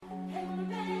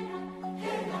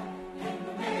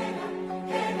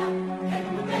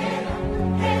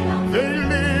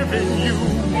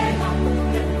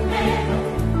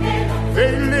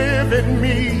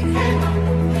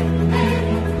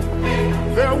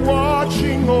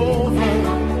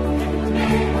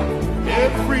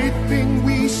everything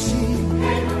we see, in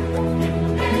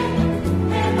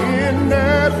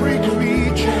every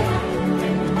creature,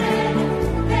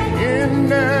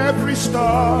 in every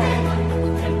star,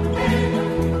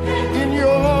 in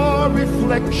your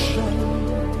reflection,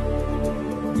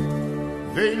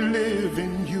 they live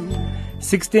in you.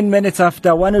 16 minutes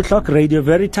after 1 o'clock, Radio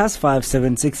Veritas,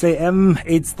 576 AM.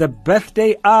 It's the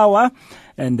birthday hour.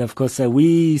 And of course,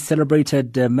 we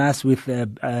celebrated Mass with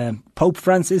Pope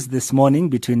Francis this morning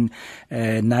between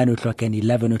 9 o'clock and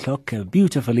 11 o'clock.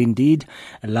 Beautiful indeed,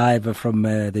 live from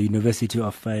the University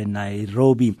of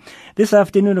Nairobi. This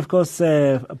afternoon, of course,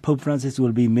 Pope Francis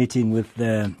will be meeting with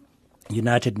the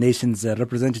United Nations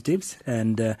representatives,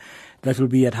 and that will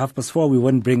be at 4:30. We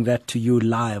won't bring that to you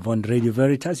live on Radio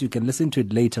Veritas. You can listen to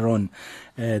it later on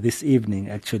this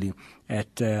evening, actually,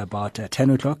 at about 10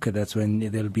 o'clock. That's when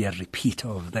there'll be a repeat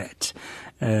of that.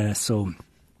 So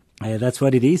that's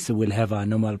what it is. We'll have our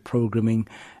normal programming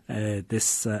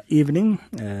this evening,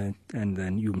 and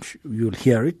then you'll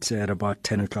hear it at about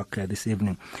 10 o'clock this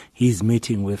evening. He's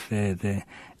meeting with the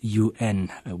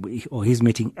UN, or he's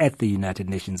meeting at the United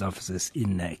Nations offices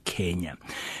in Kenya.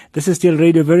 This is still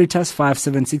Radio Veritas,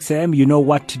 576 AM. You know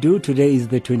what to do. Today is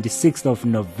the 26th of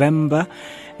November.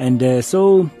 And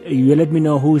so you let me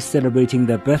know who is celebrating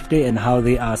their birthday and how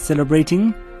they are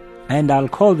celebrating. And I'll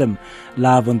call them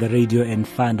live on the radio and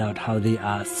find out how they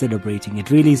are celebrating.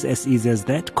 It really is as easy as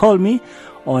that. Call me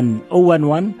on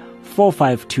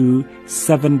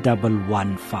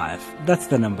 011-452-7115. That's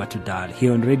the number to dial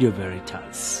here on Radio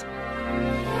Veritas.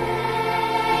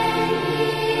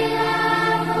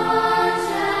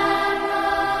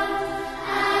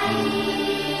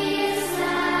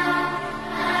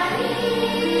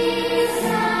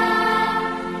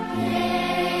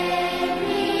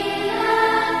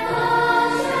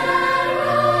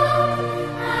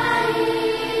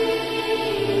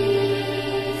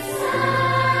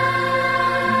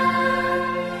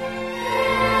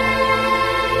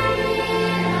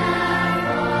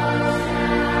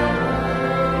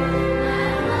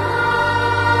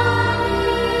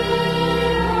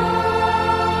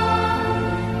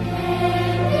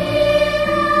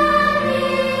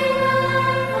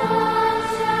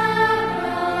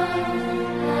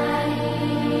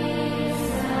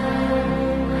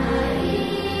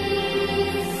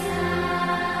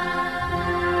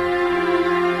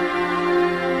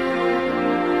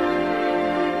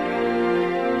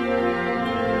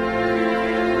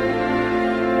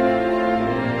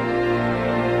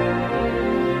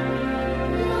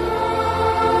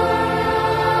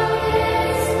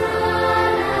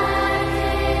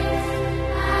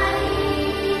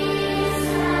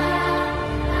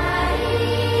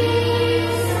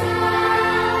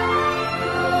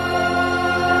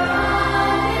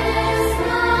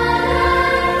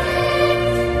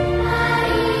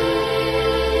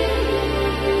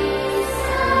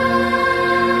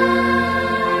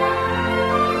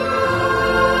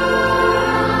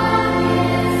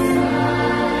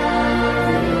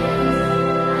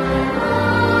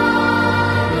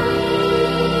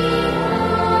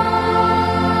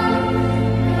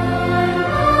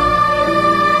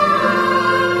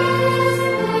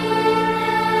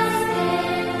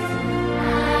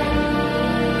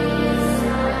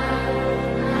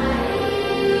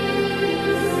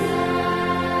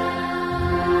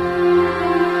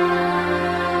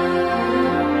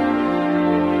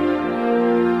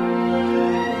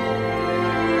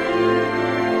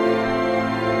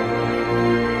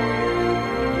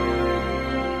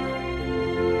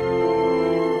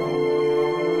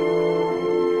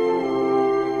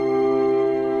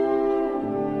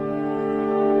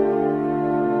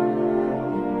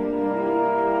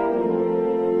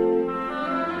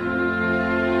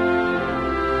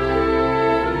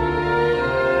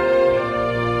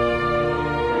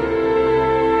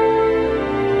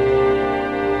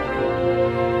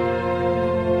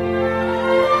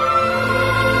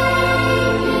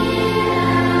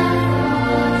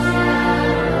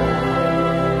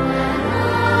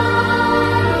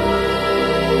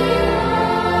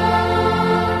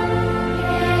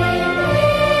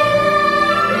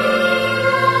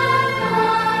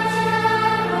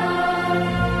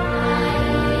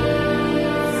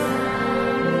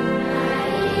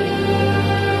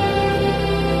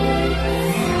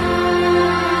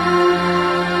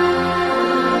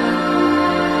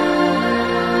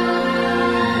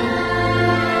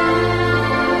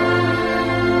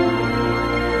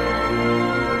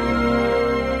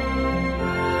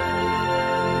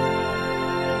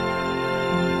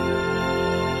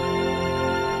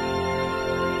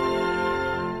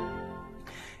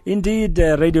 Indeed,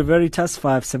 Radio Veritas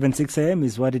 576 AM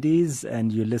is what it is,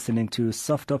 and you're listening to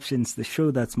Soft Options, the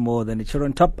show that's more than a chore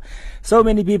on top. So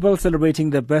many people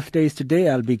celebrating their birthdays today.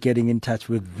 I'll be getting in touch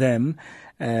with them.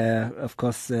 Of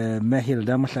course, Mehil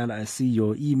Damashal, I see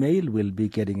your email. We'll be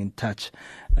getting in touch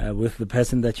with the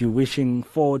person that you're wishing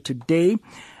for today.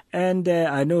 And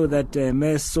I know that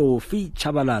Ms. Sophie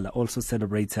Chabalala also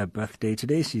celebrates her birthday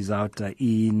today. She's out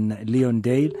in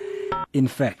Leondale. In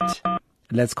fact,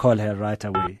 let's call her right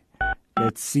away.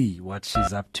 Let's see what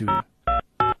she's up to.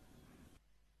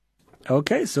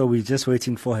 Okay, so we're just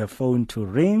waiting for her phone to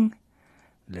ring.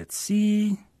 Let's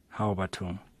see. How about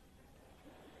her?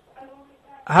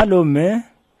 Hello, me.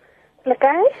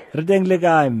 Lekai? Re teng le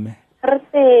kae, me? Re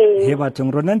teng. He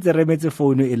bathong rona ntse re metse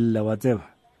phone illa wa tseba.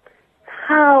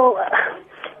 How?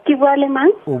 Ke bua le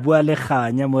mang? O bua le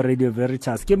Kganya mo Radio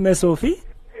Veritas. Ke Mme Sophie?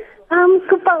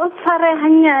 Kopa o tshware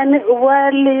hanyane o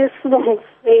bua le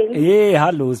Sibongiseni. Hey,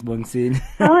 hello Sibongiseni.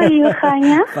 How are you,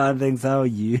 Kganya? Fine, thanks. How are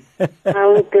you?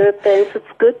 I'm good, thanks.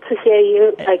 It's good to hear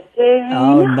you again.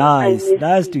 Oh, nice.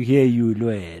 Nice to hear you,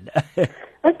 Lloyd.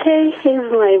 Okay,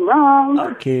 here's my mom.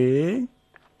 Okay.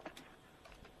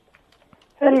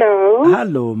 Hello.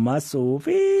 Hello, Ma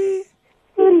Sophie.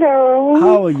 Hello.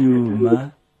 How are you, Ma?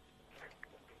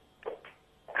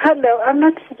 Hello, I'm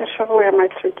not sure where am I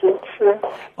speaking to.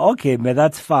 Okay, ma,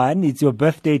 that's fine. It's your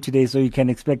birthday today, so you can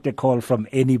expect a call from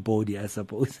anybody, I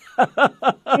suppose.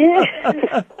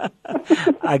 Yeah.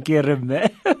 I can remember.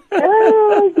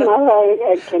 Now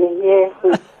I can hear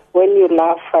when you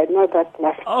laugh. I know that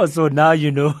laugh. Oh, so now you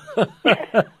know.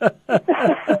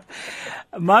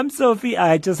 Mom Sophie,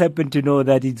 I just happen to know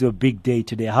that it's your big day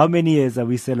today. How many years are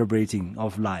we celebrating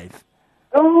of life?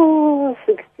 Oh,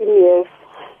 16 years.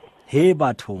 Hey,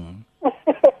 Batung.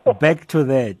 Back to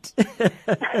that.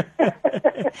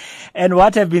 And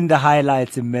what have been the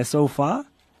highlights in me so far?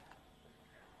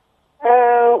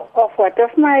 Of what?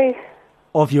 Of my...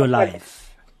 Of your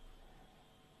life.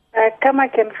 Come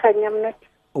again, Kganya, I'm not...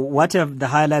 What have the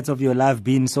highlights of your life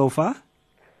been so far?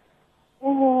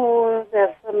 Oh,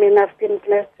 I've been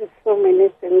blessed with so many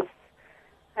things.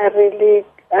 I really,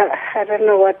 I don't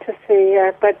know what to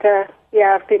say, but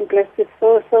I've been blessed with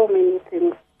so many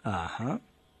things. Uh-huh.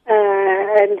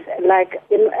 And like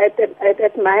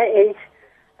at my age,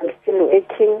 I'm still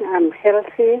working. I'm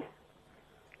healthy.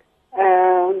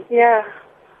 I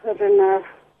don't know.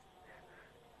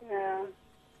 Yeah.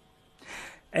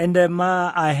 And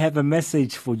Ma, I have a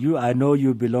message for you. I know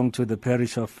you belong to the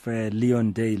parish of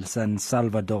Leondale, San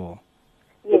Salvador.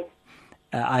 Yes.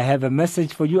 I have a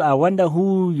message for you. I wonder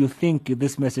who you think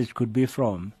this message could be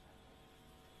from.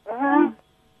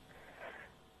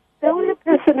 The only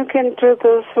person who can do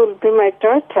this will be my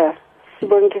daughter,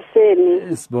 Sibongiseni.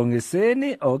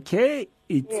 Sibongiseni, okay.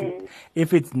 Yes.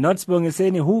 If it's not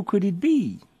Sibongiseni, who could it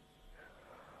be?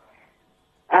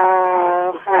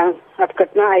 I've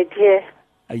got no idea.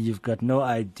 You've got no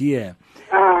idea.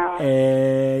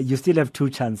 You still have two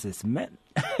chances, man.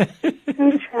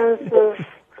 Two chances.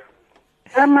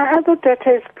 My other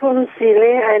daughter is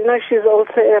Pumzile. I know she's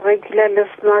also a regular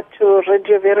listener to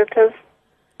Radio Veritas.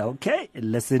 Okay,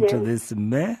 listen to this,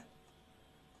 man.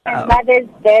 Mother's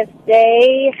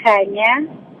birthday, Kganya.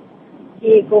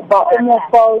 Ke kopa o mo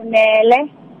founele.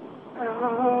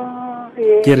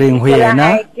 Ke reng ho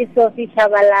yena? Ke Sophie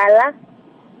Chabalala.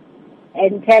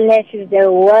 And tell her she's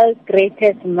the world's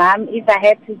greatest mom. If I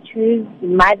had to choose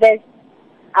mothers,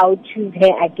 I would choose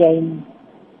her again.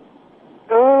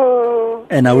 Oh.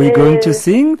 And are we going to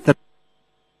sing?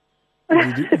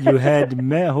 You had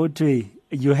me, Hotui.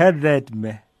 You had that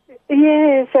me.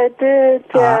 Yes, I did.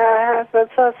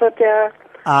 That's also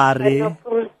Are. And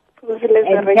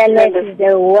tell her she's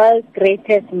the world's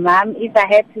greatest mom. If I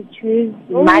had to choose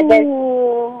mothers,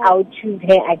 I would choose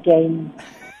her again.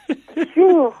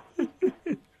 Sure.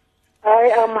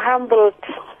 I am humbled.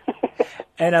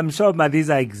 And I'm sure, Ma, these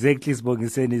are exactly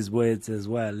Sibongiseni's words as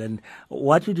well. And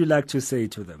what would you like to say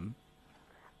to them?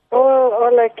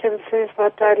 All I can say is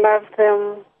that I love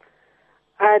them.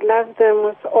 I love them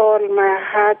with all my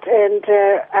heart, and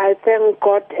I thank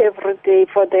God every day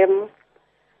for them.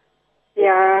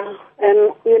 Yeah,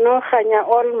 and you know, Kganya,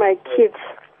 all my kids,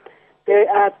 they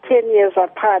are 10 years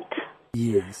apart.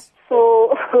 Yes.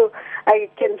 So I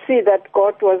can see that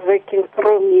God was working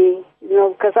through me, you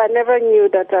know, because I never knew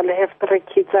that I'll have 3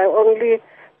 kids. I only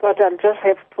thought I'll just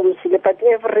have Pumzile, but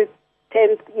every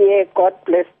 10th year, God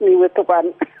blessed me with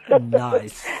one.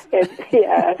 Nice. And,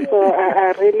 yeah, so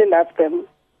I really love them.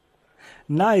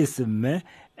 Nice, me.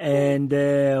 And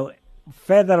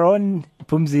further on,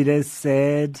 Pumzile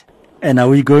said, and are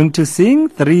we going to sing?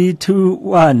 3, 2,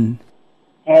 1.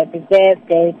 Happy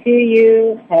birthday to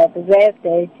you. Happy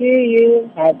birthday to you.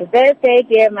 Happy birthday,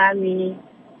 dear mommy.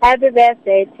 Happy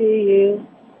birthday to you.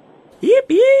 Hip,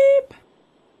 hip.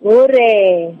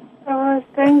 Hooray. Oh,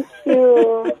 thank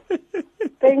you.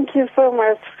 Thank you so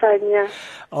much, Khanya.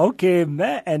 Okay,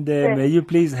 and may you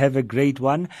please have a great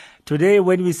one. Today,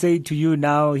 when we say to you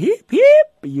now, hip, hip,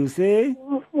 you say?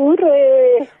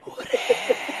 Hooray.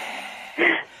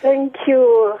 Thank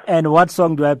you. And what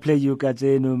song do I play you,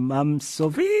 Kajenu, Mam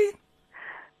Sophie?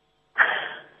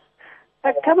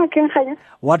 Come again, Khanya.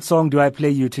 What song do I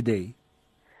play you today?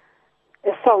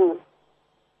 A song.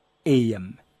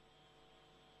 AM.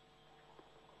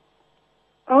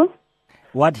 Oh?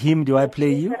 What hymn do I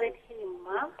play you?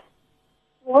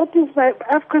 What is my...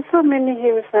 I've got so many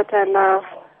hymns that I love.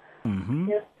 Mm-hmm.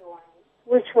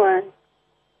 Which one?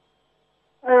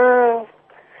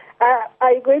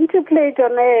 Are you going to play it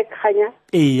on air, Khanya?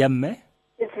 AM,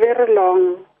 It's very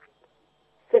long.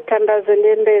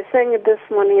 Sithandazeli, they sang it this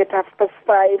morning at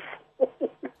 5:30.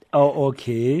 Oh,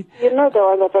 okay. You know the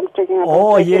one that I'm talking about.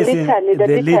 Oh, like yes.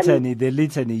 The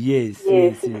litany, yes.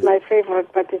 Yes, it's my favorite,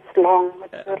 but it's long.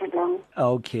 It's very long.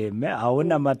 Okay,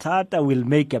 Auna Matata will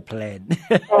make a plan.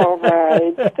 All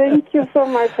right. Thank you so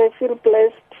much. I feel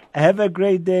blessed. Have a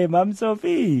great day, Mam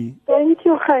Sophie. Thank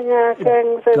you, Khanya.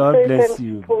 Thanks. God and bless thanks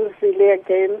you. to Zili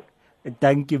again.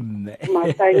 Thank you.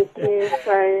 Thank you.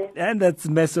 Bye. And that's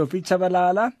Ms. Sophie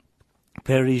Chabalala,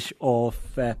 parish of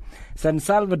San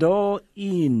Salvador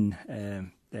in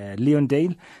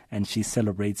Leondale, and she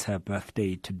celebrates her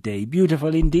birthday today.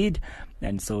 Beautiful indeed.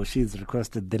 And so she's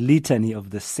requested the Litany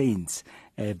of the Saints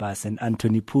by St.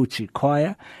 Anthony Pucci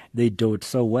Choir. They do it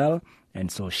so well,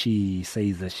 and so she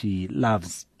says that she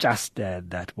loves just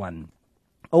that one.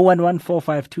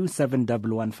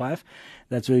 011-452-7115.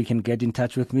 That's where you can get in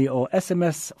touch with me, or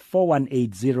SMS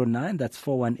 41809. That's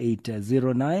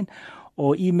 41809.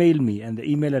 Or email me, and the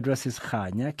email address is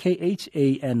Khanya,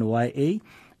 Khanya,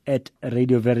 at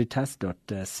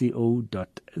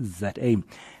radioveritas.co.za.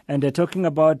 And talking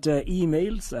about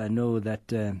emails, I know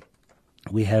that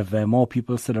we have more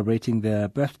people celebrating their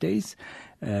birthdays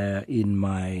in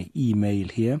my email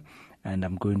here, and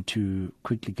I'm going to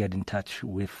quickly get in touch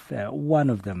with one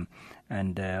of them.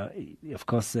 And, of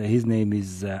course, his name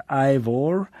is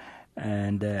Ivor,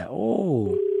 and,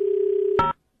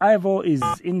 Ivor is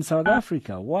in South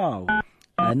Africa. Wow.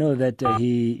 I know that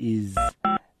he is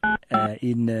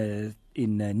in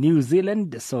New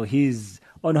Zealand, so he's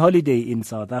on holiday in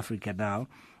South Africa now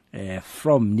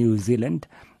from New Zealand.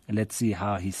 Let's see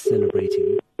how he's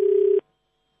celebrating.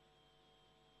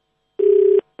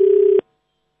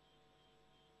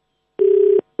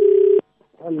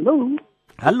 Hello.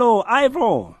 Hello,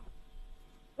 Ivor.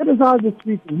 That is Ivor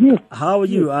speaking. Yes. How are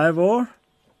you, Ivor?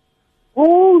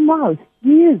 Oh, my.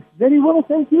 Yes. Very well,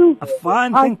 thank you.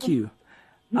 Fine, thank you.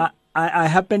 I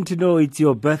happen to know it's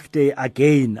your birthday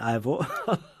again, Ivor.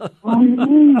 Oh,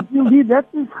 indeed. That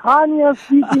is Khanya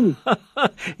speaking.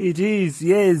 It is,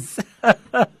 yes.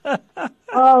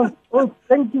 Oh,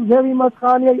 thank you very much,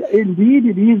 Khanya. Indeed,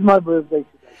 it is my birthday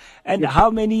today. And how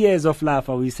many years of life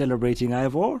are we celebrating,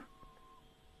 Ivor?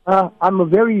 I'm a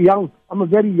very young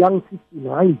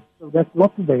 69, so that's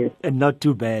not too bad. And not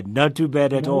too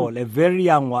bad at all. A very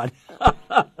young one.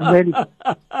 Very.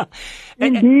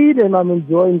 Indeed, and I'm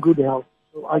enjoying good health,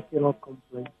 so I cannot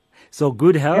complain. So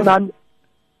good health.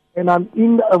 And I'm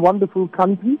in a wonderful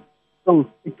country, so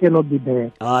it cannot be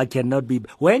bad. Cannot be.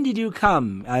 When did you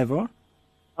come, Ivor?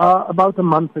 About a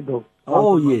month ago.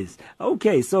 Oh, yes.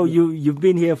 Okay, so you've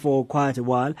been here for quite a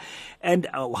while. And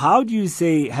how do you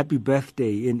say happy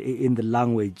birthday in the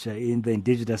language, in the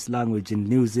indigenous language in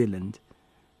New Zealand?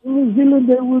 In New Zealand,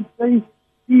 they would say,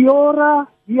 Iora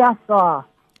Diasa.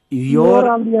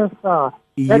 Iora Diasa.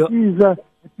 That is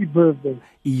happy birthday.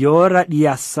 Iora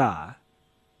Diasa.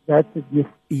 That's it, yes.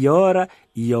 Iora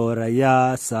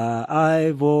Yasa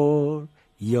Ivor.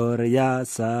 Iora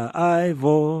Yasa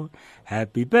Ivor.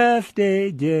 Happy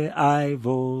birthday, dear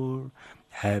Ivor.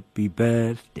 Happy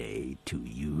birthday to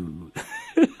you.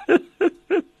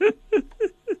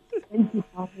 Thank you,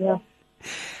 Father.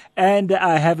 And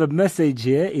I have a message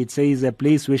here. It says,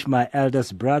 please wish my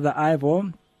eldest brother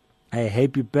Ivor a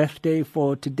happy birthday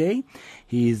for today.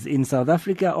 He is in South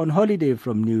Africa on holiday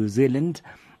from New Zealand.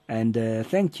 And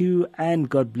thank you and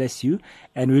God bless you.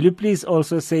 And will you please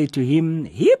also say to him,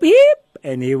 hip, hip?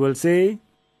 And he will say,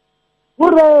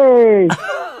 hooray!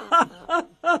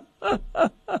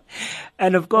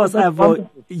 And of course, Ivor,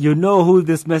 you know who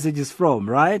this message is from,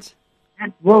 right?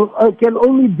 Well, it can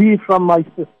only be from my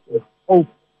sister, Hope.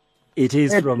 It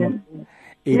is from...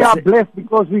 We are blessed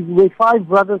because we're 5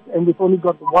 brothers and we've only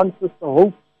got one sister,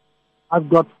 Hope. I've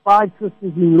got 5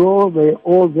 sisters-in-law. They're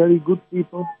all very good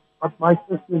people, but my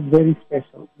sister is very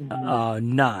special. Oh,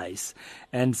 nice.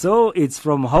 And so it's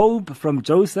from Hope, from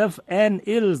Joseph and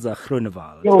Ilse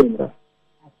Groenewald. Joseph.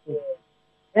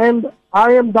 And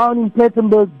I am down in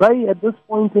Plettenberg Bay at this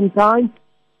point in time,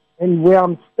 and where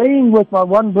I'm staying with my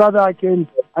one brother, I can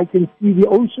see the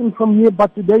ocean from here,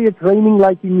 but today it's raining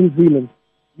like in New Zealand.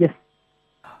 Yes.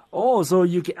 Oh, so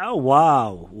you can, oh,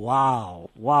 wow.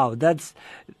 That's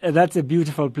a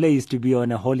beautiful place to be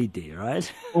on a holiday,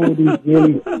 right? Oh, it is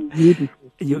really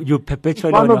beautiful. You're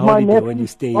perpetually on a holiday when you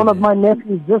stay One of my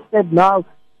nephews just said now,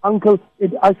 Uncle,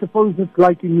 I suppose it's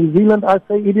like in New Zealand. I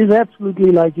say it is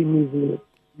absolutely like in New Zealand.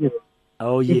 Yes.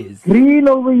 Oh, yes. It's green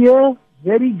over here,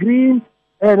 very green,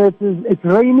 and it's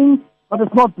raining, but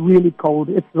it's not really cold.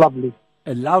 It's lovely.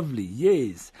 Lovely,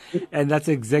 yes. And that's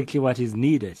exactly what is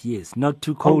needed, yes. Not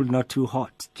too cold, not too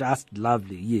hot. Just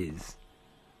lovely, yes.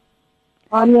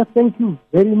 Anya, thank you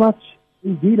very much.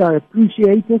 Indeed, I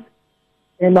appreciate it.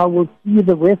 And I will see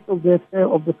the rest of the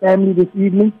family this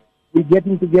evening. We're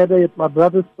getting together at my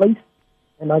brother's place.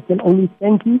 And I can only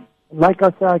thank you. And like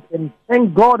I said, I can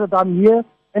thank God that I'm here.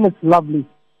 And it's lovely.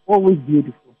 Always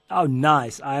beautiful. Oh,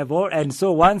 nice, Ivor. And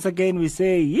so once again we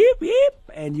say, yip, yip.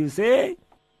 And you say...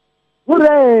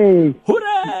 Hooray!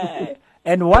 Hooray!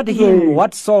 And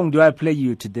what song do I play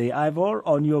you today, Ivor,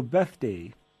 on your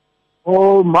birthday?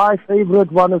 Oh, my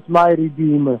favorite one is My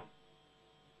Redeemer.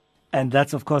 And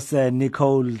that's, of course,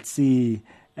 Nicole C.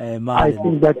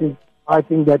 Martin. I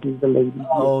think that is the lady.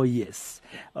 Oh, yes.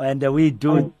 And we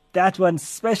do that one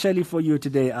specially for you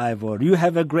today, Ivor. You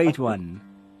have a great one.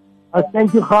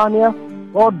 Thank you, Khania.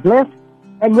 God bless.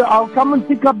 And I'll come and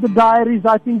pick up the diaries,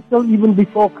 I think, still even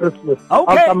before Christmas. Okay. I'll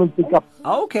come and pick up.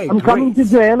 Okay, I'm coming to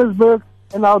Johannesburg,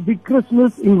 and I'll be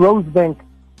Christmas in Rosebank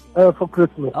for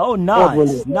Christmas. Oh,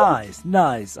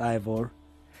 nice, Ivor.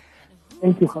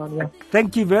 Thank you, Khania.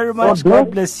 Thank you very much.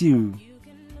 God bless you.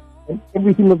 And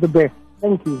everything of the best.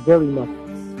 Thank you very much.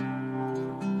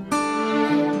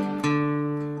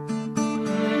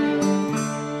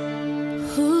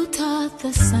 Who taught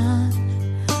the sun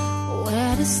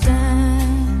where to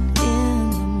stand in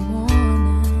the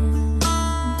morning?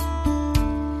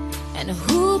 And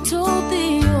who told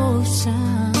the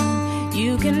ocean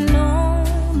you can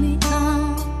only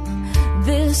come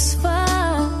this far?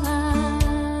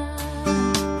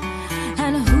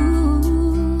 And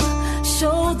who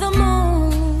showed the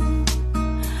moon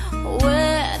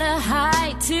where to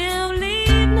hide till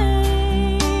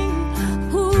evening?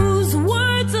 Whose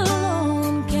words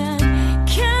alone can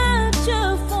catch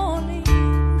a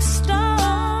falling star?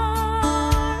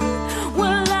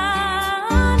 Well,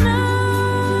 I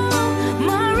know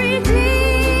my Redeemer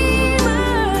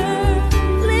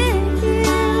lives.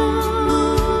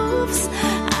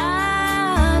 I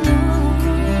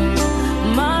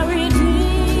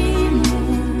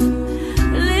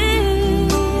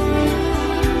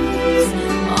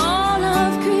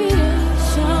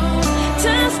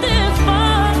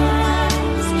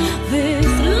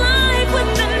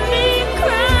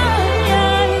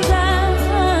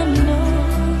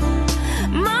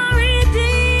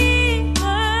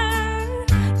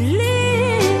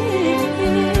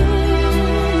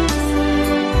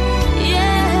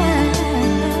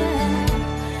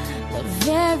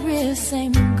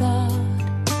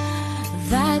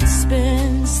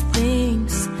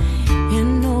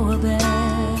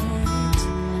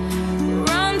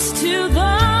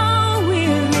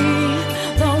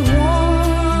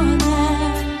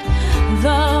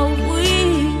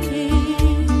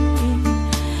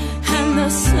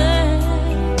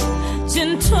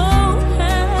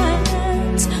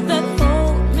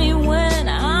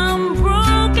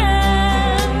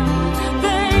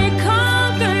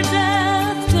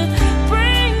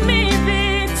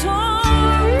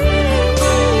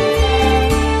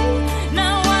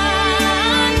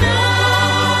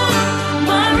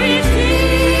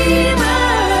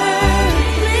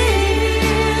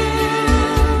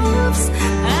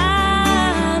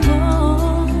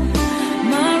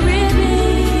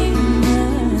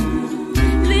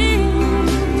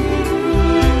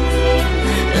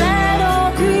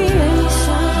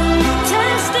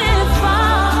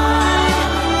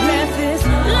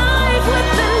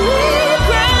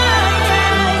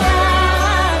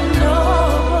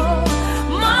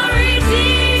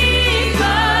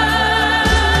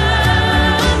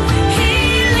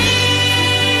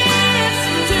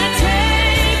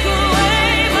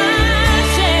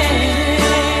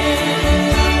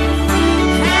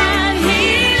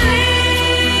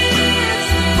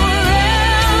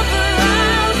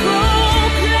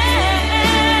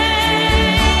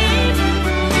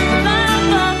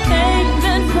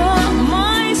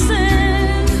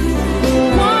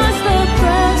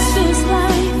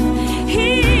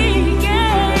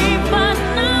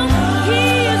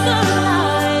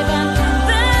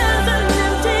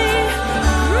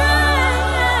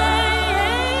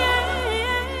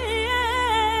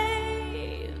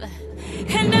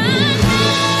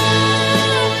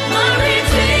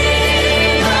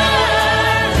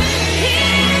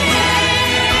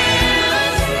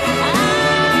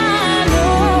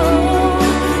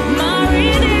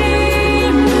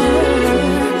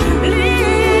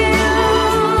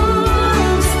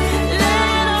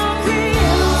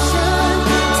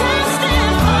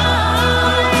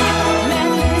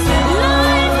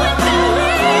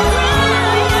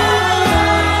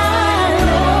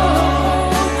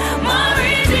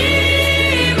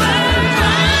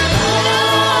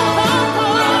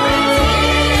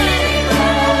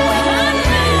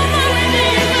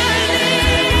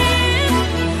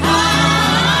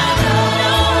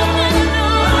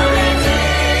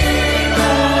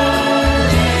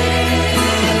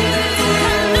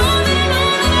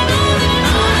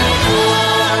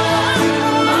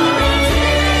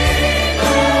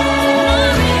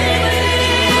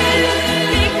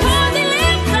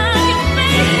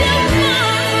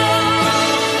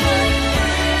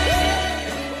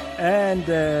And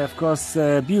of course,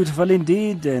 beautiful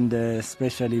indeed, and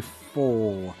especially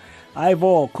for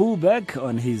Ivor Kubek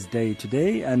on his day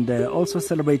today. And also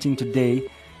celebrating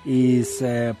today is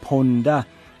Ponda.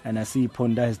 And I see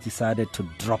Ponda has decided to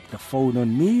drop the phone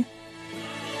on me.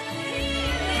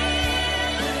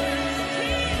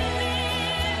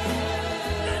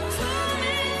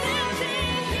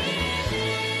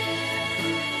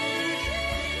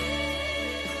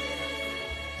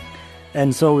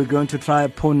 And so we're going to try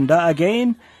Ponda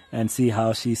again and see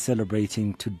how she's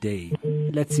celebrating today.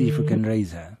 Let's see if we can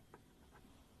raise her.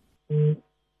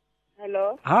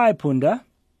 Hello. Hi, Ponda.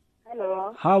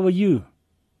 Hello. How are you?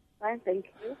 Fine, thank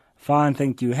you. Fine,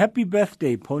 thank you. Happy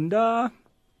birthday, Ponda.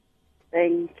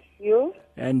 Thank you.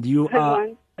 And you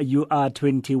are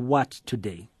 20 what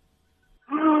today?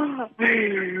 I'm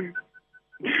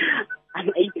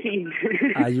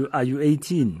 18. Are you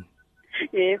 18?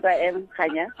 Yes, I am,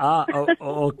 Kanya.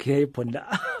 Okay, Ponda.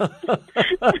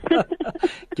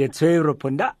 Get zero,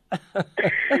 Ponda.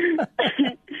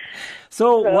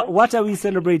 So, what are we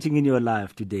celebrating in your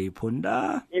life today,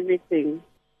 Ponda? Everything.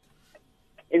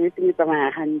 Everything is on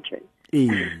my 100.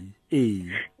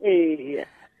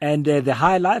 And the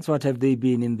highlights, what have they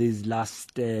been in these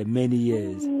last many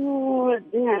years? Last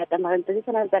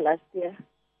year.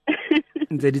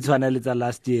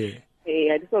 Last year.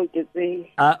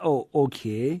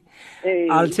 Okay. Hey.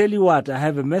 I'll tell you what, I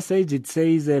have a message. It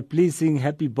says, please sing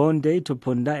Happy Born Day to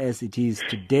Ponda as it is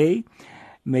today.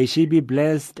 May she be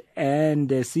blessed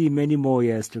and see many more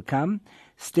years to come.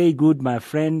 Stay good, my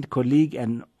friend, colleague,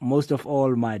 and most of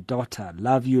all, my daughter.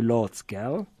 Love you lots,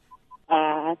 girl.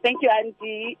 Thank you,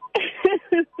 Auntie.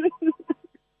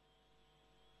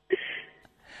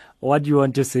 What do you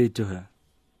want to say to her?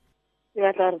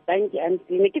 Thank you,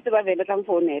 Auntie.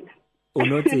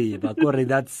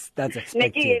 That's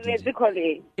expected.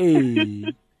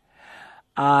 Hey.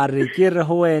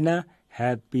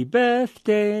 Happy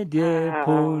birthday, dear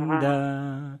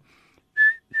Ponda.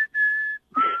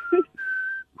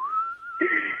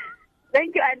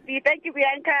 Thank you, Auntie. Thank you,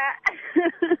 Bianca.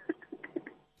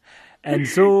 And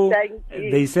so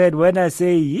they said, when I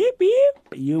say yip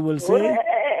yip, you will say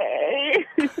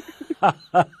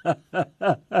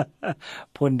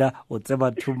Ponda, what's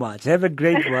about too much? Have a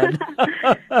great one.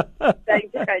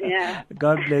 Thank you, Kanya.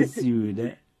 God bless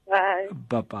you. Bye.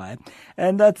 Bye-bye.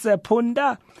 And that's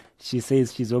Ponda. She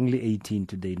says she's only 18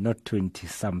 today, not 20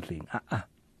 something.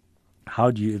 How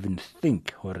do you even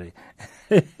think, Hore?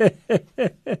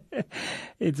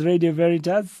 It's Radio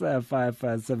Veritas,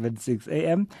 576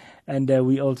 AM. And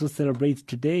we also celebrate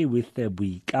today with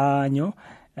Buikanyo.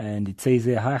 And it says,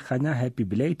 hi, Khanya, happy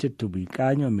belated to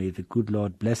Buikanyo. May the good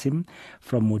Lord bless him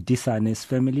from Modisa and his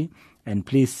family. And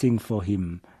please sing for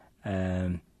him.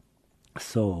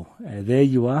 So there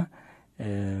you are.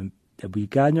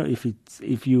 Buikanyo,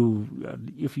 if you're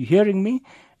hearing me,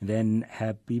 then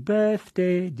happy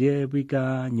birthday, dear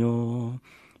Buikanyo.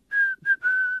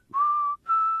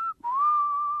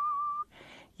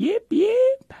 Yip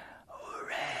yip,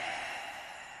 hooray!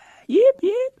 Yip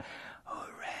yip,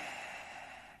 hooray!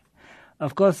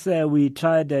 Of course, we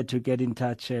tried to get in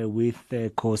touch with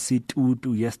Kosi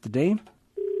Tutu yesterday.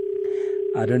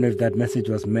 I don't know if that message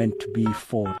was meant to be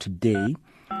for today.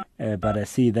 But I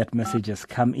see that message has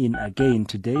come in again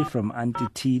today from Auntie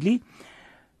Tili.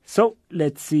 So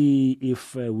let's see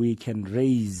if we can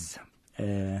raise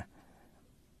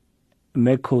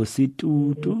Mekosi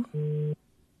Tutu.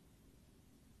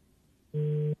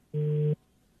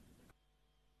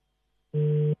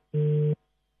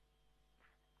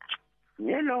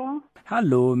 Hello.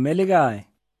 Hello, Melegai.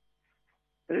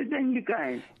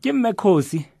 Give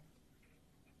Mekosi.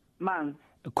 Man.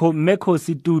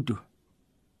 Mekosi Tutu.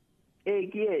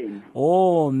 Again.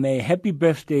 Oh, may happy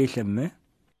birthday, Shemme.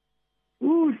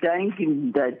 Thank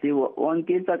you, Daddy. One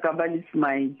case a kabali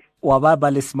smile.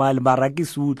 Wababale smile, baraki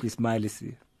suit smile.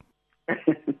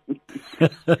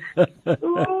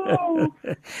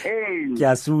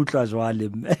 Kya sutla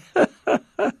jwale.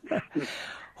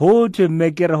 Ho to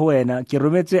make it hoena, ki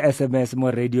rometse SMS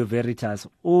mo Radio Veritas.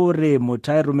 Ore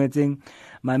motai rometing.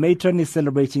 My matron is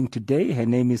celebrating today. Her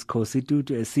name is Kositu,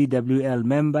 a CWL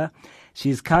member.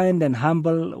 She's kind and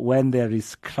humble when there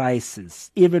is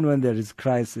crisis. Even when there is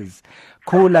crisis.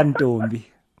 Cool and Tombi.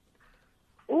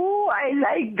 Oh, I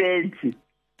like that.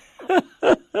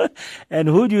 And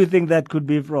who do you think that could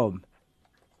be from?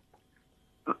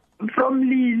 From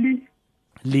Lily.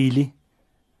 Lily.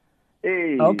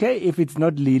 Hey. Okay, if it's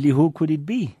not Lily, who could it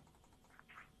be?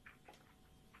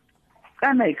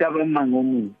 Kana ikaba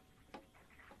mangomu.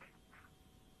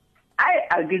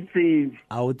 I could see.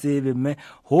 I would say me.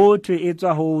 Ho to it's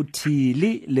a ho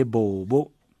tili le bobo.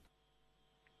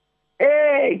 Hey,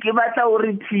 ke batla o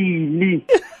re Thili.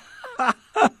 Na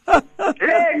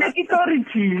ke tlo re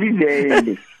Thili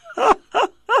vele.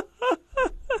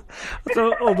 So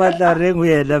o batla reng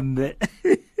wena mme?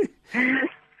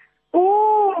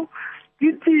 Oh, ke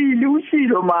Thili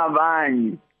ushilo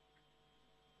mabanye.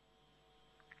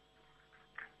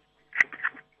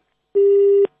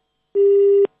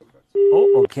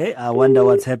 Oh, okay. I wonder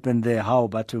what's happened there. How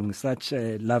Batung, such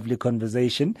a lovely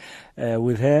conversation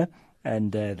with her,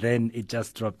 and then it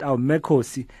just dropped. Our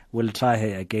Mekosi will try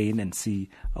her again and see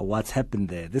what's happened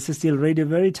there. This is still Radio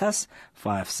Veritas,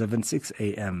 576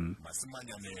 AM.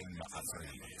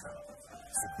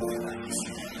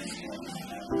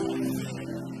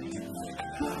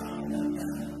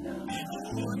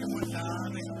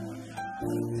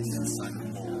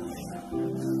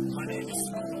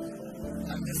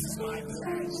 And this is my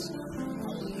pledge. I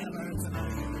will never hurt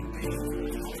another human being.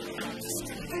 I will not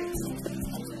discriminate.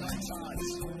 I will not judge.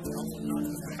 I will not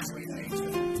perpetuate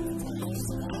hatred. I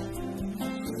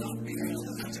will not be hailed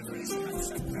as a generation that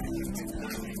set back and did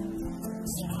nothing.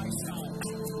 So I shall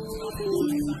not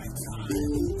lie like time.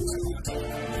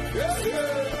 Yeah,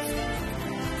 yeah.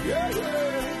 Yeah, yeah.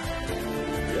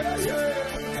 Yeah, yeah.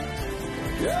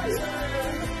 Yeah, yeah. Yeah, yeah.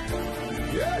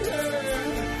 Yeah, yeah.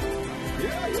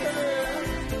 Yeah, yeah.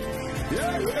 Yeah,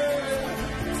 yeah.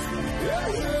 Yeah,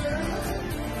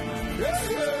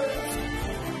 yeah.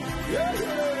 Yeah,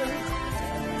 yeah.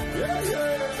 Yeah, yeah.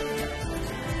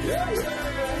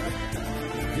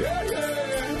 Yeah, yeah.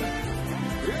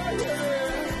 Yeah, yeah.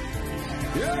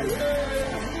 Yeah, yeah.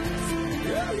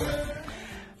 Yeah, yeah.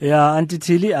 Yeah, Auntie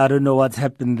Tilly, I don't know what's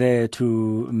happened there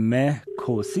to Me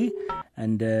Kosi,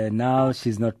 and now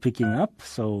she's not picking up,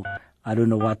 so I don't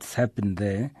know what's happened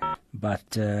there,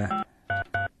 but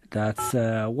that's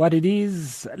what it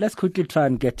is. Let's quickly try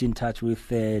and get in touch with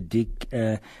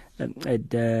Deacon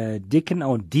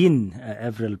or Dean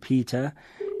Avril Peter.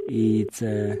 It's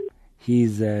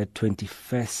his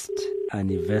 21st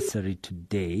anniversary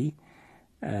today.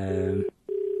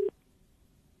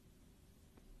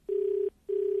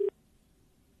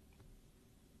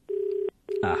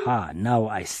 Aha, now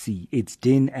I see. It's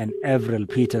Dean and Avril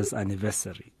Peter's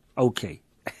anniversary. Okay.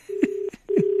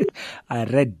 I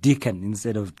read Deacon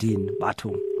instead of Dean.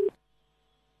 Batum.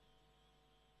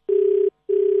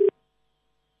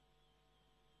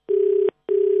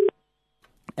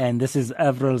 And this is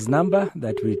Avril's number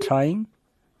that we're trying.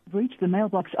 Reach the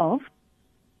mailbox of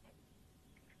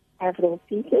Avril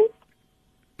Peters.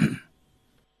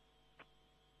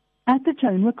 At the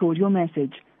tone, record your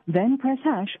message. Then press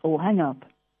hash or hang up.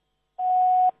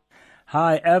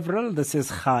 Hi, Avril. This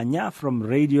is Khanya from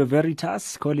Radio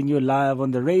Veritas, calling you live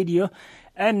on the radio.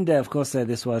 And, of course,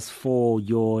 this was for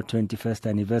your 21st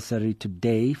anniversary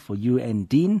today for you and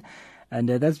Dean. And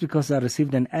that's because I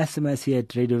received an SMS here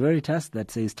at Radio Veritas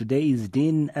that says today is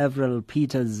Dean Avril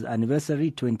Peters'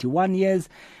 anniversary, 21 years.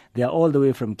 They are all the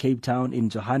way from Cape Town in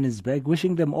Johannesburg.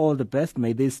 Wishing them all the best.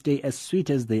 May they stay as sweet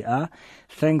as they are.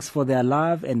 Thanks for their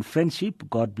love and friendship.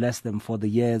 God bless them for the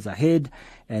years ahead.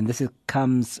 And this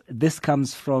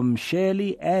comes from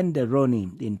Shirley and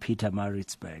Ronnie in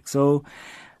Pietermaritzburg. So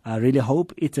I really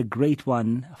hope it's a great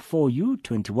one for you,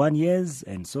 21 years.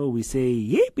 And so we say,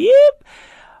 yip, yip,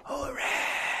 hooray,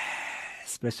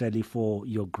 especially for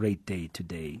your great day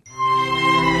today.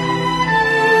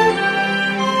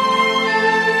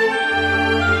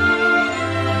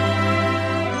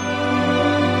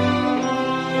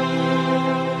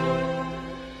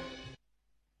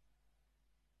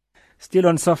 Still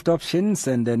on soft options,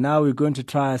 and now we're going to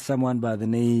try someone by the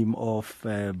name of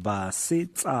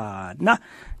Basitsana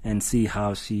and see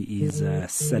how she is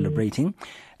celebrating.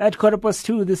 At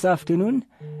 2:15 this afternoon,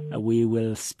 we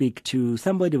will speak to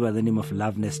somebody by the name of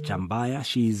Loveness Jambaya.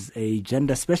 She's a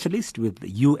gender specialist with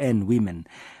UN Women.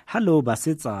 Hello,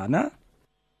 Basitsana.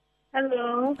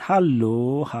 Hello.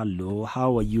 Hello, hello.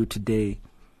 How are you today?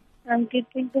 I'm good,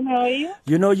 thank you. How are you?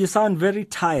 You know, you sound very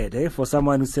tired, for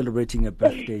someone who's celebrating a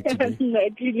birthday today. No,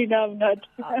 really, no, I'm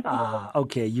not.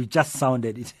 Okay, you just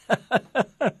sounded it.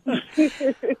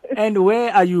 And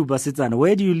where are you, Basitsana?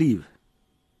 Where do you live?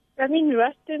 I'm in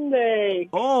Rustenburg.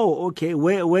 Oh, okay.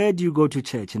 Where do you go to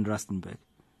church in Rustenburg?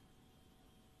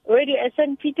 Where do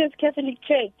St. Peter's Catholic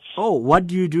Church. Oh, what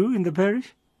do you do in the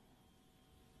parish?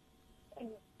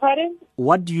 Pardon?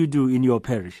 What do you do in your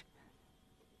parish?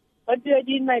 What do I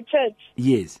do in my church?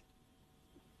 Yes.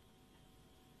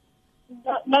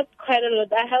 Not quite a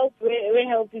lot. I help where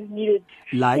help is needed.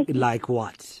 Like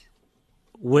what?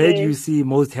 Where do you see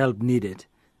most help needed?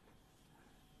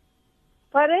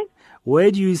 Pardon?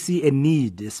 Where do you see a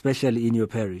need, especially in your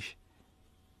parish?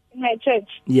 In my church?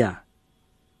 Yeah.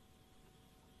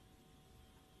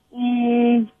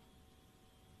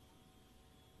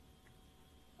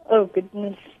 Oh,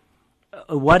 goodness.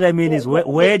 What I mean is,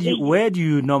 where do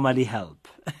you normally help?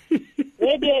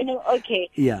 Where do I know? Okay.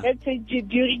 Yeah. Let's say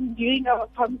during our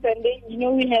Palm Sunday,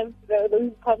 we have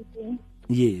those pumpkins.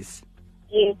 Yes.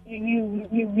 Yes, we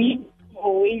weed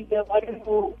away the water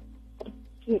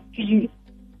to use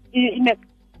in a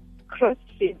cross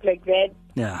shape like that.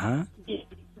 Uh-huh.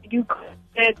 You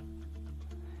that.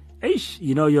 Ish,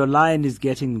 your line is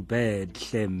getting bad,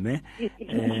 Shem.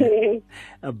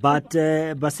 But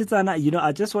Basitsana,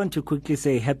 I just want to quickly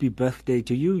say happy birthday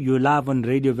to you. You're live on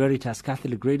Radio Veritas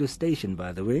Catholic radio station,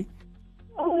 by the way.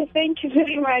 Oh, thank you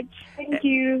very much. Thank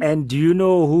you. And do you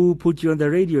know who put you on the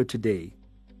radio today?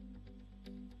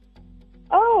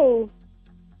 Oh,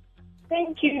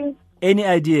 thank you. Any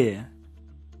idea?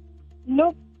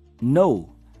 Nope. No.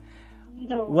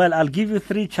 No. Well, I'll give you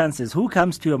 3 chances. Who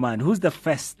comes to your mind? Who's the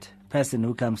first person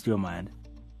who comes to your mind?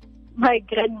 My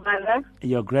grandmother.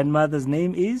 Your grandmother's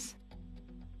name is?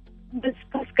 Miss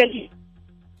Pascaline.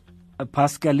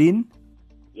 Pascaline?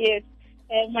 Yes.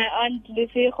 And my aunt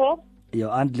Lesego. Your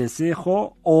aunt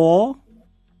Lesego or?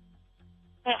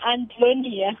 My aunt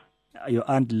Londia. Your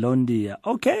aunt Londia.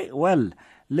 Okay, well,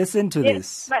 listen to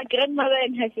this. My grandmother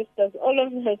and her sisters. All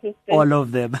of her sisters. All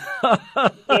of them.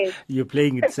 Yes. You're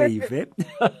playing it safe, eh?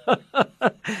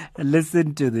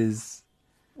 Listen to this.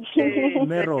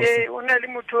 Meros. Una le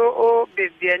motho o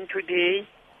birthday today.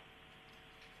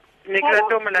 Ne ke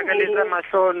rata mo lakaletsa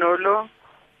mahlonolo.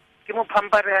 Ke mo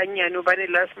pampare hanyane o bane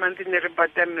last month ne re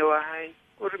bata mme wa hae.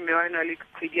 O re mme wa na le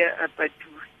kgwedi a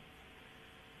patuwe.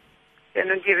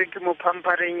 Eno ke re ke mo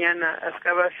pampare nyana a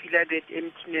ska ba feel that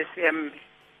emptiness ya mme.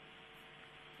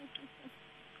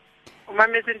 O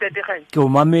mametse ntate gae? Ke o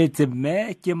mametse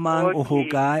mme ke mang o ho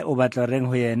kae o batla reng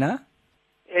ho yena?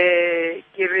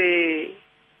 Ke re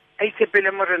a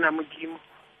itshepele morena modimo.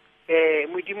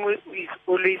 Modimo is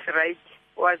always right.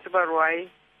 Wa tseba rwai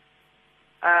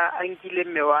a nkile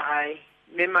mme wa hae.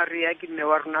 Mme Maria ke mme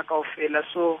wa rona kaofela,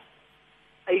 so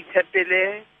a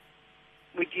itshepele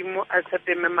modimo a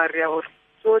tshepe mme Maria hore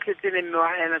tsohle tse mme wa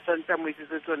hae na tsantsa mo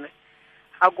itsetse tsone.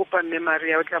 Ha kopa mme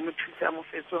Maria o tla mo thusa mo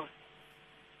fetso.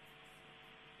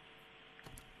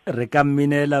 Re ka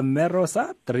mminela mme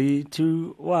Rosa. 3,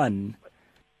 2, 1.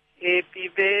 Happy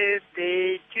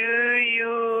birthday to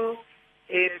you.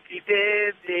 Happy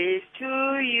birthday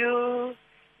to you.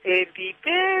 Happy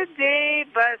birthday,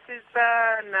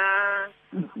 Basitsana.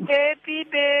 Happy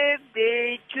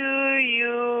birthday to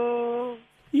you.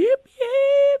 Yip,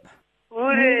 yip.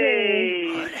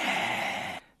 Hooray.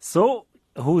 So,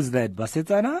 who's that?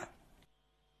 Basitsana?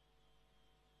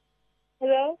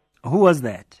 Hello? Who was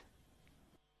that?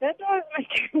 That was my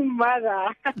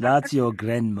grandmother. That's your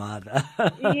grandmother.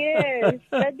 Yes,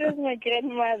 that was my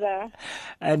grandmother.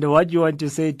 And what you want to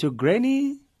say to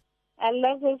Granny? I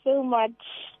love her so much.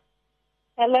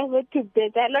 I love her to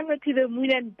death. I love her to the moon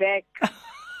and back.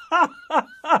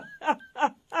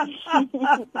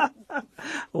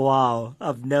 Wow,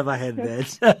 I've never heard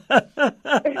that.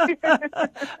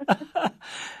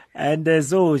 And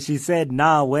so she said,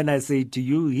 now when I say to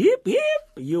you, hip, hip,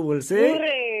 you will say,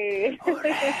 hooray.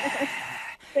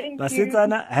 Thank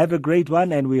Basitsana, have a great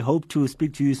one, and we hope to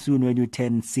speak to you soon when you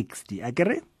turn 60.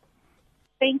 Agere?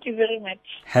 Thank you very much.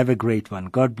 Have a great one.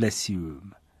 God bless you.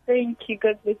 Thank you.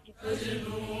 God bless you.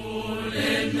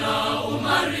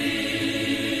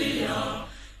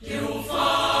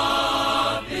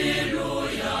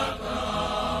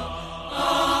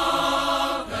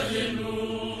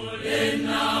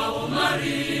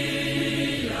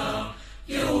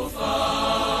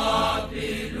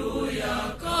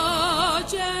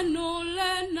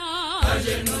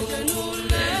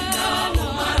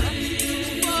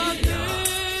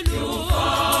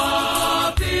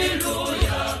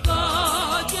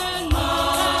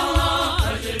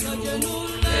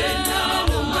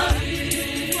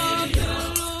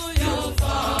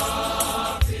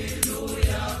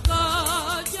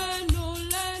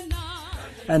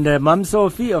 And Mom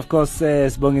Sophie, of course,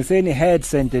 Sibongiseni had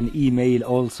sent an email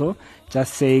also,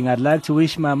 just saying, I'd like to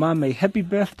wish my mom a happy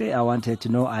birthday. I want her to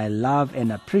know I love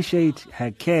and appreciate her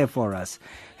care for us.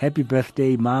 Happy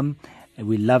birthday, Mom.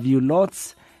 We love you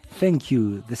lots. Thank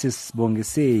you. This is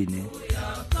Sibongiseni.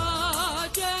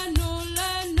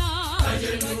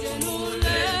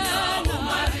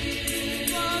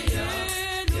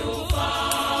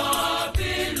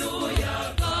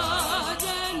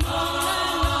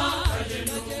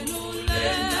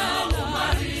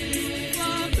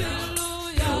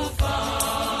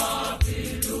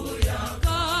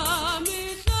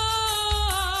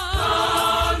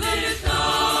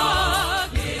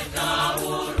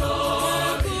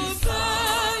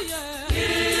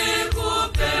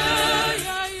 Coupe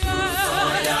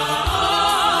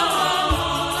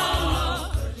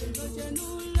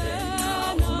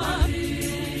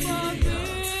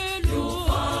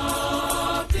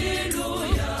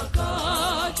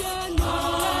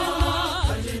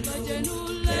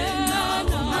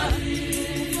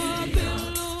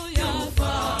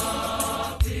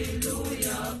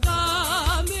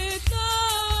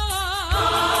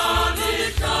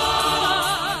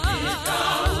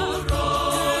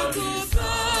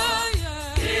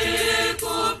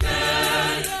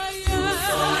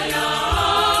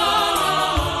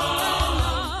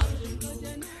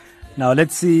Now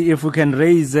let's see if we can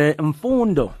raise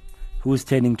Mfundo, who's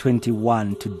turning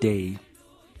 21 today.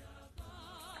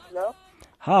 Hello?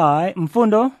 Hi,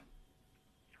 Mfundo.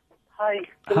 Hi.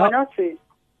 Good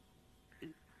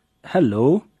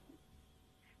Hello.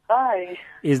 Hi.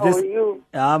 Is How this? are you?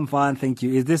 I'm fine, thank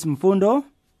you. Is this Mfundo?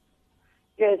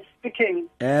 Yes, speaking.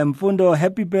 Mfundo,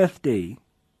 happy birthday.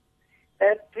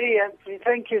 Happy.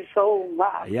 Thank you so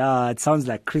much. Yeah, it sounds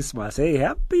like Christmas. Hey,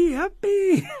 happy.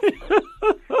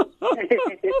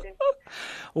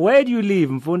 Where do you live,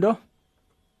 Mfundo?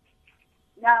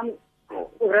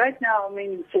 Right now I'm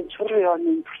in Centurion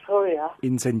in Pretoria.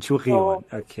 In Centurion,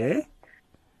 okay.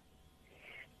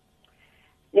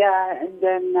 Yeah, and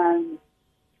then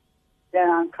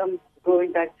I'm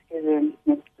going back to KZN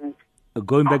next week.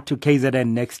 Going back to KZN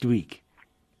next week?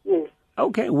 Yes.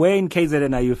 Okay, where in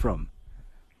KZN are you from?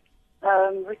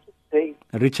 Richards Bay.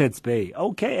 Richards Bay.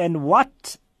 Okay, and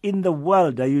what in the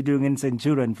world are you doing in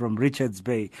Centurion from Richards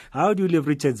Bay? How do you leave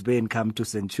Richards Bay and come to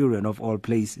Centurion of all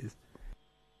places?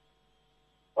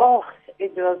 Oh,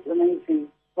 it was amazing.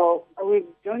 So we're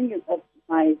doing it at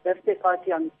my birthday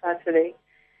party on Saturday.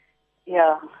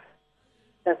 Yeah,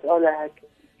 that's all I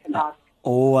can ask.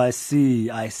 Oh, I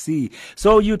see.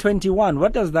 So you're 21.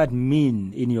 What does that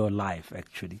mean in your life,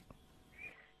 actually?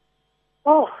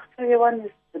 Oh, 21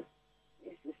 is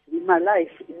in my life.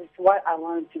 It's what I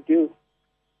want to do.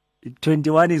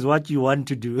 21 is what you want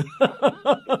to do.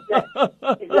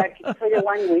 It's like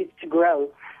 21 ways to grow.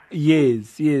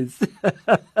 Yes.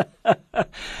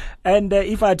 And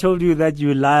if I told you that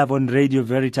you're live on Radio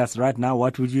Veritas right now,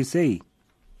 what would you say?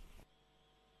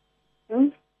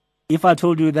 If I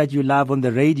told you that you're live on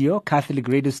the radio, Catholic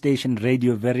radio station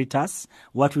Radio Veritas,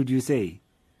 what would you say?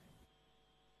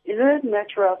 Is it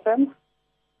Metro FM?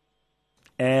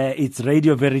 It's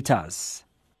Radio Veritas.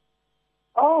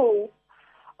 Oh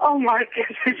my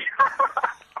goodness.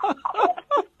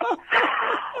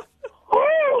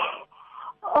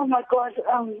 Oh my God.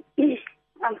 I'm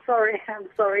sorry.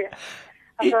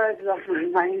 I lost my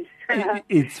mind.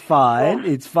 It's fine.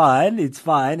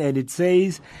 And it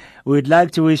says, we'd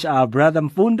like to wish our brother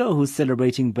Mfundo, who's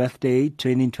celebrating birthday,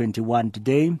 turning 21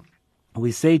 today.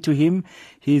 We say to him,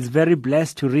 he is very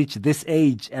blessed to reach this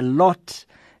age. A lot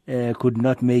could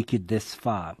not make it this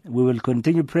far. We will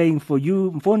continue praying for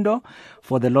you, Mfundo,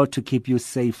 for the Lord to keep you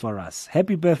safe for us.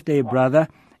 Happy birthday, brother,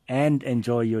 and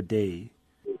enjoy your day.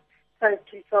 Thank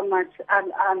you so much. I'm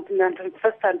the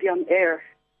first time to be on air.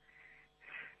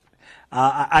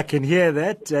 I can hear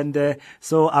that, and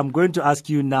so I'm going to ask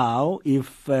you now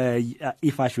if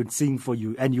I should sing for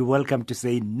you, and you're welcome to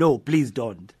say no. Please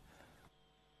don't.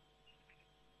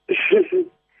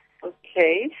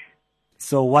 Okay.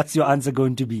 So, what's your answer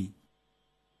going to be?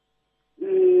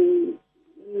 You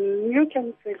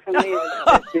can say for me.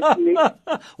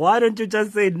 Why don't you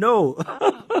just say no?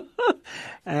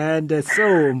 And so,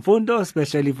 Mfundo,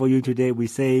 especially for you today, we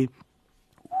say.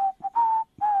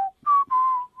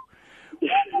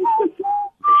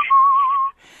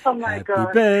 Oh my God.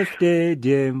 Happy birthday,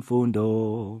 dear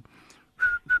Mfundo.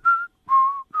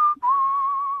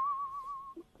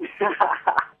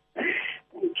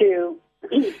 Thank you.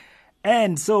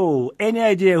 And so, any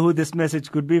idea who this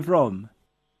message could be from?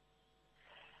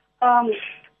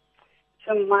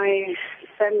 To my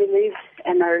family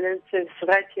and my relatives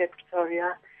right here in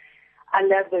Victoria. I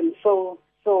love them so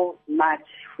much.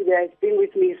 They've been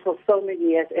with me for so many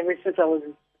years, ever since I was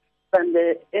from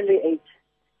the early age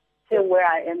till where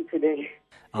I am today.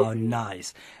 Oh,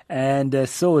 nice. And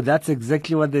so that's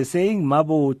exactly what they're saying.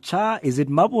 Mabo cha, is it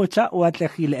Mabo cha or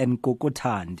Atlechile and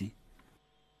Kokotandi?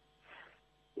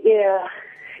 Yeah,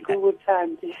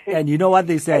 Kokotandi. And you know what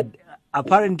they said?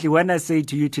 Apparently, when I say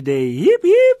to you today, hip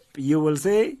hip, you will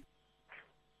say,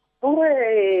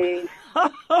 hooray!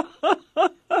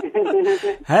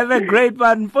 Have a great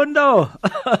one, Mfundo.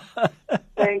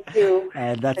 Thank you.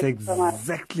 And that's Thank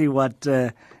exactly what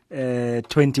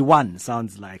 21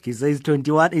 sounds like. He says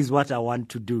 21 is what I want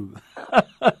to do.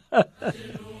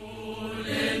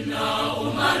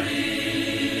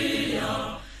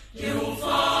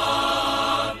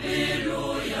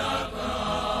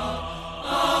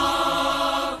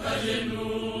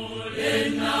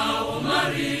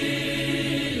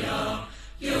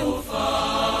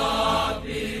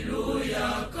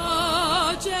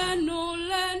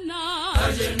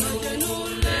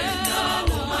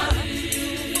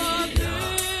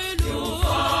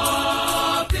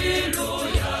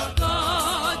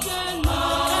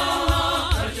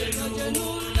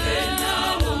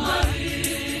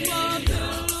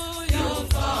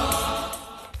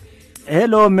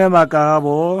 Hello, Mema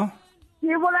Karabo.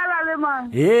 le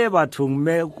mang? He bathong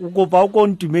mme o kopa o ko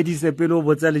ntumedise pele o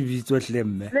botsa lebitso hle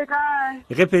mme. Le kae?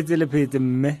 Re phetse le phetse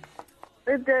mme.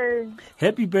 Le teng.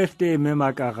 Happy birthday mme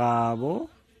Makarabo.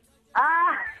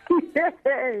 Ah.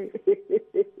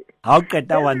 Ha o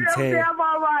qeta wa ntshe. Ya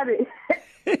mabane.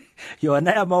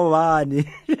 Yona ya mabane.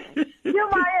 Ke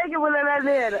mae ke bolela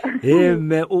lena. He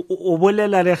mme o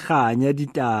bolela le kganya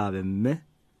ditabe mme.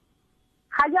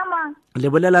 Hajama. Le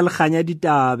bolela le kganya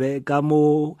ditabe ka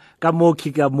mo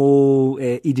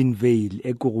Edenvale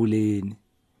e Kuruleni.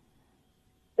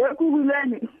 E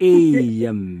Kuruleni.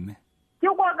 Ee mme. Ke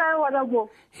kwa kae wala bo?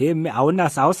 He mme ha ona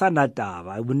sa o sa na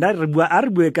taba. Bona re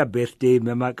bua ka birthday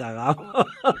mme Makarabo.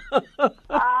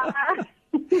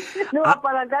 No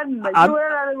para ganna. Ke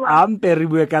wela le wa. Ampe re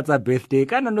bua ka tsa birthday.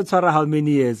 Kana no tshwara how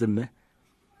many years mme?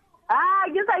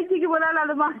 Ke sa itse ke bolela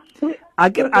le mang. A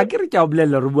ke re tja o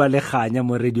bolela re bua le kganya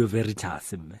mo Radio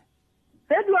Veritas mme.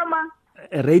 Radio ma.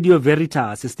 Radio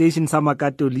Veritas station sa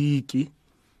makatoliki.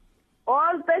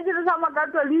 Oh, station sa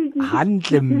makatoliki.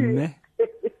 Hantle mme.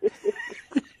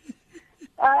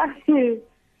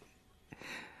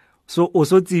 So o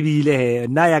so tsibile he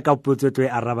na ya ka potso tlo e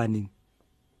arabaneng.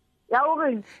 Ya o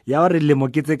re? Ya o re le mo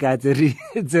ke tse ka tse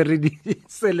re di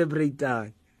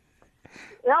celebrateang.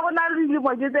 Ya go na le mo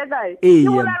ke tse kae? Ke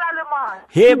bolela le mang?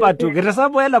 He batho ke re sa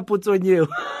boela potsong eo.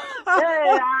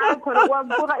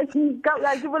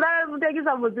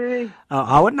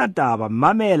 Ha ona taba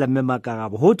mamela mme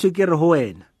Makarabo ho thwe ke re ho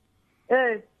wena.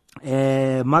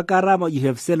 Makarabo, you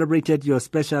have celebrated your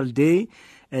special day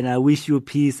and I wish you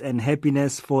peace and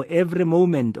happiness for every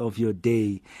moment of your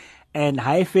day. And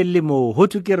hi Felimo, ho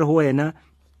thwe ke re ho wena,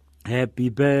 happy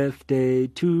birthday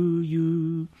to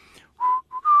you.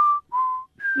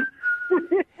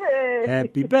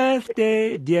 Happy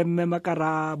birthday, dear mme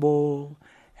Makarabo.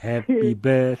 Happy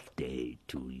birthday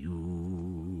to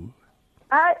you.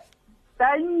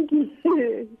 Thank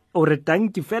you. Ore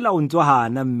thank you fela o ntso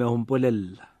hana mme ho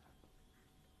mpolella.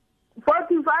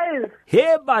 45.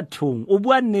 He bathong o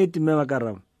bua nnete mme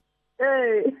Makarabo.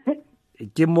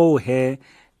 Ke mo he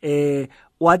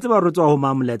wa tseba re tswa ho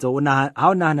mamoletsa ha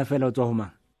o nahana fela o tswa ho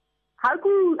mang? Ha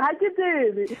ke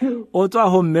tsebe. O tswa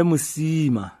ho mme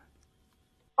Mosima.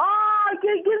 Ke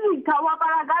thawa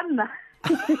para ganna.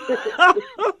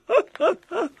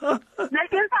 Ne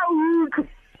ke sa utlwe.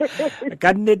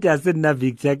 Ka nnete a se nna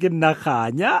Victor ke nna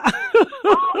kganya.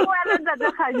 Wena ntate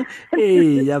kganya.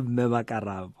 Ya mme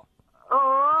Makarabo.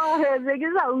 Ne ke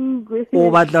sa utlwe. O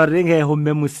batla reng he ho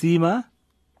mme Mosima?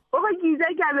 O ba ke itse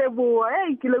ke a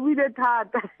leboa, ke lebile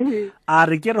thata. A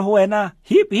re ke re ho wena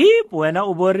hip hip wena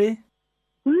o bore?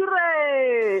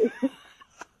 Hurray!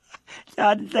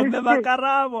 Ya mme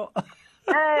Makarabo.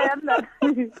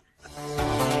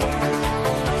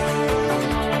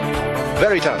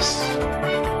 Veritas.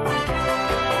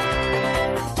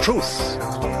 Truth.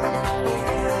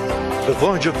 The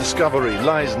voyage of discovery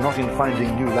lies not in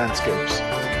finding new landscapes,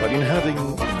 but in having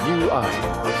new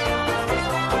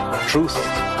eyes. Truth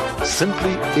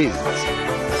simply is.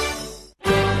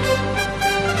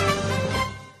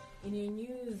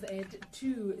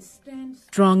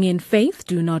 Strong in faith,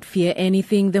 do not fear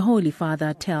anything, the Holy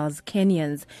Father tells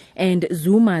Kenyans. And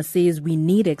Zuma says we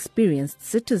need experienced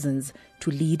citizens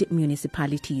to lead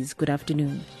municipalities. Good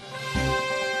afternoon.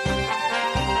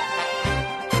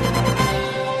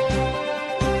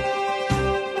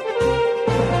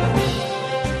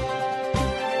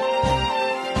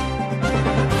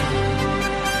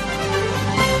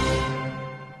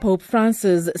 Pope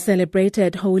Francis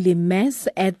celebrated Holy Mass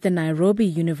at the Nairobi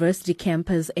University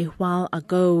campus a while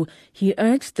ago. He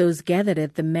urged those gathered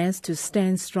at the Mass to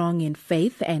stand strong in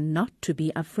faith and not to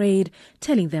be afraid,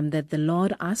 telling them that the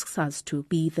Lord asks us to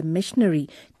be the missionary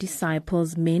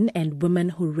disciples, men and women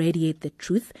who radiate the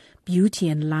truth, beauty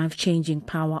and life-changing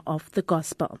power of the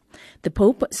gospel. The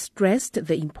Pope stressed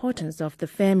the importance of the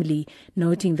family,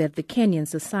 noting that the Kenyan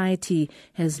society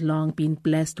has long been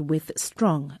blessed with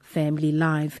strong family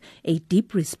life, a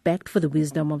deep respect for the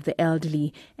wisdom of the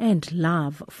elderly, and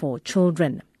love for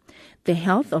children. The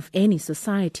health of any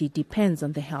society depends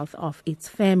on the health of its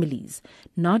families.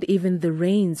 Not even the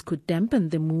rains could dampen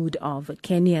the mood of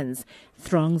Kenyans.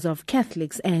 Throngs of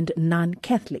Catholics and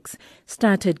non-Catholics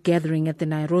started gathering at the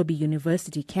Nairobi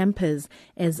University campus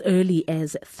as early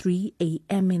as 3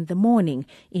 a.m. in the morning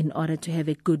in order to have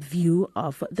a good view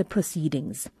of the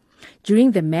proceedings.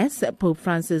 During the Mass, Pope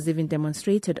Francis even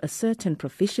demonstrated a certain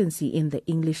proficiency in the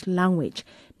English language,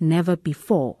 never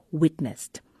before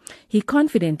witnessed. He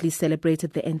confidently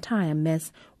celebrated the entire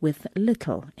Mass with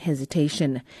little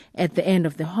hesitation. At the end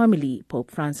of the homily, Pope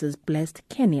Francis blessed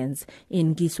Kenyans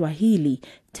in Kiswahili,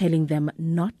 telling them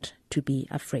not to be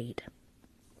afraid.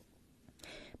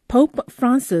 Pope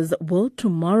Francis will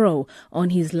tomorrow,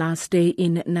 on his last day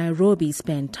in Nairobi,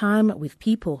 spend time with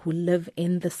people who live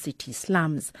in the city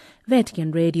slums.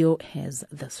 Vatican Radio has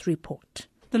this report.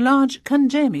 The large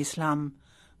Kanjemi slum,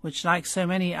 which like so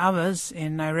many others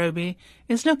in Nairobi,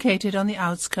 is located on the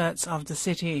outskirts of the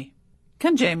city.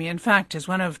 Kanjemi, in fact, is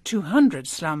one of 200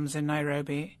 slums in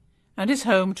Nairobi and is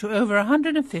home to over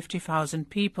 150,000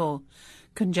 people,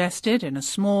 congested in a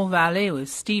small valley with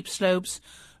steep slopes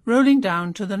rolling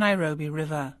down to the Nairobi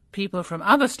River. People from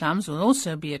other slums will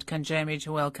also be at Kanjemi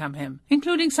to welcome him,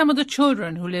 including some of the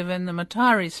children who live in the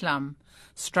Matari slum,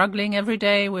 struggling every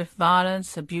day with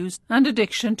violence, abuse and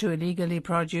addiction to illegally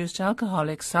produced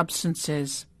alcoholic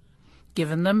substances,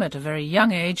 given them at a very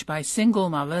young age by single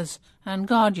mothers and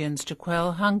guardians to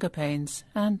quell hunger pains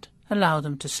and allow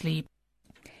them to sleep.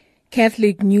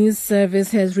 Catholic News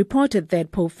Service has reported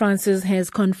that Pope Francis has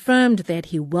confirmed that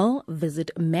he will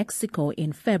visit Mexico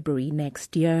in February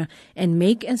next year and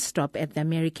make a stop at the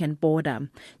American border.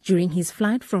 During his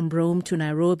flight from Rome to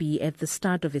Nairobi at the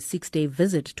start of a 6-day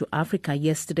visit to Africa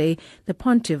yesterday, the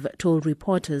pontiff told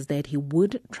reporters that he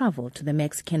would travel to the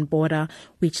Mexican border,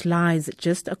 which lies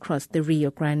just across the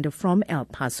Rio Grande from El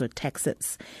Paso,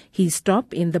 Texas. His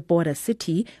stop in the border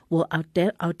city will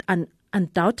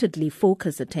undoubtedly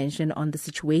focus attention on the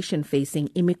situation facing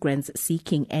immigrants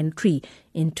seeking entry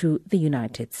into the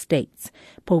United States.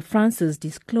 Pope Francis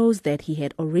disclosed that he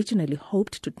had originally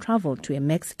hoped to travel to a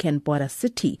Mexican border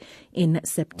city in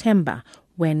September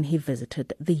when he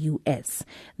visited the U.S.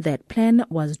 That plan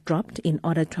was dropped in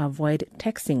order to avoid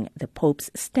taxing the Pope's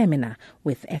stamina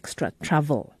with extra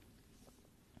travel.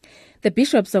 The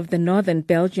bishops of the northern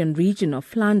Belgian region of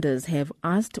Flanders have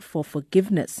asked for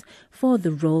forgiveness for the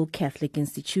role Catholic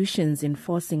institutions in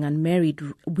forcing unmarried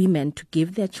women to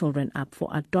give their children up for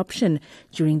adoption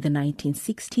during the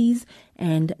 1960s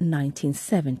and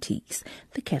 1970s,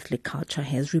 the Catholic Culture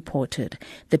has reported.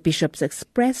 The bishops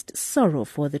expressed sorrow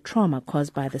for the trauma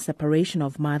caused by the separation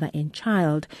of mother and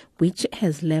child, which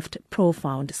has left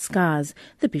profound scars.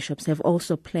 The bishops have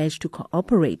also pledged to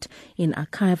cooperate in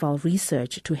archival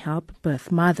research to help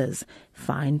birth mothers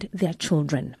find their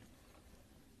children.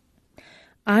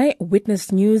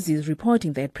 Eyewitness News is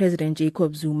reporting that President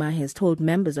Jacob Zuma has told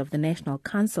members of the National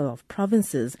Council of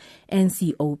Provinces,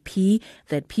 NCOP,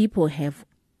 that people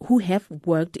who have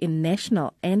worked in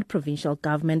national and provincial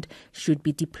government should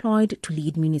be deployed to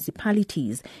lead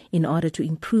municipalities in order to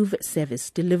improve service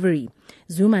delivery.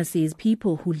 Zuma says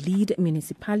people who lead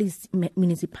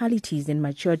municipalities in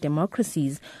mature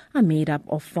democracies are made up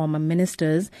of former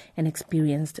ministers and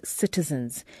experienced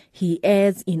citizens. He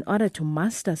adds, in order to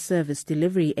master service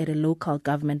delivery at a local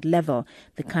government level,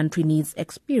 the country needs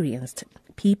experienced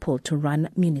people to run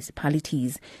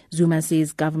municipalities. Zuma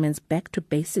says government's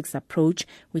back-to-basics approach,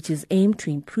 which is aimed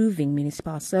to improving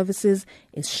municipal services,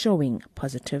 is showing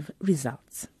positive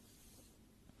results.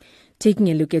 Taking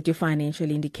a look at your financial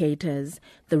indicators,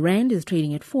 the rand is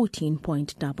trading at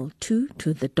 14.22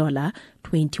 to the dollar,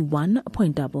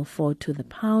 21.44 to the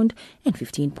pound, and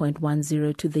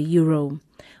 15.10 to the euro.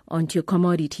 On to your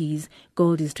commodities,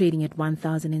 gold is trading at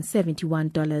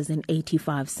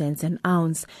 $1,071.85 an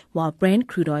ounce, while Brent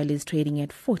crude oil is trading at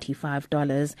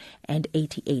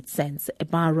 $45.88 a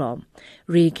barrel.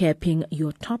 Recapping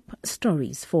your top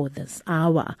stories for this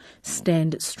hour.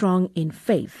 Stand strong in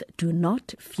faith. Do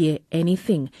not fear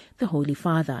anything, the Holy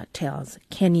Father tells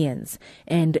Kenyans.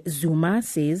 And Zuma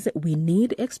says we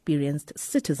need experienced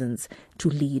citizens to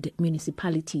lead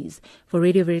municipalities. For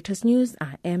Radio Veritas News,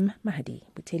 I am Mahadi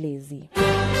Butelezi.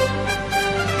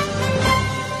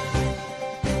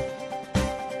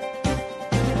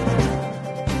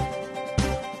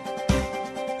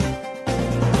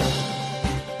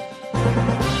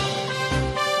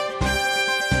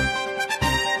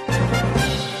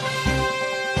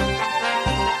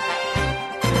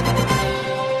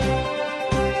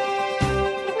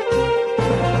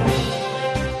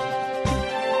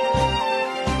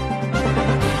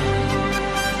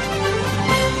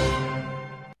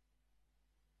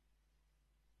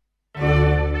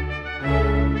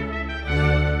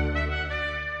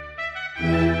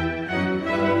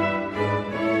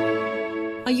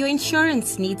 Are your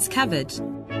insurance needs covered?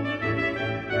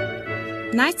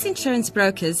 Knights Insurance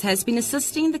Brokers has been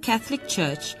assisting the Catholic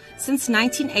Church since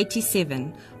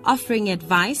 1987, offering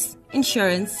advice,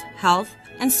 insurance, health,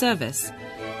 and service.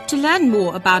 To learn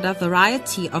more about our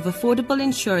variety of affordable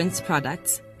insurance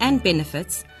products and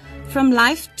benefits, from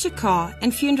life to car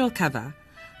and funeral cover,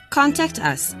 contact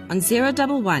us on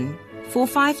 011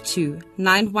 452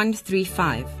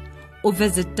 9135 or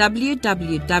visit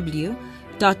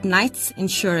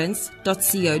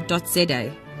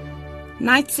www.knightsinsurance.co.za.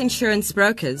 Knights Insurance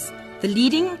Brokers, the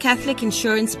leading Catholic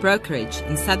insurance brokerage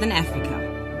in Southern Africa.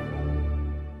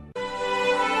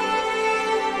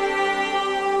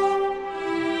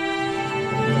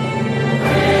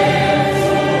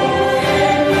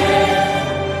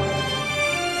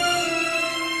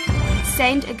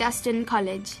 St. Augustine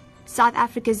College, South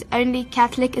Africa's only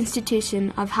Catholic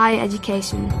institution of higher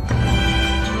education.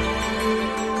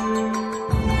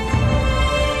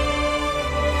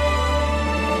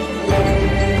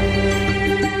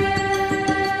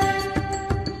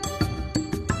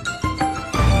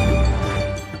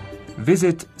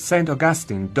 Visit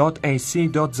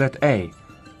staugustine.ac.za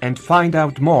and find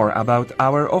out more about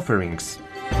our offerings.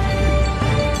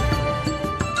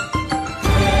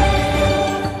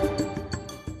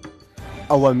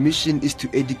 Our mission is to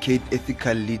educate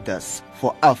ethical leaders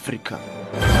for Africa.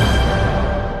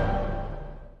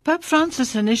 Pope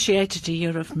Francis initiated a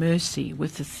Year of Mercy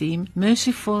with the theme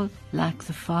Merciful Like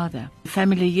the Father. The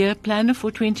Family Year Planner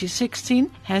for 2016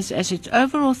 has as its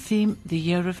overall theme the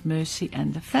Year of Mercy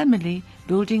and the Family,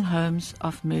 building homes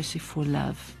of merciful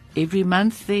love. Every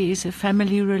month there is a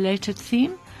family-related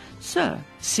theme, so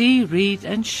see, read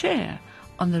and share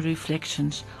on the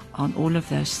reflections on all of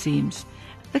those themes.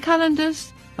 The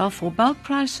calendars, for bulk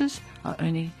prices, are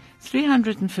only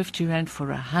 350 Rand for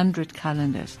 100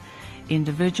 calendars.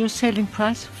 Individual selling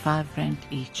price, 5 Rand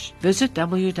each. Visit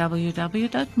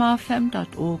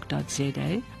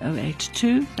www.marfam.org.za,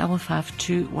 082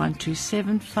 552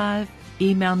 1275.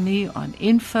 Email me on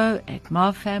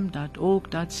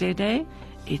info@marfam.org.za.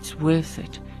 It's worth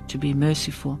it to be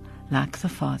merciful like the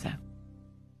Father.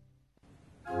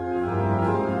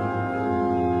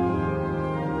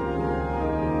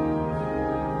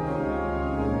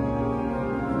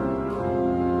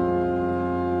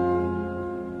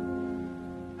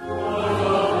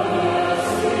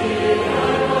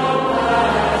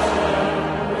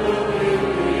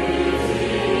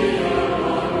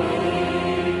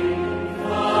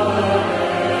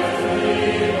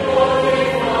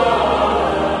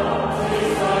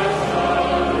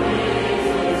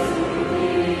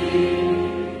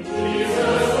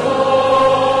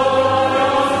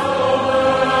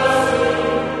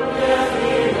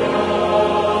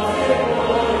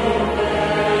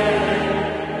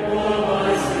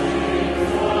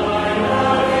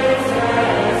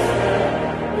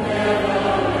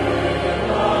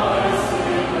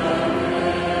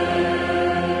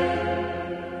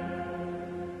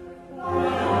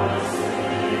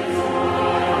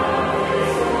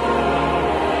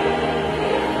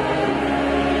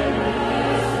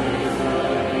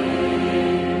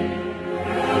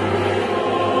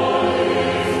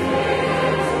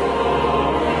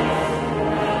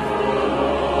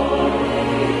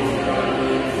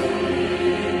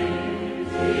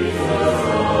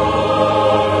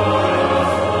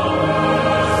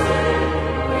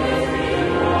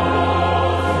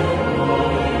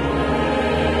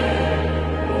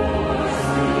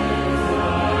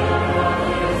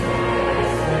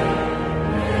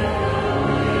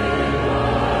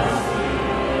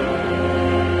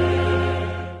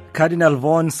 Cardinal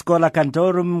Von Schola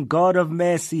Cantorum, God of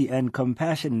Mercy and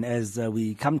Compassion, as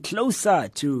we come closer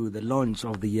to the launch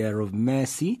of the Year of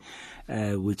Mercy,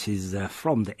 which is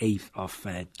from the 8th of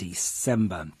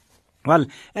December. Well,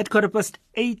 at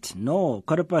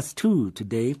 2:15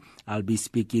 today, I'll be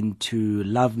speaking to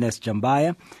Loveness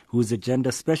Jambaya, who's a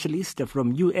gender specialist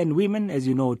from UN Women. As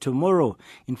you know, tomorrow,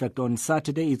 in fact on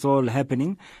Saturday, it's all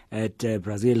happening at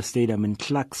Brazil Stadium in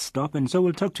Klerksdorp, and so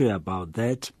we'll talk to you about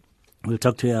that. We'll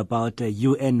talk to you about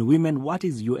UN Women. What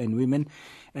is UN Women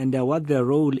and what their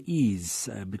role is,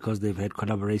 because they've had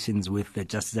collaborations with the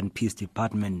Justice and Peace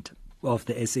Department of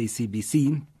the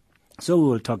SACBC. So we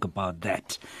will talk about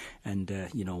that and,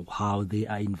 how they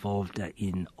are involved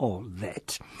in all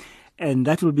that. And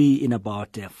that will be in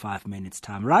about 5 minutes'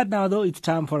 time. Right now, though, it's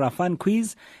time for our fun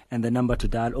quiz, and the number to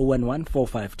dial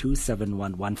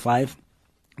 011-452-7115.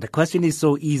 The question is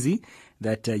so easy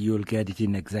that you'll get it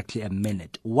in exactly a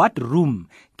minute. What room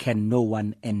can no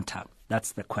one enter?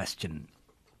 That's the question.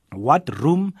 What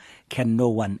room can no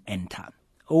one enter?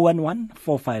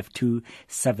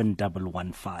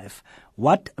 011-452-7115.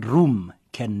 What room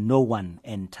can no one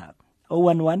enter?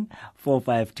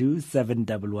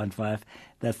 011-452-7115.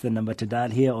 That's the number to dial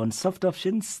here on Soft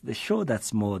Options, the show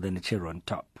that's more than a cherry on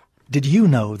top. Did you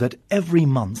know that every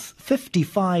month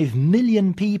 55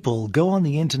 million people go on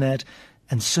the internet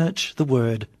and search the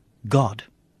word God?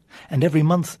 And every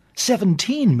month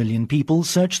 17 million people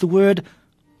search the word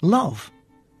love.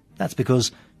 That's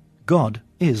because God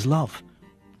is love.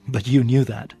 But you knew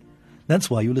that. That's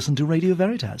why you listen to Radio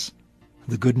Veritas.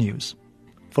 The good news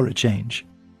for a change.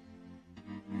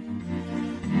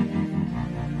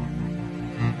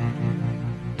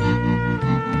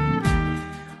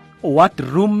 what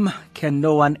room can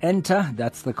no one enter?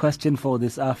 That's the question for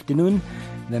this afternoon.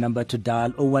 The number to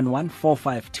dial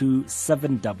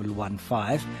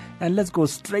 011-452-7115. And let's go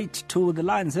straight to the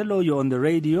lines. Hello, you're on the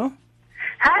radio.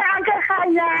 Hi, Uncle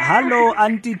Khanya. Hello,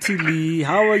 Auntie Tilly.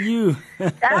 How are you?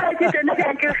 Uncle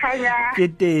Khanya.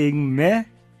 Kidding, me?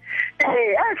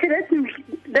 Hey, okay,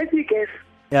 let me guess.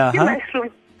 Uh-huh. Mushroom.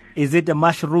 Is it a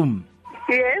mushroom?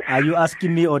 Yes. Are you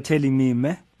asking me or telling me,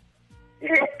 me?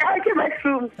 Okay,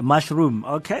 mushroom. A mushroom.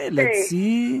 Okay, let's Hey.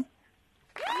 see.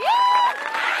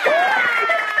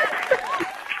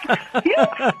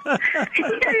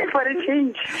 For a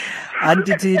change.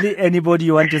 Auntie Tilly, anybody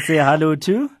you want to say hello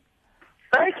to?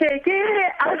 Okay, ke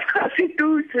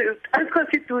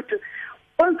asikositutu.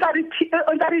 Ontari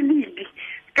lili.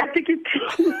 Katikiti.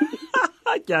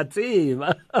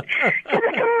 Kyatsima.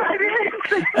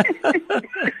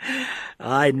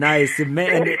 Aye, nice.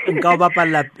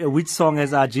 Which song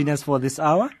is our genius for this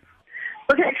hour?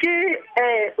 Okay, ke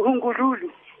Hungululu.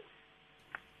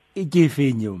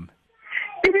 Igifinyum.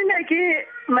 Ibina ke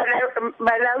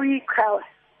Malawi choir.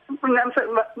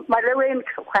 Malawian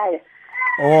choir.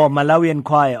 Oh, Malawian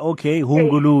choir. Okay,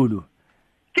 Hungululu.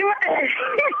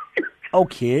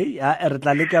 Okay, re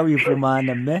tla leka o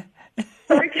ifumana mme.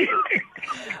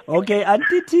 Okay,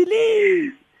 Auntie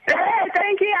Tilly.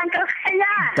 Thank you, Uncle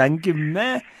Khanya. Thank you,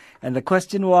 mme. And the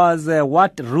question was,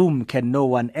 what room can no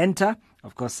one enter?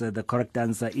 Of course, the correct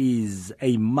answer is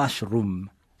a mushroom.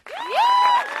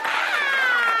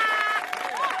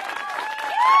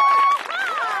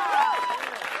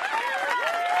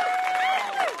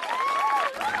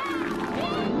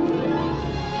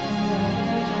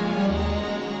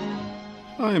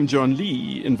 I am John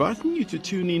Lee, inviting you to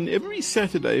tune in every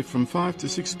Saturday from 5 to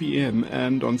 6 p.m.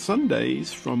 and on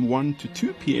Sundays from 1 to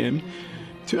 2 p.m.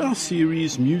 to our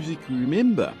series Music We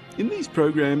Remember. In these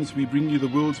programs, we bring you the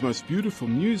world's most beautiful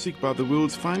music by the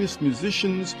world's finest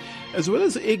musicians, as well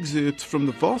as excerpts from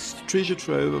the vast treasure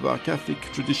trove of our Catholic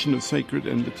tradition of sacred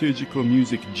and liturgical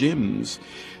music gems.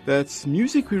 That's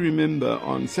Music We Remember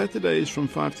on Saturdays from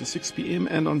 5 to 6 p.m.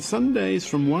 and on Sundays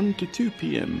from 1 to 2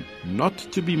 p.m. Not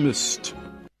to be missed.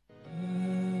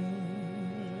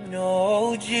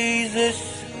 Oh,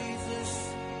 Jesus.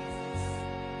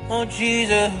 Oh,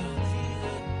 Jesus.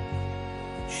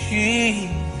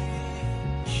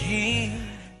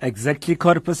 Exactly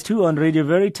 2:15 on Radio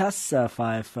Veritas,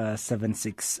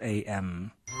 576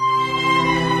 AM.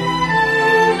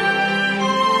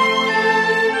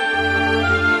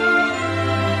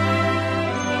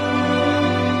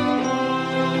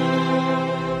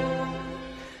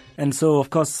 And so, of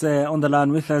course, on the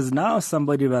line with us now,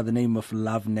 somebody by the name of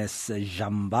Loveness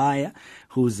Jambaya,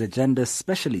 who's a gender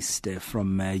specialist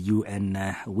from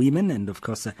UN Women. And, of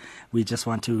course, we just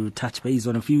want to touch base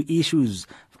on a few issues.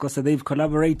 Of course, they've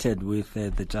collaborated with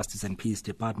the Justice and Peace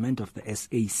Department of the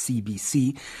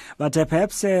SACBC. But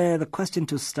perhaps the question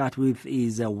to start with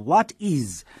is, what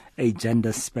is a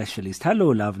gender specialist?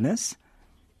 Hello, Loveness.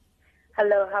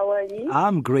 Hello, how are you?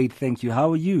 I'm great, thank you.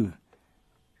 How are you?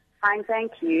 Fine,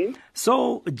 thank you.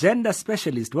 So, gender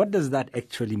specialist, what does that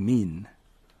actually mean?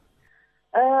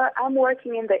 I'm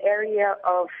working in the area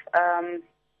of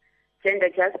gender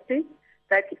justice.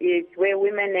 That is where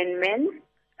women and men,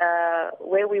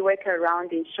 where we work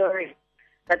around ensuring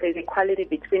that there's equality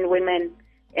between women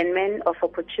and men of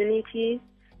opportunities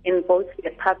in both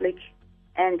their public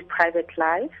and private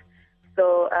life.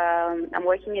 So I'm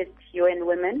working at UN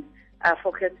Women,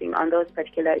 focusing on those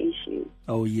particular issues.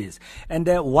 Oh, yes. And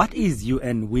what is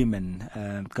UN Women?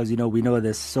 Because, we know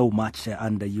there's so much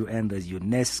under UN. There's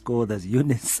UNESCO, there's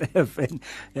UNICEF,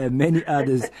 and many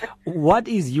others. What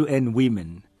is UN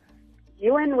Women?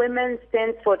 UN Women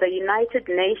stands for the United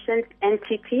Nations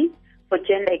Entity for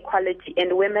Gender Equality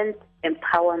and Women's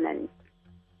Empowerment.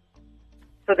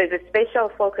 So there's a special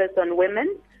focus on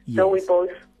women. Yes. So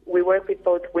we work with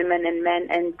both women and men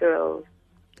and girls.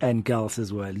 And girls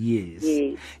as well, yes.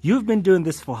 Yes. You've been doing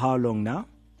this for how long now?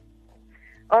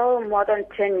 Oh, more than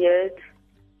 10 years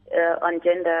on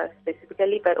gender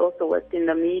specifically, but also worked in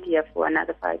the media for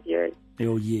another 5 years.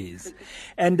 Oh, yes.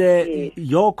 And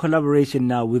your collaboration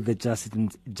now with the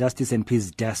Justice and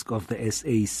Peace Desk of the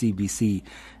SACBC,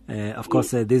 of course,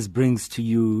 this brings to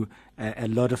you a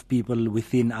lot of people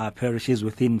within our parishes,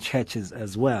 within churches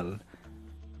as well.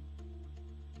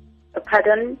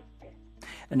 Pardon?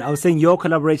 And I was saying your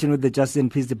collaboration with the Justice and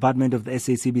Peace Department of the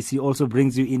SACBC also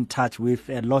brings you in touch with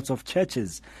lots of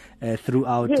churches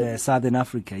throughout Southern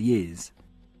Africa, yes.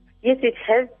 Yes, it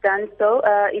has done so.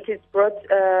 It is brought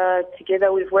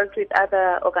together. We've worked with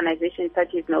other organizations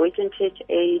such as Norwegian Church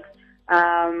Aid,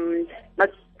 not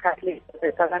Catholic,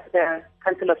 the South Africa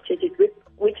Council of Churches,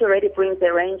 which already brings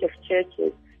a range of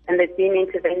churches. And there's been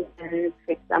interventions,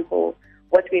 for example,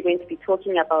 what we're going to be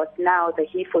talking about now, the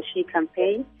He for She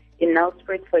campaign in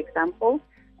Nelspruit, for example,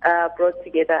 brought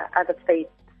together other faith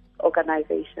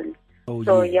organizations.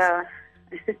 So, yeah,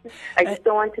 I just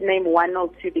don't want to name one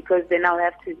or two because then I'll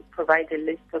have to provide a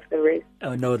list of the rest.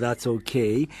 Oh, no, that's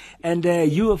okay. And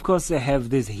you, of course, have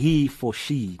this He for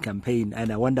She campaign,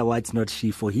 and I wonder why it's not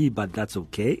She for He, but that's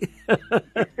okay.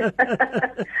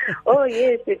 Oh,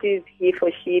 yes, it is He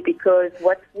for She, because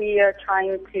what we are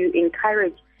trying to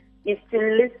encourage is to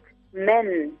enlist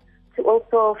men to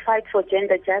also fight for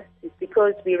gender justice,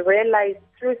 because we realize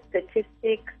through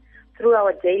statistics, through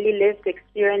our daily lived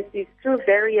experiences, through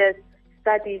various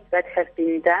studies that have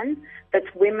been done, that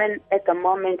women at the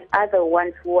moment are the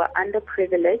ones who are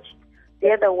underprivileged.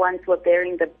 They're the ones who are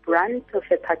bearing the brunt of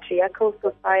a patriarchal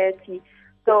society.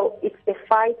 So it's a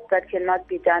fight that cannot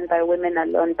be done by women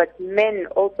alone, but men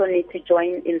also need to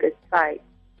join in this fight.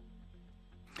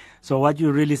 So what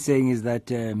you're really saying is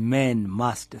that men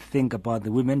must think about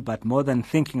the women, but more than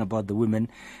thinking about the women,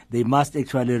 they must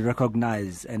actually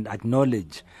recognize and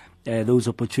acknowledge those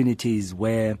opportunities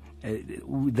where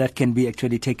that can be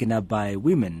actually taken up by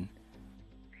women.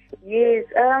 Yes,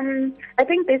 I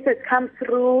think this has come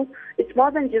through. It's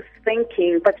more than just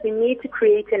thinking, but we need to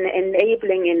create an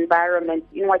enabling environment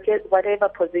in whatever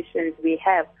positions we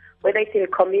have, whether it's in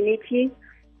community,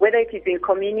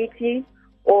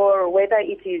 or whether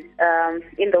it is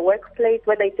in the workplace,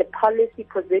 whether it's a policy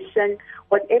position,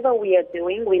 whatever we are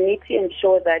doing, we need to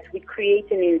ensure that we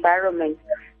create an environment,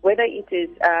 whether it is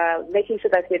making sure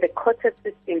that we have a quota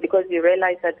system, because we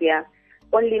realize that we are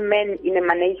only men in a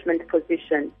management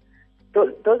position.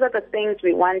 Those are the things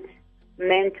we want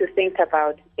men to think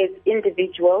about as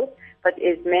individuals, but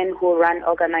as men who run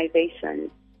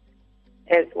organizations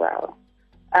as well.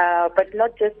 But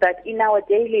not just that, in our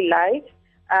daily life,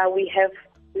 we have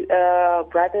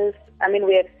brothers,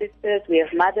 we have sisters, we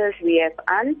have mothers, we have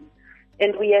aunts,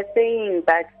 and we are saying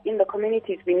that in the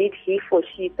communities we need He for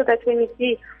She, so that when we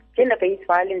see gender-based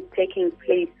violence taking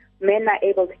place, men are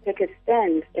able to take a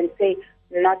stand and say,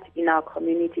 not in our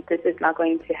community, this is not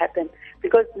going to happen.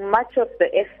 Because much of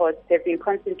the efforts have been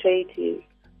concentrated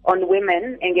on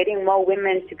women and getting more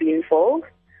women to be involved,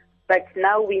 but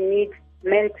now we need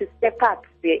men to step up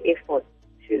their efforts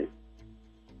too.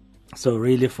 So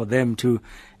really for them to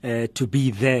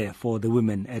be there for the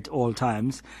women at all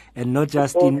times, and not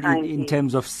just in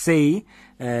terms of say,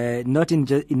 not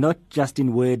just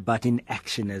in word, but in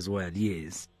action as well.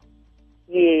 Yes.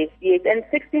 Yes. And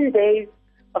 16 days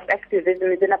of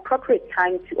activism is an appropriate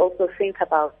time to also think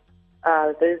about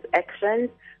those actions,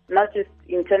 not just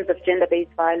in terms of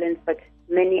gender-based violence, but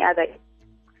many other.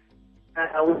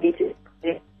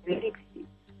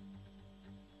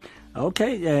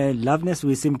 Okay, Loveness,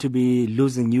 we seem to be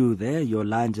losing you there. Your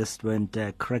line just went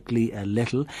crackly a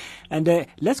little. And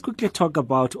let's quickly talk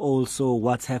about also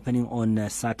what's happening on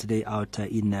Saturday out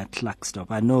in Klerksdorp.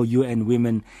 I know UN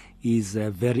Women is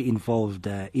very involved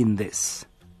in this.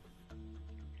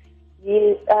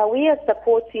 Yes, we are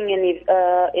supporting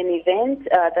an event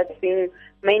that's been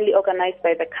mainly organized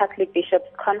by the Catholic Bishops'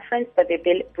 Conference, but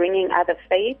they're bringing other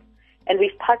faiths, and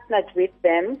we've partnered with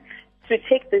them to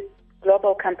take this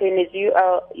global campaign. As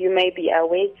you may be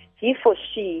aware, He for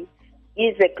She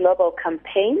is a global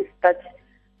campaign that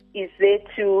is there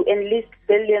to enlist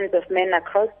billions of men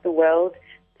across the world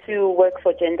to work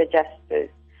for gender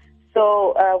justice.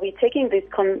 So we're taking this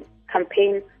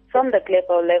campaign from the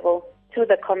global level to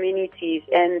the communities,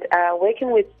 and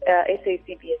working with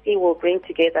SACBC will bring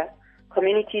together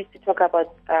communities to talk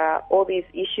about all these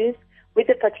issues with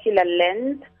a particular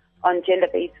lens on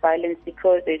gender-based violence,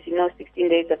 because as you know, 16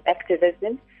 days of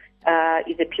activism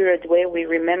is a period where we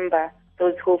remember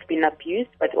those who've been abused,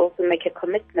 but also make a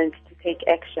commitment to take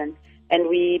action. And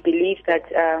we believe that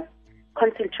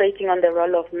concentrating on the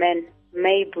role of men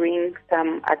may bring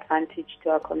some advantage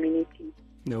to our community.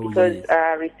 Because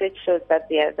research shows that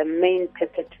they are the main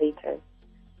perpetrators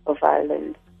of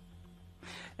violence.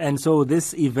 And so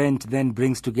this event then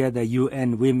brings together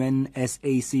UN Women,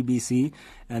 SACBC,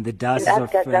 and the Diocese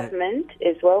of government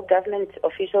as well. Government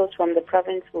officials from the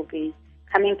province will be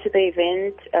coming to the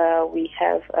event. We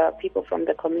have people from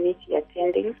the community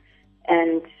attending,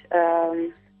 and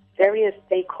various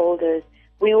stakeholders.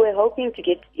 We were hoping to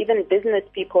get even business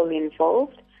people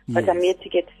involved. But I'm yet to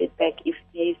get feedback if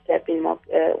these have been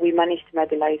we managed to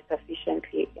mobilize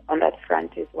sufficiently on that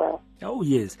front as well. Oh,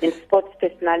 yes. And sports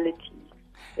personalities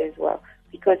as well,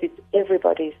 because it's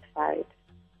everybody's fight.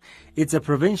 It's a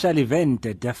provincial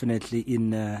event, definitely in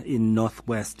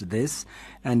Northwest. This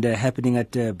and happening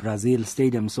at Brazil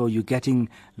Stadium. So you're getting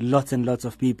lots and lots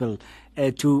of people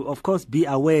to, of course, be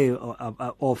aware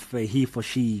of He for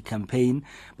She campaign,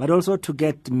 but also to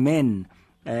get men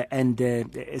and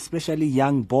especially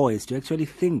young boys to actually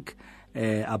think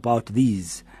about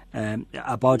these.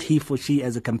 About He for She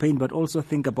as a campaign, but also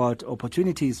think about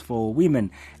opportunities for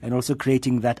women and also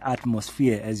creating that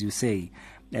atmosphere, as you say,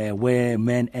 where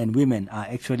men and women are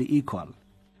actually equal.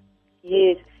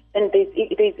 Yes, and there's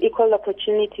equal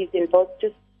opportunities in both,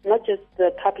 not just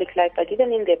the public life, but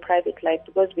even in their private life,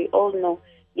 because we all know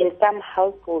in some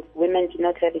households women do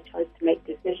not have a choice to make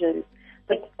decisions.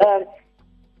 But as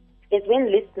we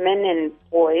enlist men and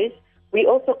boys, we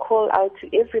also call out to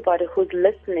everybody who's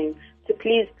listening to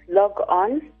please log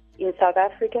on in South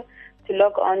Africa, to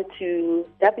log on to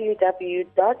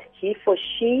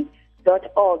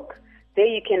www.heforshe.org. There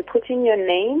you can put in your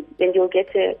name, then you'll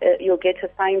get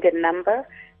assigned a number,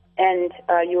 and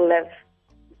you'll have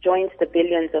joined the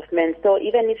billions of men. So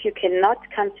even if you cannot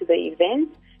come to the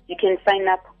event, you can sign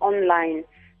up online.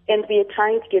 And we are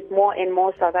trying to get more and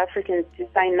more South Africans to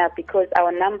sign up because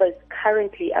our numbers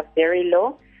currently are very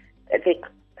low. They're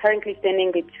currently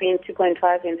standing between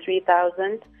 2.5 and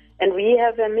 3,000, and we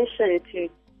have a mission to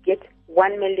get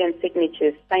 1 million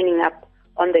signatures signing up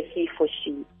on the He for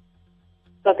She.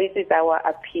 So this is our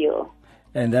appeal.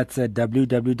 And that's at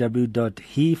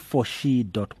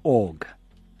www.heforshe.org.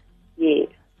 Yes.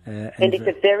 And it's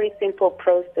a very simple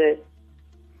process.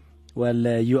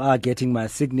 Well, you are getting my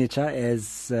signature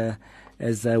as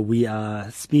we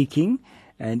are speaking.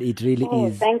 And it really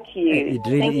is. Thank you. It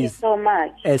really thank you so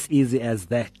much. As easy as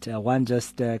that. One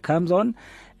just comes on,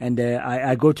 and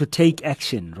I go to take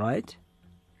action, right?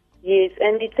 Yes,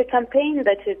 and it's a campaign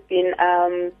that has been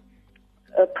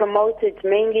promoted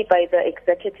mainly by the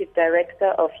Executive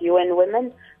Director of UN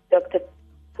Women, Dr.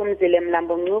 Phumzile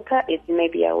Mlambo-Ngcuka. As you may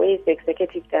be aware, is the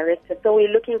Executive Director. So we're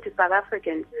looking to South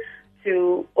Africans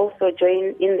to also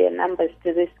join in their numbers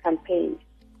to this campaign.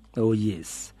 Oh,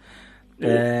 yes.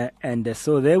 And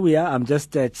so there we are. I'm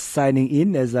just signing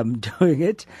in as I'm doing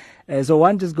it. So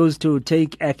one just goes to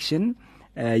take action.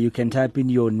 You can type in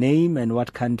your name and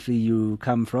what country you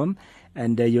come from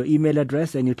and your email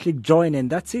address, and you click join,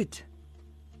 and that's it.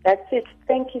 That's it.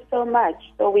 Thank you so much.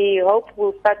 So we hope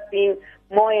we'll start seeing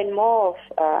more and more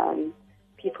of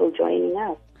people joining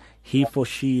us.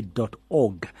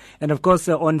 Heforshe.org. And of course,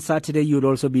 on Saturday, you'll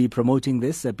also be promoting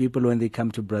this. People, when they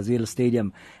come to Brazil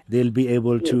Stadium, they'll be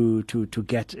able to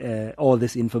get all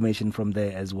this information from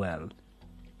there as well.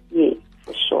 Yes,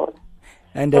 for sure.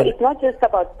 And so it's not just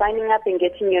about signing up and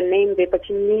getting your name there, but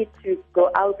you need to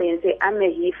go out there and say, I'm a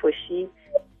He for She.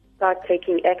 Start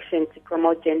taking action to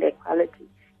promote gender equality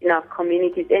in our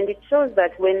communities. And it shows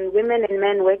that when women and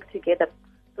men work together,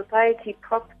 society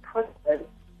prospers.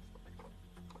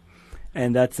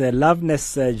 And that's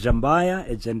Loveness Jambaya,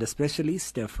 a gender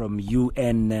specialist from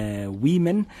UN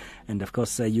Women. And of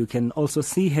course, you can also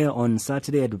see her on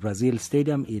Saturday at Brazil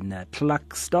Stadium in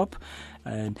Klerksdorp,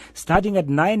 starting at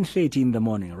 9:30 in the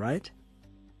morning, right?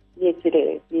 Yes, it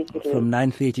is. Yes, it is. From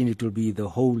 9:30, it will be the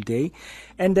whole day.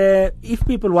 And if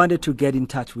people wanted to get in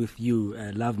touch with you,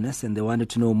 Loveness, and they wanted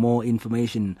to know more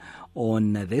information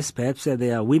on this, perhaps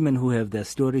there are women who have their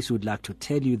stories, who would like to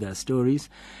tell you their stories,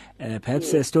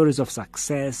 perhaps stories of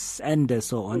success and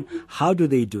so on. How do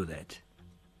they do that?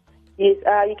 Yes,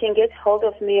 you can get hold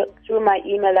of me through my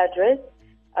email address,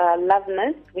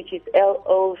 Loveness, which is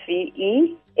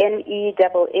LOVENESS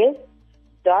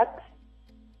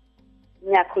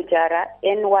Nyakujara,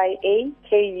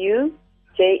 NYAKUJARAH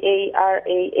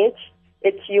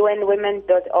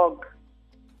 @unwomen.org.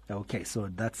 Okay, so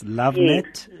that's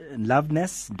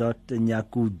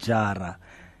loveness.nyakujara.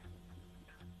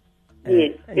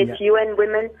 Yes,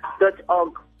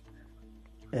 @unwomen.org.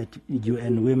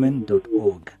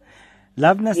 @unwomen.org.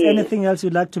 Loveness, yes. Anything else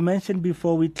you'd like to mention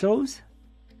before we close?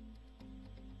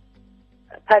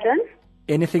 Pardon?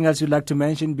 Anything else you'd like to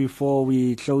mention before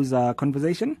we close our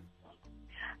conversation?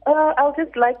 I would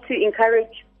just like to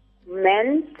encourage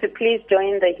men to please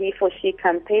join the He for She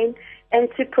campaign and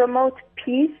to promote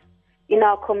peace in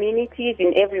our communities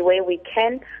in every way we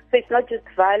can. So it's not just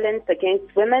violence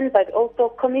against women, but also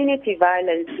community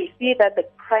violence. We see that the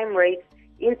crime rates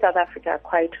in South Africa are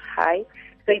quite high.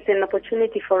 So it's an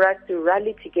opportunity for us to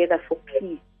rally together for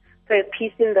peace. So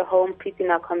peace in the home, peace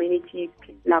in our communities,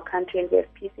 peace in our country, and we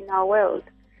have peace in our world.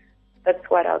 That's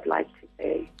what I would like to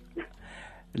say.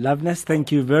 Loveness,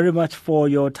 thank you very much for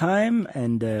your time,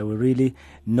 and we really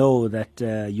know that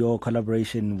your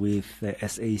collaboration with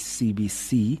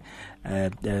SACBC,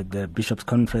 the Bishops'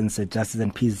 Conference Justice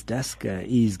and Peace Desk,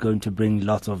 is going to bring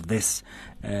lots of this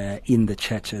in the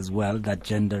church as well, that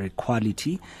gender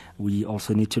equality. We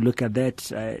also need to look at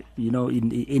that,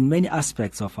 in many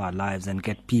aspects of our lives and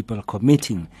get people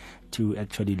committing to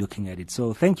actually looking at it.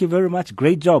 So thank you very much.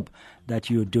 Great job that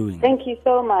you're doing. Thank you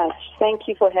so much. Thank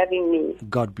you for having me.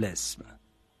 God bless.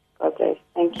 God bless.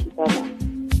 Thank you. Bye-bye.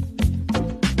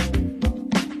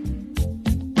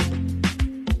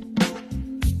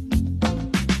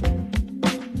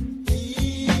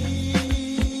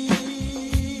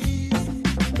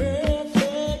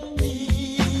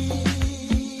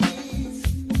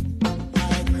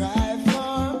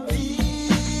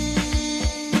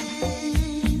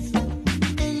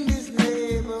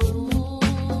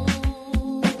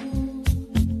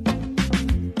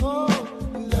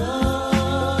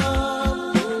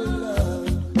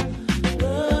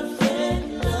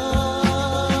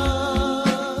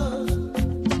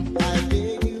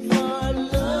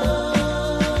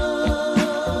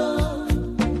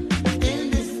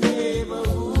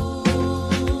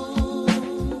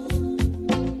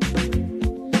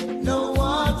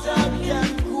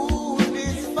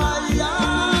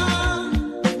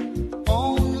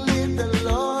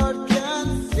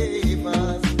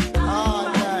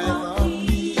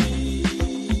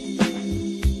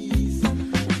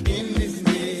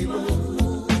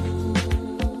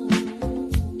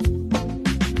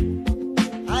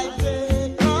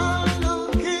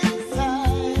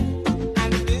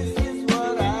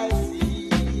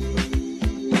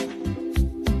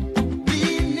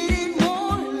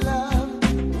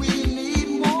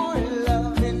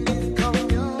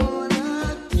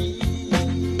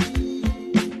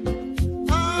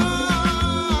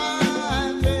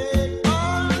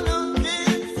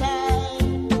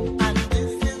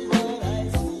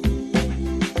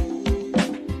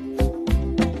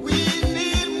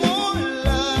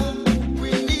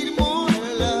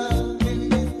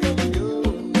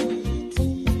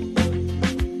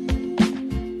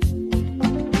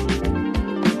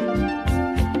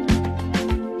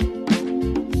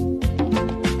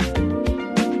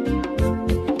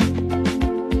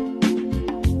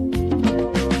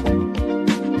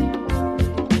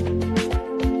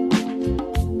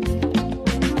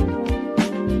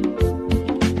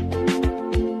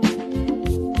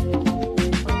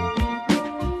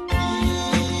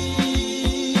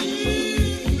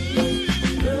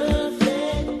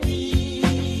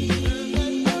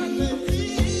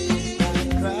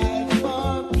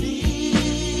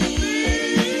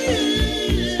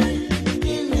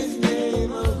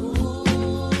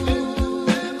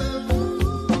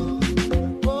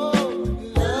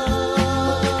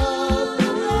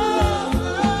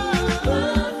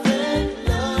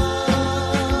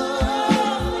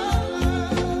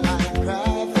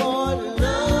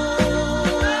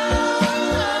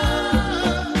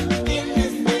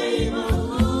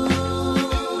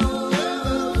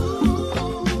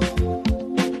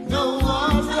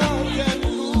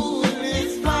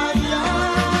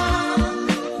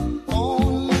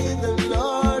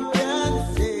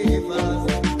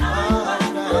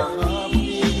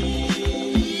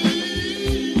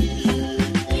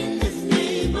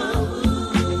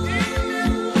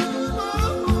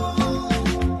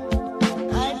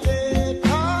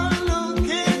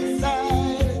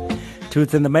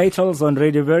 Toots and the Maytals on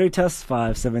Radio Veritas,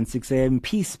 576 AM.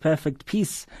 Peace, perfect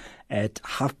peace at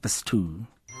 2:30.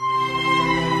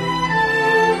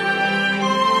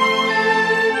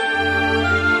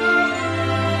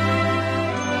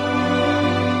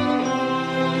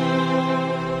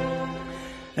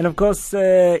 And of course,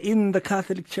 in the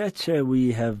Catholic Church,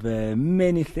 we have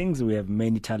many things. We have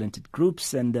many talented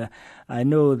groups. And I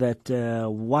know that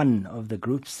one of the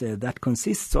groups that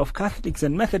consists of Catholics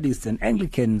and Methodists and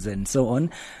Anglicans and so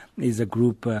on is a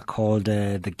group called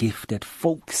the Gifted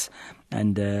Folks.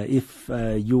 And if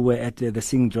you were at the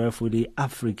Sing Joyfully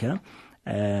Africa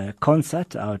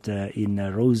concert out in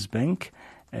Rosebank,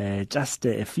 just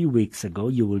a few weeks ago,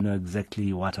 you will know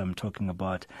exactly what I'm talking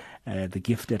about. The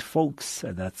Gifted Folks,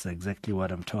 that's exactly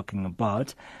what I'm talking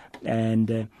about.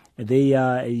 And they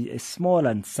are a small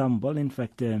ensemble. In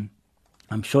fact,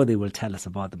 I'm sure they will tell us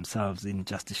about themselves in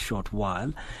just a short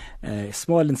while.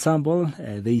 Small ensemble,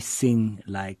 they sing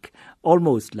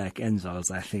almost like angels,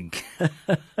 I think.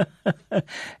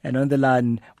 And on the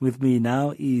line with me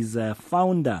now is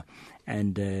founder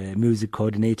and music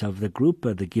coordinator of the group,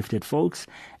 the Gifted Folks,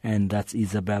 and that's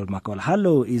Isabel Makola.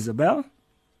 Hello, Isabel.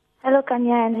 Hello,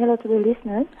 Kanya, and hello to the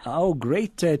listeners. Oh,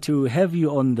 great to have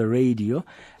you on the radio.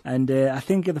 And I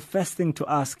think the first thing to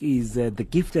ask is the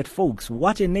Gifted Folks.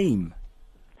 What a name.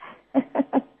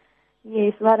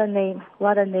 Yes, what a name.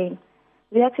 What a name.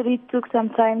 We actually took some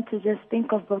time to just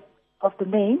think of the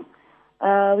name.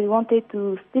 We wanted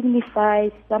to signify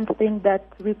something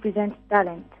that represents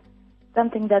talent,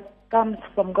 something that comes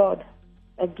from God,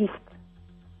 a gift.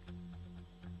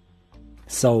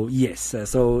 So, yes,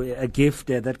 so a gift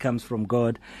that comes from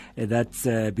God that's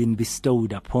been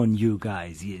bestowed upon you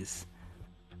guys, yes.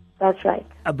 That's right.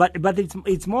 But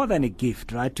it's more than a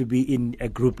gift, right, to be in a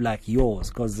group like yours,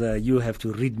 because you have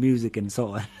to read music and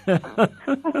so on.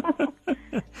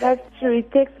 That's true. It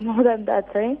takes more than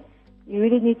that, right? You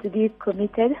really need to be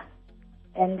committed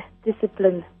and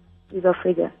disciplined with your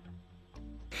figure.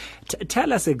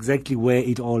 Tell us exactly where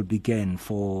it all began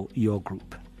for your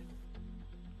group.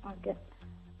 Okay.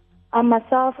 I'm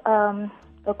myself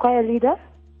a choir leader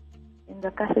in the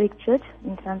Catholic Church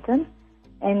in Sandton,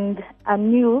 and I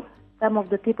knew some of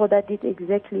the people that did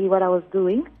exactly what I was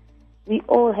doing. We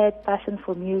all had passion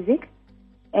for music,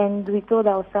 and we told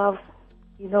ourselves,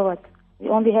 you know what, we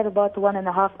only had about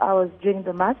 1.5 hours during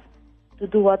the Mass to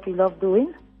do what we love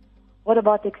doing. What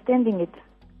about extending it?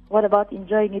 What about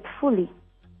enjoying it fully?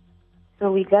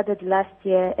 So we gathered last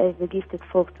year as the Gifted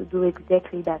Folk to do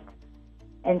exactly that.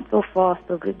 And so far,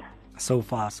 so good. So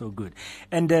far, so good.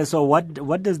 And so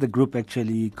what does the group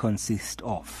actually consist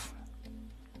of?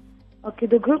 Okay,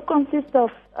 the group consists of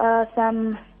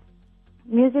some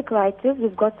music writers.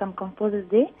 We've got some composers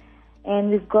there.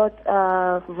 And we've got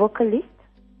vocalists.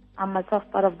 I'm myself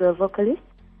part of the vocalists.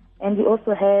 And we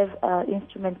also have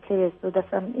instrument players. So there's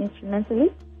some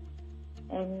instrumentalists.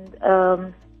 And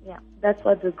that's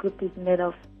what the group is made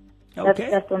of. Okay.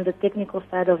 That's on the technical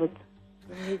side of it,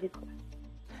 the musical.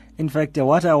 In fact,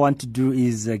 what I want to do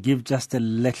is give just a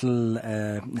little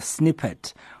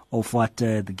snippet of what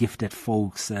the Gifted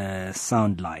Folks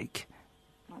sound like.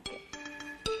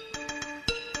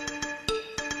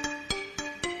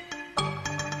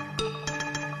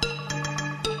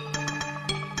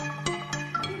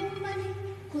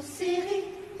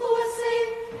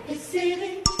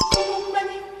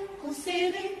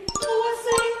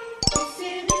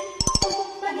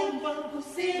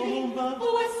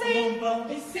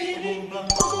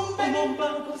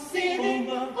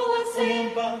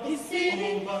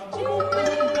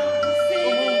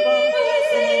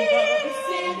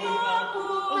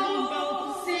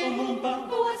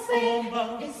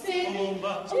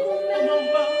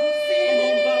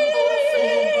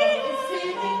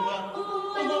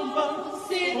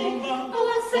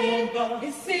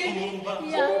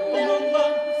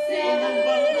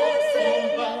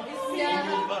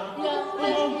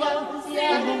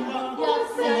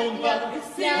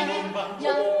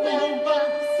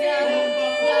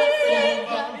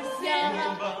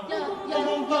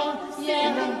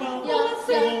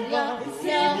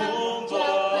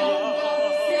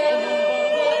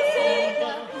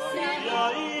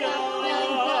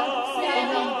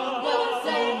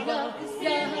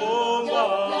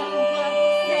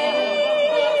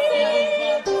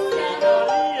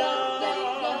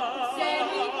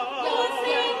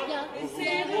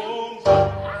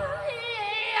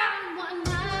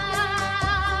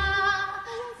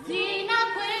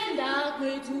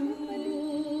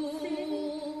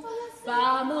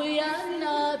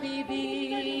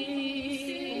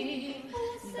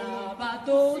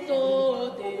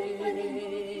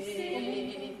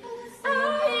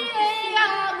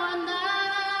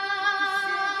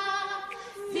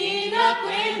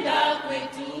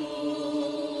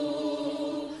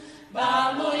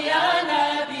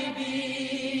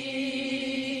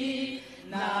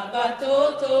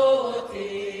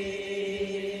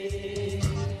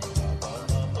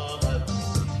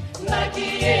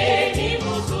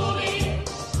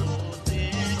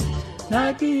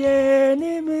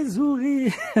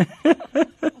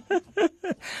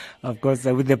 Of course,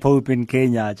 with the Pope in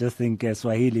Kenya, I just think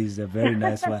Swahili is a very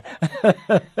nice one.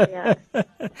 Yeah.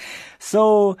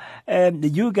 So,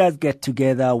 you guys get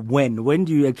together when? When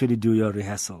do you actually do your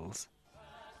rehearsals?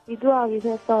 We do our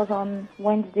rehearsals on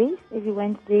Wednesdays, every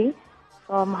Wednesday,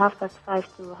 from 5:30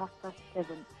 to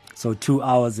 7:30. So 2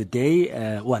 hours a day,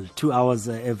 2 hours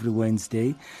every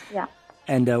Wednesday. Yeah.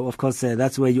 And of course,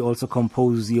 that's where you also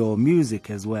compose your music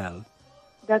as well.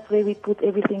 That's where we put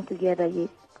everything together, yes.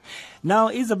 Now,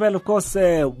 Isabel, of course,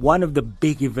 one of the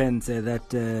big events that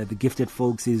the Gifted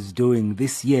Folks is doing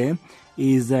this year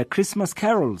is Christmas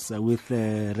carols with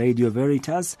Radio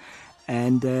Veritas.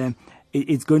 And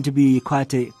it's going to be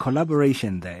quite a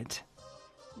collaboration, that.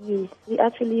 Yes, we're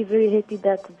actually very happy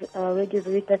that Radio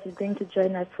Veritas is going to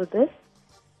join us for this.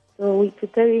 So we're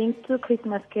preparing 2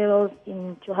 Christmas carols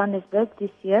in Johannesburg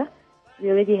this year. We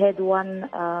already had one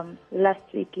last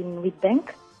week in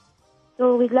Witbank.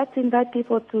 So we'd like to invite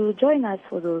people to join us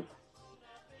for those.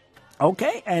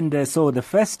 Okay, and so the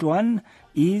first one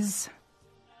is?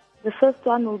 The first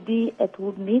one will be at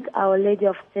Woodmead, Our Lady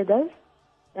of Cedars.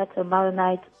 That's a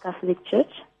Maronite Catholic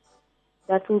church.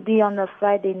 That will be on a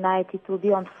Friday night. It will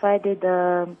be on Friday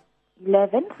the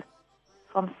 11th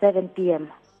from 7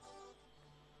 p.m.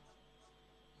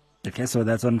 Okay, so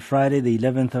that's on Friday the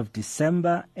 11th of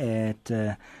December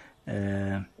at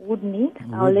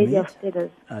Woodmead, Our Lady of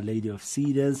Cedars. Our Lady of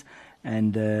Cedars,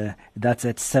 and that's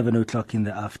at 7 o'clock in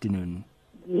the afternoon.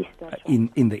 Yes, that's right.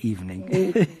 In the evening.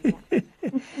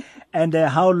 And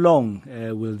how long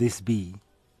will this be?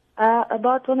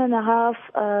 About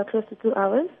 1.5, close to 2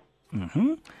 hours.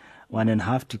 Mm-hmm.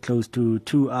 1.5 to close to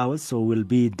 2 hours, so we'll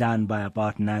be done by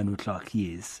about 9 o'clock,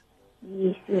 yes.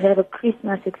 Yes, we have a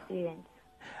Christmas experience.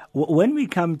 When we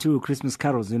come to Christmas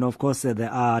carols, of course, there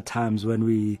are times when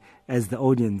we, as the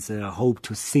audience, hope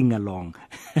to sing along.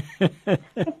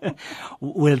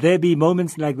 Will there be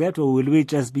moments like that, or will we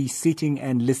just be sitting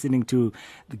and listening to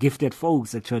the gifted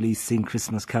folks actually sing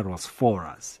Christmas carols for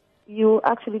us? You'll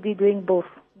actually be doing both.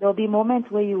 There'll be moments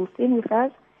where you will sing with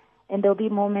us, and there'll be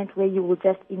moments where you will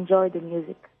just enjoy the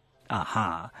music.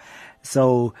 Aha.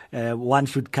 So one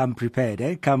should come prepared,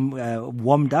 eh? Come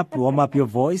warm up your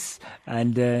voice,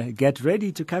 and get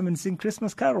ready to come and sing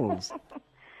Christmas carols.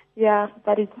 Yeah,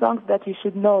 but it's songs that you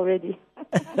should know already.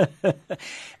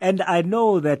 And I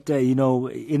know that,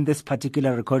 in this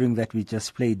particular recording that we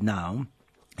just played now,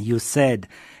 you said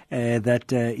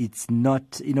that it's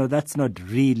not, that's not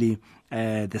really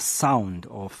the sound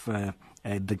of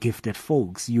the gifted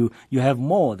folks. You have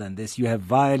more than this. You have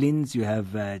violins, you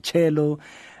have cello,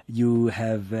 you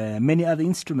have many other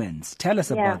instruments. Tell us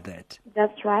about that.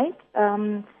 That's right.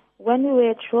 When we were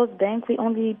at Rosebank, we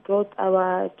only brought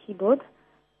our keyboard.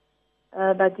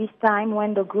 But this time,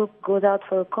 when the group goes out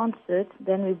for a concert,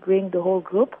 then we bring the whole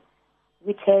group,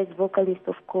 which has vocalists,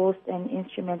 of course, and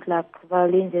instruments like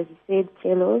violins, as you said,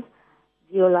 cellos,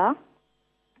 viola,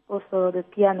 also the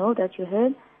piano that you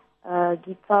heard,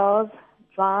 guitars,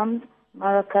 drums,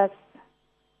 maracas.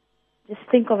 Just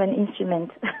think of an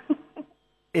instrument.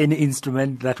 Any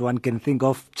instrument that one can think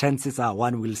of, chances are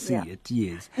one will see it,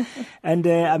 yes. And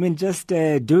just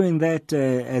doing that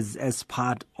as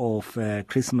part of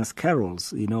Christmas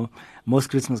carols, most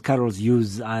Christmas carols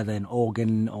use either an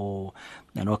organ or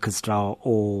an orchestra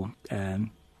or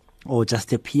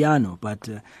just a piano. But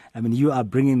you are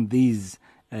bringing these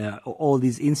all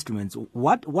these instruments.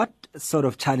 What sort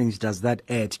of challenge does that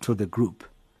add to the group?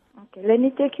 Okay, let me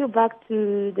take you back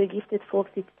to the Gifted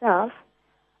Folks itself.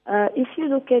 If you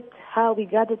look at how we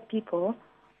gathered people,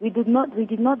 we did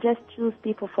not just choose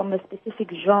people from a specific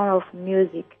genre of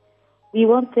music. We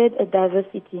wanted a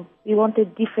diversity. We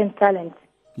wanted different talents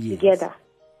together.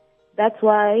 That's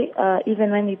why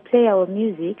even when we play our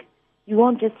music, you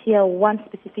won't just hear one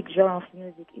specific genre of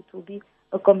music. It will be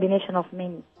a combination of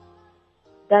many.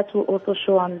 That will also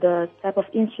show on the type of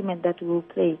instrument that we will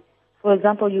play. For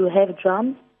example, you have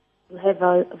drums, you have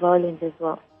violins as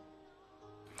well.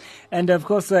 And of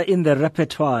course, in the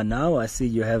repertoire now, I see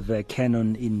you have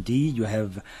Canon in D, you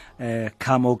have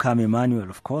Come, O Come Emmanuel,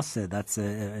 of course. That's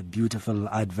a beautiful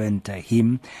Advent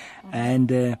hymn.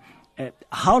 And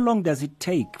how long does it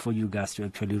take for you guys to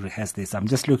actually rehearse this? I'm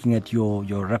just looking at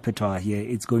your repertoire here.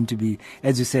 It's going to be,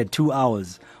 as you said, 2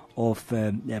 hours of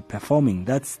performing.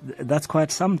 That's quite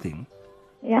something.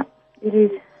 Yeah, it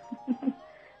is.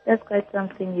 That's quite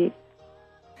something, yes.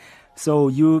 So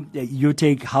you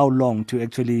take how long to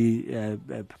actually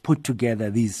put together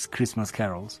these Christmas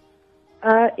carols?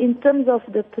 In terms of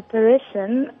the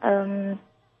preparation,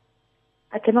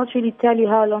 I cannot really tell you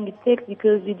how long it takes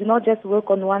because we do not just work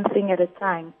on one thing at a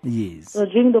time. Yes. So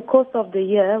during the course of the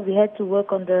year, we had to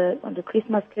work on the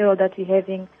Christmas carol that we're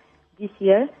having this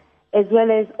year, as well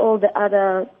as all the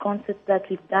other concerts that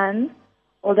we've done,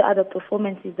 all the other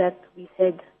performances that we've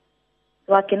had.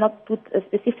 So I cannot put a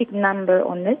specific number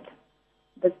on it.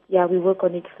 But yeah, we work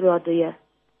on it throughout the year.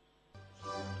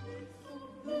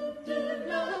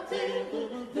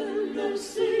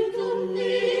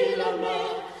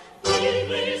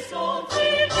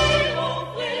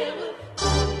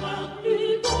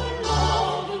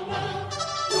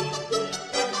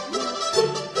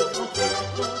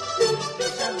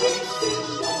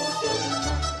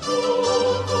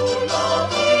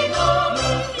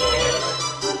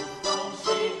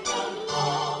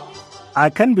 I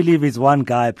can't believe it's one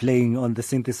guy playing on the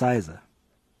synthesizer.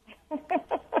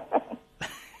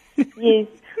 Yes,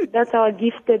 that's our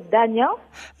gifted Daniel.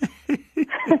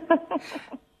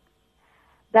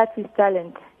 That's his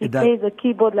talent. He plays the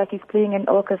keyboard like he's playing an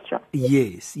orchestra.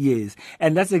 Yes, yes.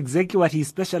 And that's exactly what he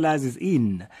specializes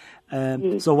in.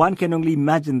 So one can only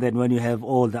imagine that when you have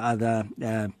all the other,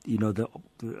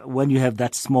 when you have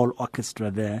that small orchestra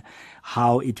there,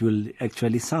 how it will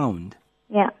actually sound.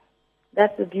 Yeah,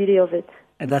 that's the beauty of it.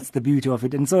 And that's the beauty of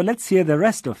it. And so let's hear the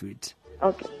rest of it.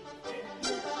 Okay.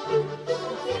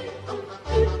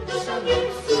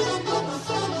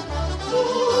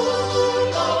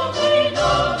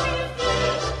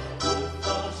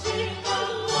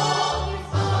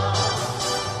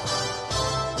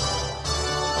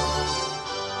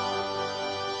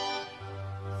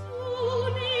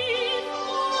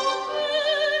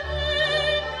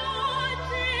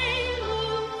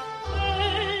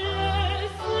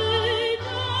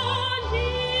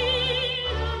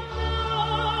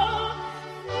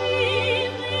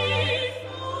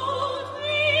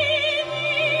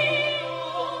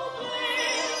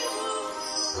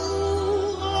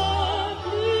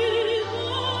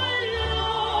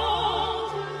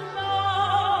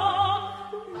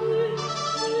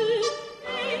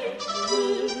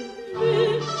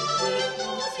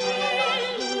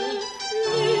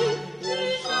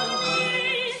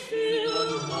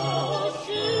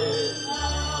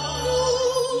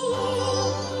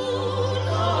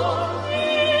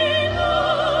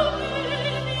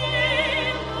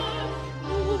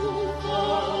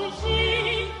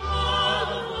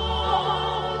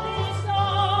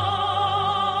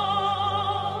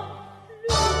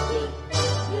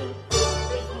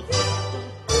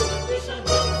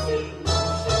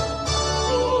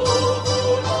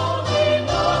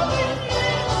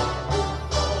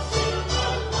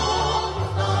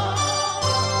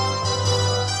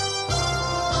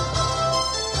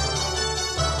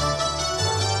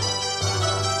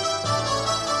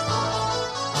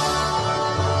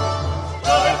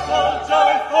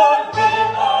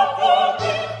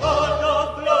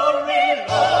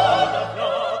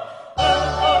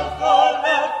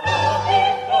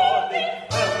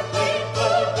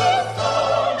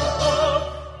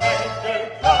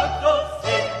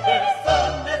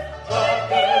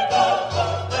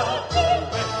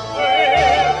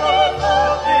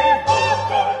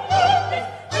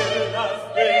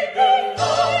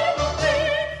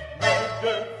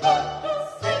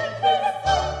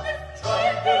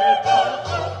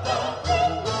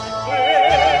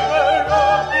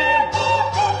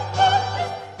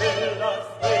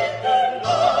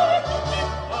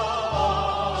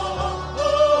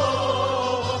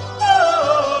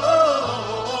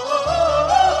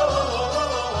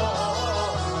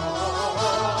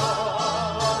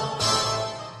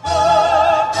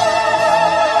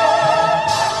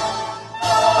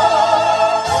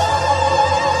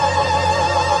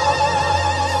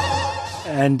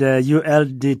 And you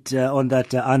held it on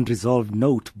that unresolved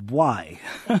note. Why?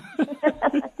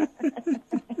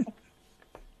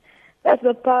 That's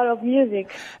the power of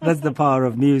music. That's the power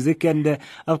of music. And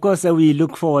of course, we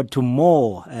look forward to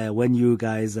more when you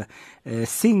guys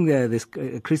sing this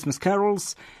Christmas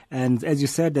carols. And as you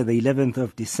said, the 11th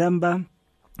of December,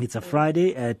 it's a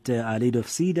Friday at Our Lady of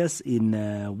Cedars in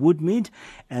Woodmead.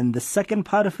 And the second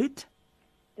part of it?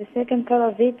 The second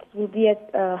part of it will be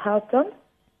at Houghton.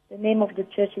 The name of the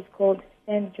church is called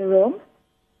St. Jerome.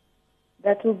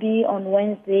 That will be on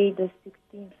Wednesday, the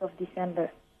 16th of December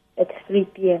at 3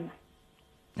 p.m.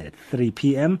 At 3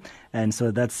 p.m. And so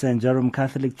that's St. Jerome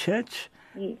Catholic Church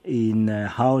in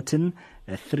Houghton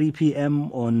at 3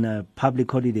 p.m. on public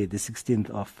holiday, the 16th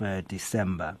of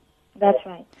December. That's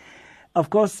right.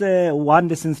 Of course, one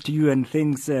listens to you and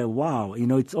thinks, wow,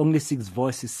 it's only 6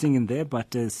 voices singing there,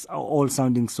 but it's all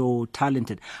sounding so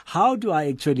talented. How do I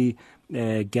actually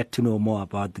get to know more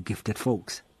about the Gifted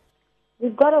Folks?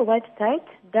 We've got a website,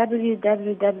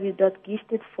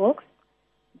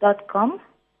 www.giftedfolks.com,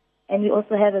 and we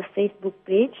also have a Facebook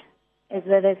page as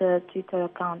well as a Twitter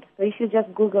account. So if you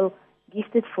just Google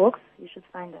Gifted Folks, you should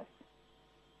find us.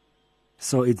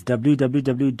 So it's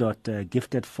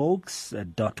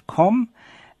www.giftedfolks.com.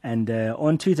 And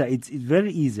on Twitter, it's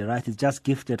very easy, right? It's just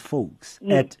Gifted Folks,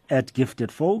 at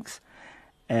Gifted Folks.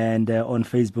 And on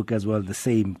Facebook as well, the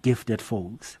same, Gifted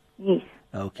Folks. Yes.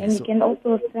 Okay. And you can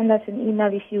also send us an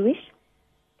email if you wish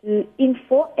to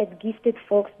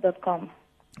info@giftedfolks.com.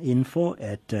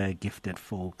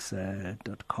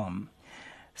 info@giftedfolks.com.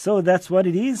 So that's what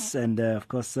it is. And of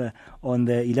course, on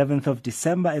the 11th of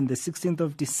December and the 16th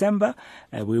of December,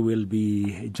 we will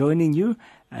be joining you.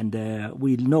 And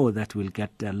we know that we'll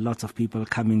get lots of people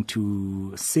coming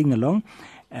to sing along.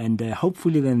 And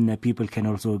hopefully then people can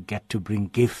also get to bring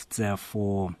gifts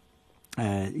for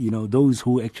those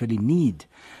who actually need,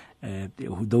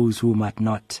 those who might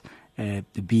not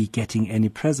be getting any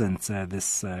presents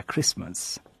this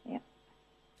Christmas. Yeah.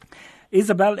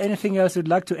 Isabel, anything else you'd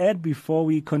like to add before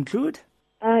we conclude?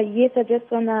 Yes, I just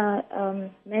want to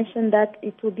mention that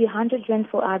it will be 100 Rand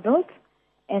for adults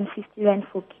and 50 Rand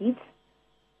for kids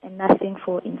and nothing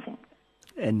for infants.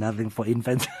 And nothing for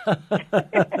infants.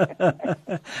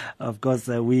 Of course,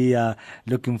 we are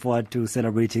looking forward to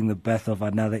celebrating the birth of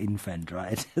another infant,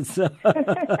 right? That's right.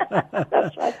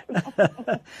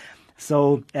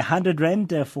 So 100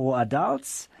 Rand for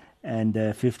adults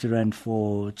and 50 Rand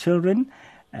for children.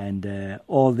 And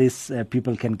all this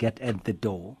people can get at the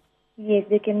door. Yes,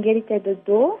 they can get it at the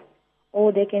door,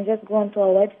 or they can just go onto our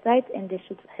website and they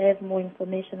should have more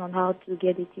information on how to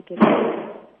get the ticket.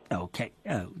 Okay.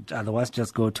 Otherwise,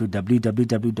 just go to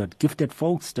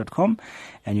www.giftedfolks.com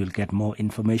and you'll get more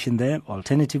information there.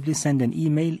 Alternatively, send an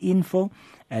email,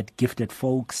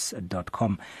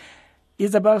 info@giftedfolks.com.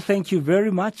 Isabel, thank you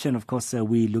very much. And of course,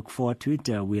 we look forward to it.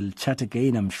 We'll chat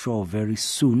again, I'm sure, very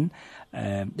soon.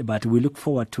 But we look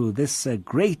forward to this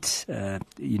great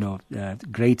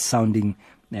sounding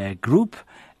group.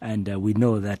 And we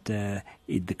know that the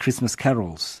Christmas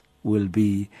carols will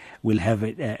have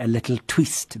a little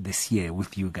twist this year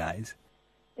with you guys.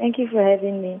 Thank you for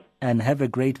having me. And have a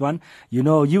great one.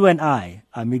 You and I,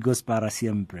 amigos para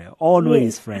siempre,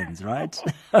 always friends, right?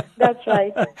 That's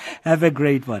right. Have a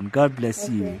great one. God bless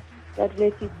you. God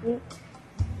bless you too.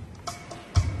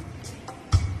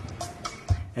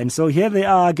 And so here they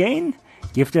are again,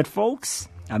 Gifted Folks,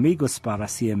 amigos para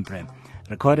siempre.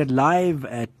 Recorded live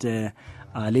at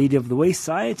Our Lady of the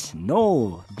Wayside,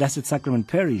 Blessed Sacrament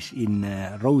Parish in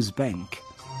Rosebank.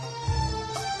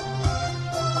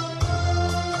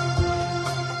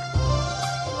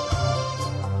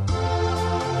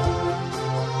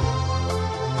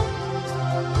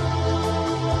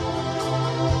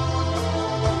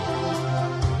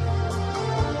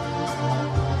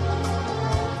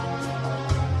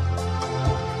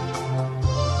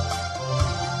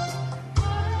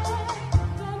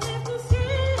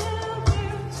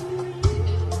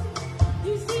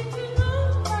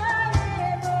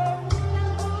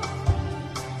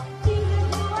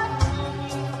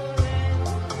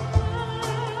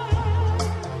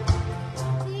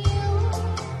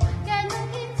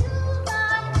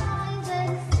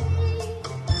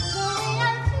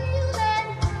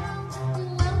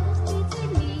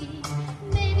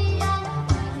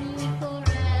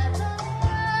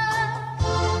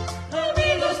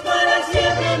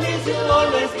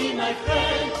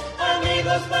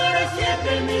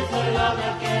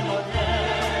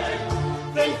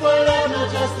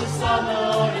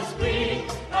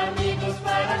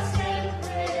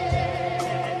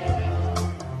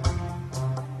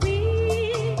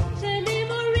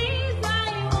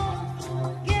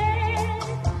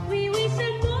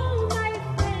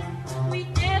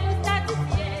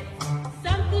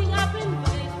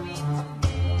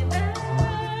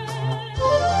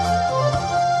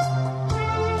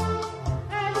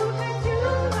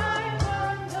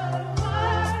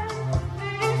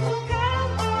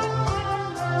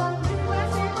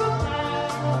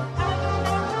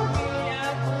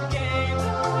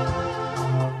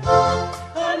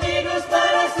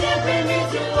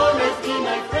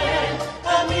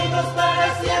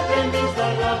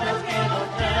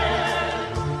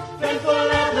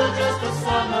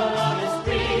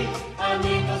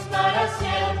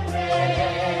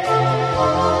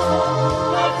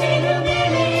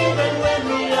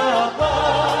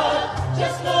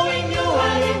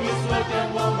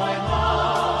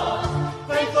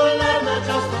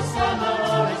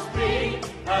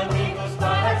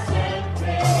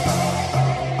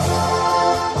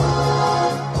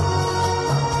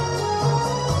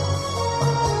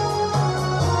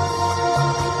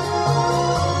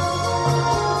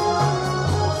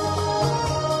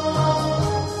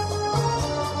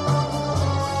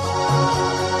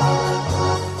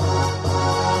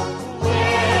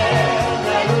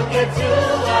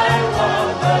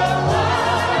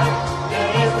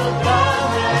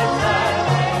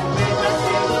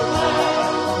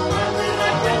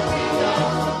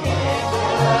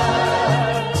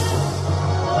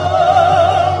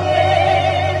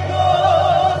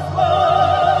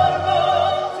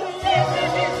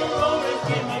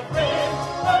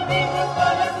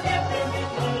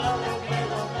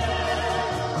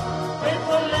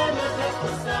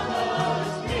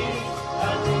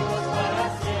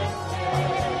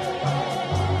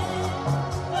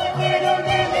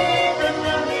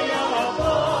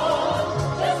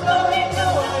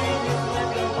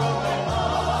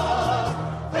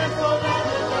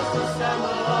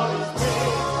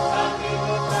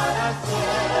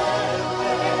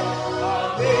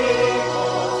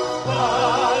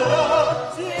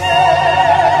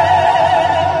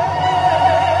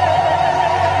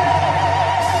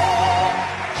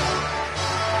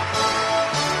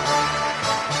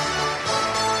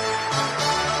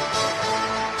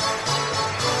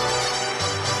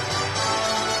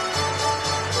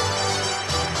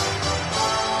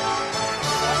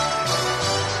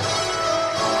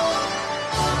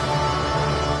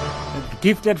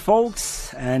 Gifted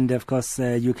Folks, and of course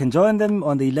you can join them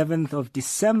on the 11th of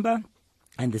December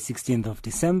and the 16th of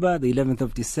December. The 11th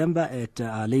of December at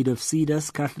Our Lady of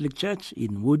Cedars Catholic Church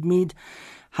in Woodmead.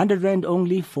 100 Rand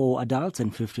only for adults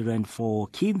and 50 Rand for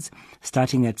kids.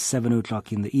 Starting at 7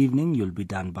 o'clock in the evening, you'll be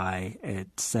done by 9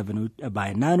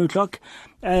 o'clock.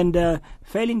 And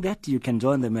failing that, you can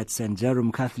join them at St.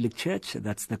 Jerome Catholic Church.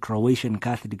 That's the Croatian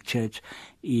Catholic Church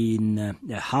in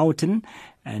Houghton.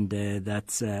 And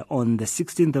that's on the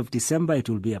 16th of December. It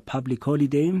will be a public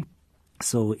holiday.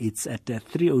 So it's at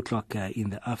 3 o'clock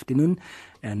in the afternoon.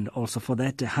 And also for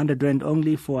that, 100 Rand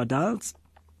only for adults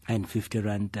and 50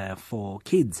 Rand for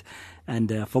kids.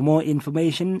 And for more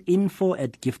information,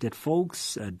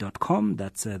 info@giftedfolks.com.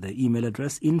 That's the email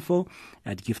address,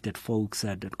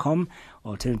 info@giftedfolks.com.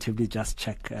 Alternatively, just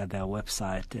check their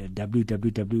website,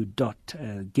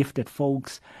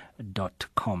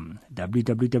 www.giftedfolks.com.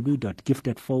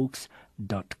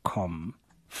 www.giftedfolks.com.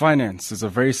 Finance is a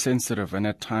very sensitive and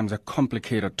at times a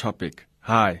complicated topic.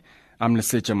 Hi, I'm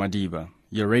Lesetja Madiba,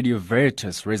 your Radio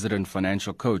Veritas resident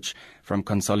financial coach from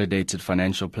Consolidated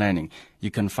Financial Planning.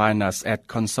 You can find us at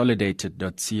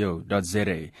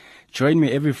consolidated.co.za. Join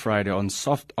me every Friday on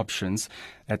Soft Options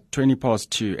at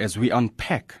 2:20 as we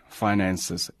unpack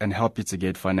finances and help you to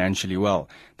get financially well.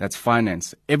 That's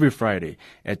finance every Friday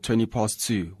at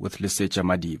 2:20 with Lesetja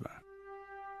Madiba.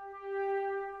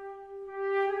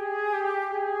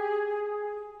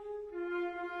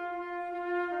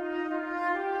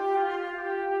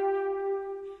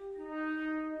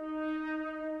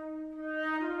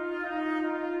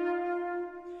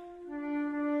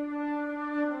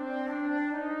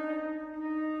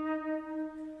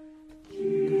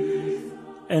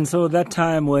 And so that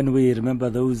time when we remember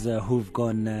those who've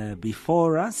gone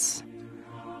before us,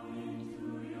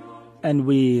 and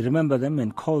we remember them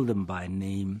and call them by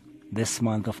name this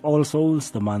month of All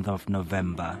Souls, the month of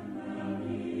November.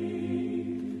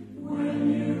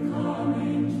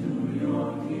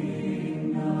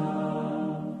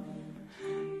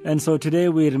 And so today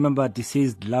we remember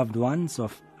deceased loved ones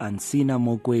of Ansina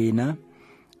Mokwena,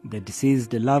 the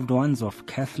deceased loved ones of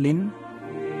Kathleen,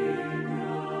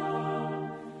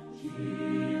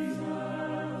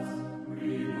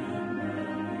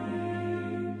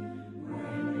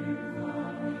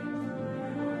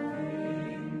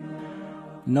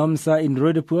 Nomsa in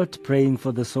Roodepoort, praying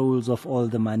for the souls of all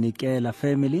the Manikela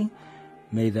family.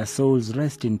 May their souls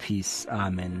rest in peace.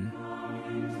 Amen.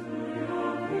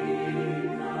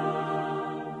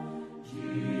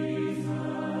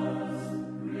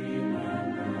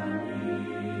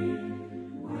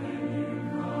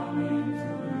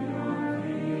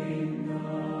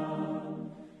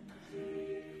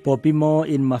 Poppy Moore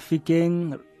in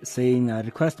Mafikeng, saying, I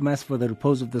request Mass for the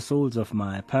repose of the souls of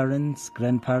my parents,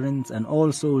 grandparents, and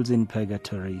all souls in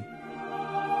purgatory.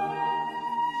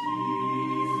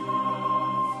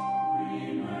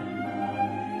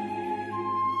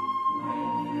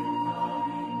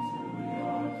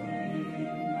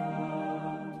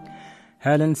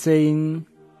 Helen saying,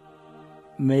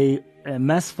 may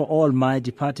Mass for all my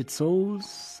departed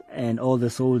souls and all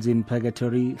the souls in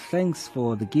purgatory. Thanks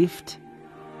for the gift.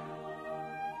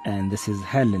 And this is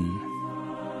Helen.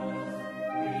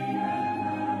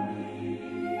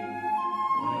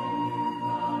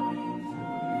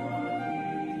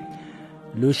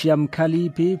 Luciam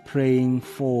Kalipi praying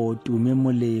for Tume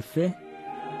Molefe.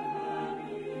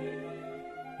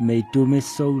 May Tume's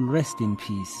soul rest in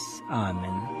peace.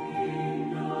 Amen.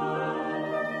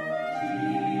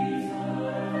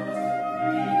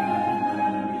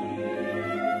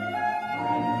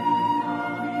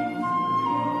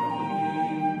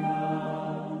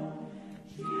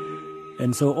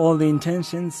 And so all the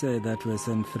intentions that were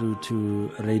sent through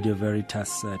to Radio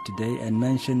Veritas today and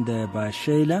mentioned by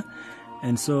Shayla.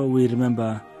 And so we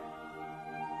remember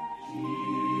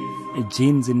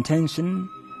Jean's intention,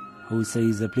 who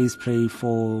says, please pray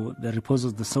for the repose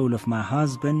of the soul of my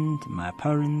husband, my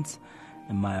parents,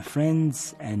 and my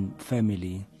friends and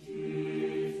family.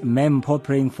 Mempo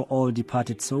praying for all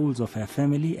departed souls of her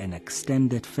family and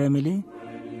extended family.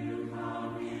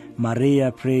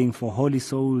 Maria praying for holy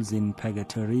souls in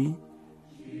purgatory,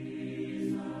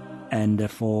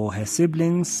 and for her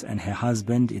siblings and her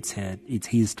husband. It's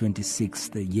his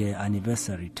 26th year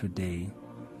anniversary today.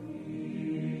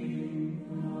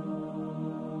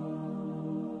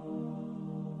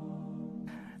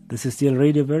 This is still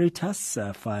Radio Veritas,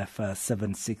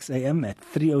 576 AM. At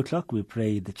 3 o'clock we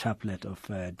pray the chaplet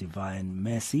of Divine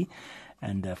Mercy.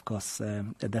 And of course,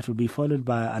 that will be followed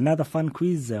by another fun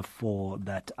quiz for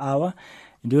that hour.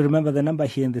 And do remember the number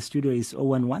here in the studio is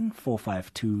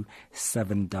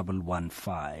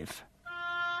 011-452-7115.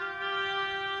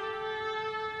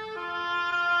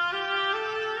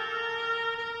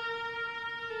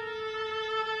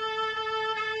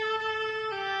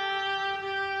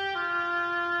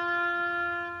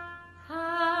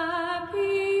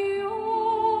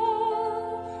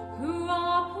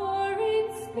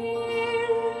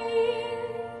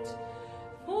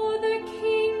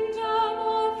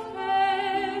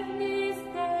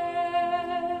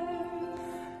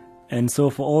 And so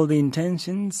for all the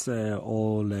intentions,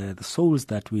 all the souls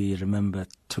that we remember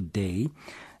today,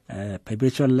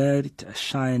 perpetual light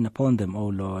shine upon them, O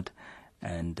Lord,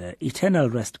 and eternal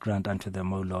rest grant unto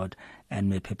them, O Lord, and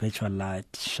may perpetual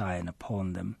light shine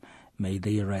upon them. May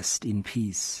they rest in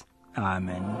peace.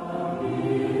 Amen.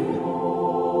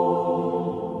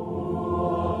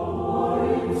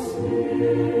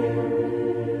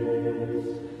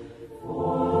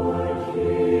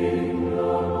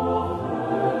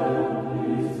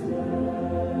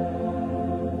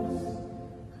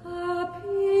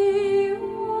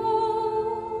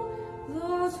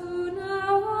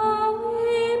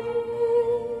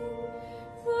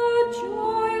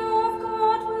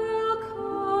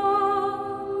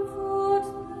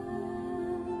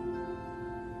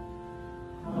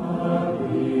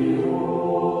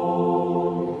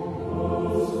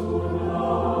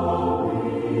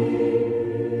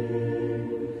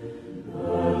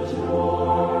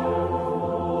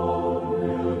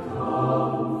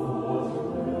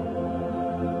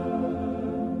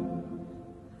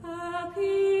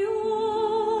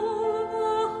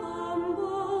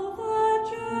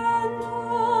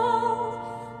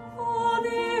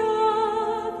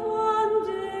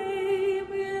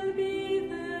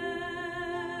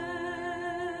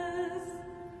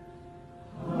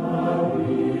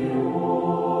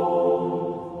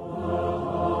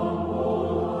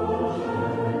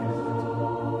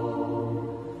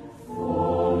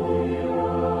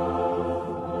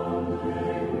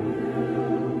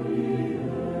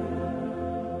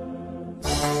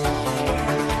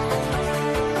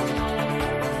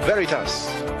 Veritas.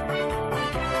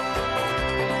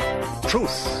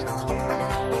 Truth.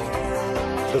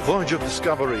 The voyage of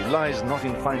discovery lies not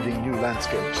in finding new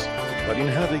landscapes, but in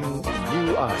having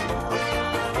new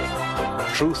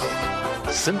eyes. Truth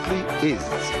simply is.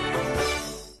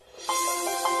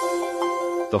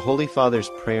 The Holy Father's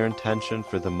prayer intention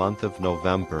for the month of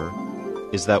November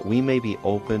is that we may be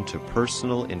open to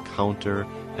personal encounter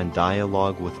and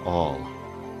dialogue with all,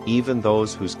 even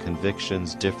those whose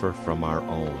convictions differ from our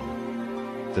own.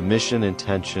 The mission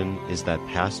intention is that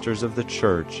pastors of the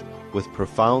Church, with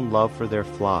profound love for their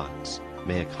flocks,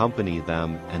 may accompany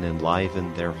them and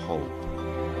enliven their hope.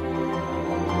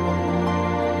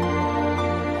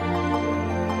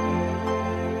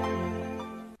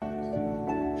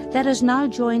 Let us now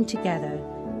join together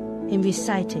in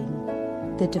reciting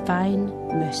the Divine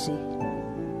Mercy.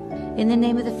 In the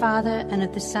name of the Father, and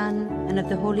of the Son, and of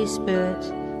the Holy Spirit.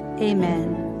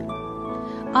 Amen.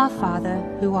 Our Father,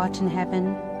 who art in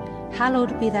heaven,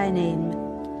 hallowed be thy name.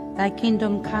 Thy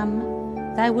kingdom come,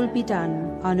 thy will be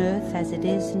done, on earth as it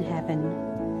is in heaven.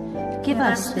 Give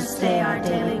us this day our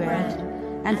daily bread,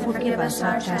 and forgive us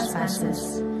our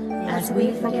trespasses, as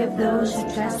we forgive those who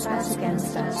trespass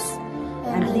against us.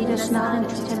 And lead us not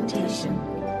into temptation,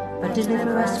 but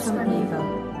deliver us from evil.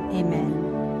 Amen.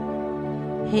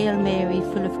 Hail Mary,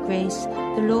 full of grace,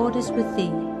 the Lord is with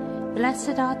thee.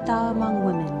 Blessed art thou among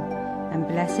women, and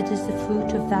blessed is the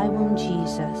fruit of thy womb,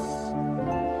 Jesus.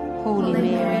 Holy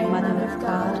Mary, Mother of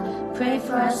God, pray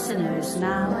for us sinners,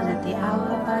 now and at the hour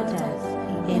of our death.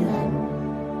 Amen.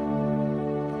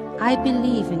 I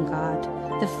believe in God,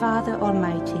 the Father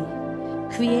Almighty,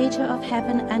 creator of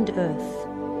heaven and earth,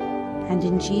 and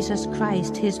in Jesus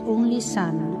Christ, his only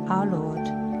Son, our Lord,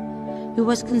 who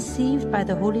was conceived by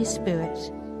the Holy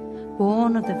Spirit,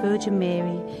 born of the Virgin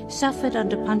Mary, suffered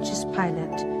under Pontius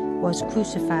Pilate, was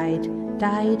crucified,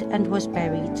 died, and was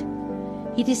buried.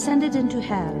 He descended into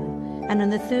hell, and on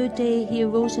the third day he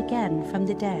arose again from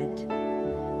the dead.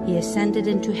 He ascended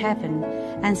into heaven,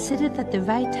 and sitteth at the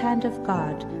right hand of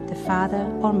God, the Father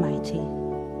Almighty.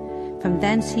 From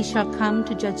thence he shall come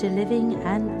to judge the living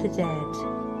and the dead.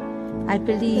 I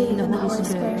believe in the Holy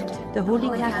Spirit, the Holy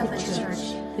Catholic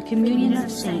Church, the communion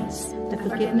of saints, the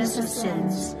forgiveness of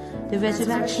sins, the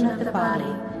resurrection of the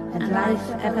body, and life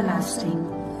everlasting.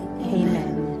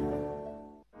 Amen.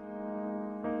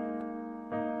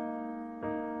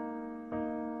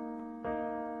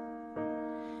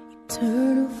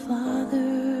 Eternal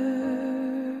Father,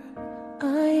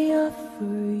 I offer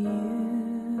you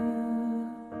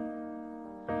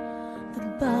the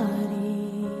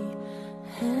body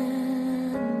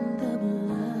and the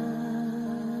blood,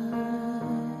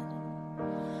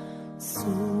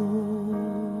 soul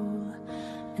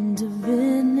and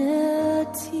divinity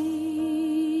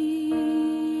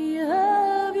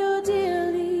of your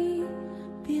dearly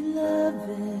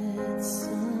beloved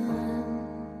Son,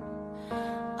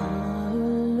 our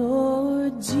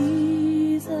Lord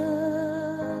Jesus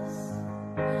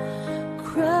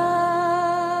Christ,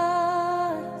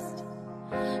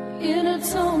 in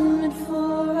atonement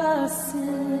for our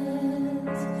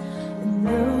sins,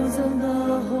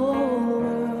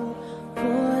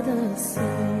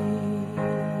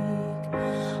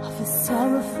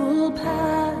 sorrowful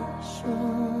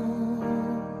passion,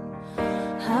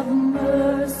 have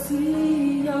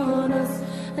mercy on us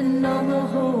and on the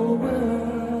whole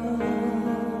world.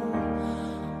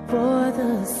 For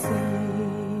the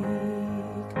sake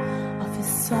of his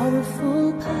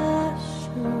sorrowful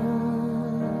passion,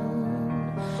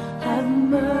 have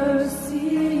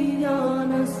mercy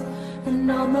on us and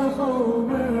on the whole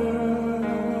world.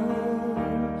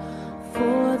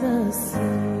 For the sake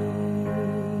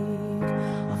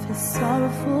of his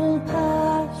sorrowful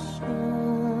passion,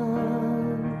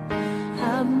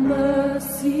 have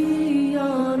mercy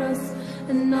on us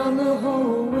and on the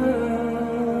whole world.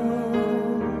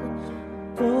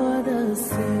 For the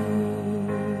sake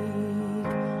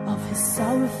of his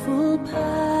sorrowful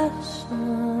passion,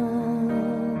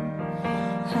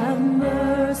 have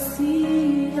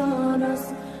mercy on us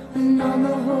and on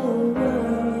the whole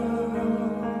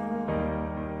world.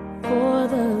 For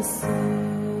the sake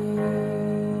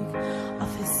of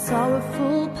his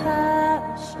sorrowful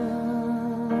passion,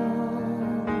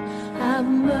 have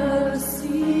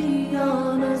mercy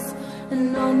on us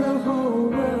and on the whole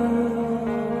world.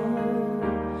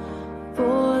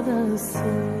 For the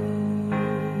sake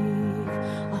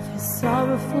of his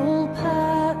sorrowful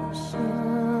passion,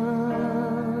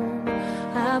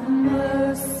 have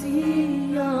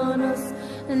mercy on us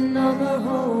and on the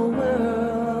whole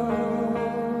world.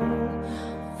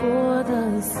 For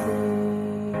the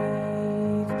sake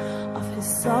of his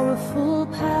sorrowful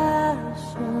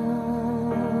passion,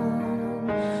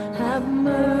 have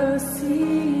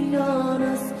mercy on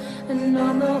us and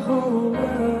on the whole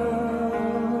world.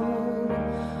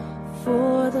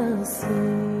 For the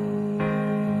sake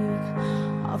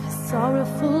of his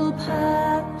sorrowful passion,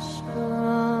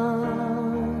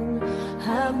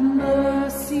 have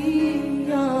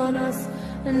mercy on us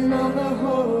and on the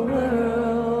whole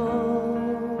world.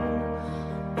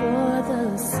 For the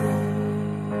sake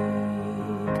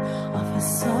of his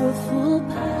sorrowful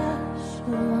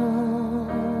passion,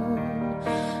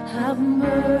 have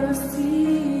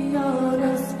mercy on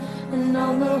us and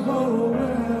on the whole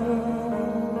world.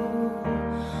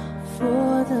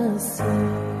 For the sake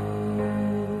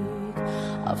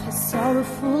of his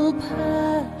sorrowful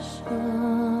passion,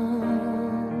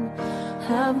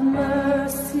 have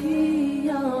mercy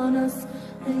on us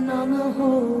and on the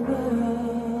whole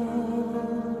world.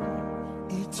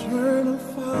 Eternal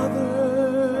Father,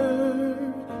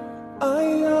 I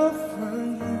offer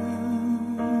you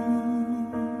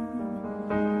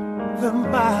the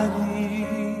body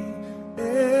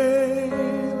and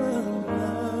the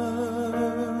blood,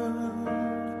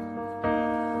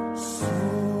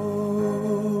 soul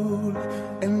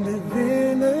and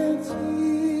divinity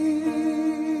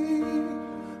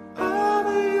of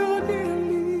your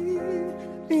dearly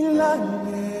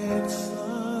beloved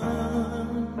Son,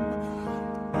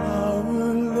 our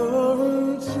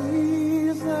Lord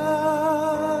Jesus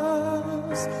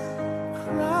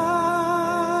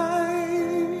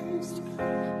Christ,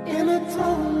 in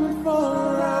atonement for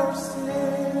our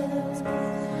sins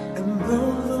and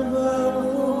those of the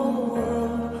whole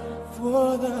world. For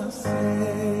the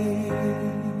sake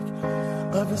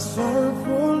of his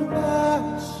sorrowful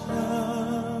passion,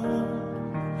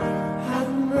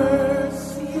 have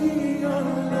mercy on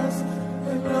us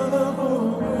and on the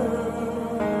whole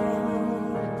world.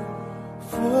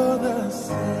 For the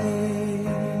sake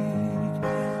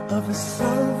of his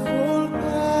sorrowful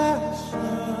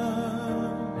passion,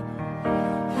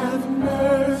 have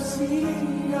mercy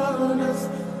on us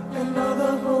and on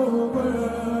the whole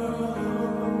world.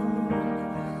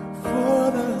 For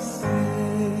the sake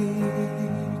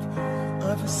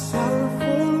of his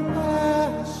sorrowful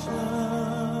passion,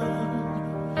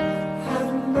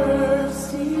 have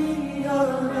mercy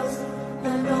on us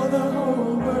and on the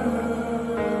whole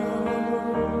world.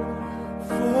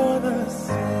 For the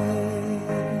sake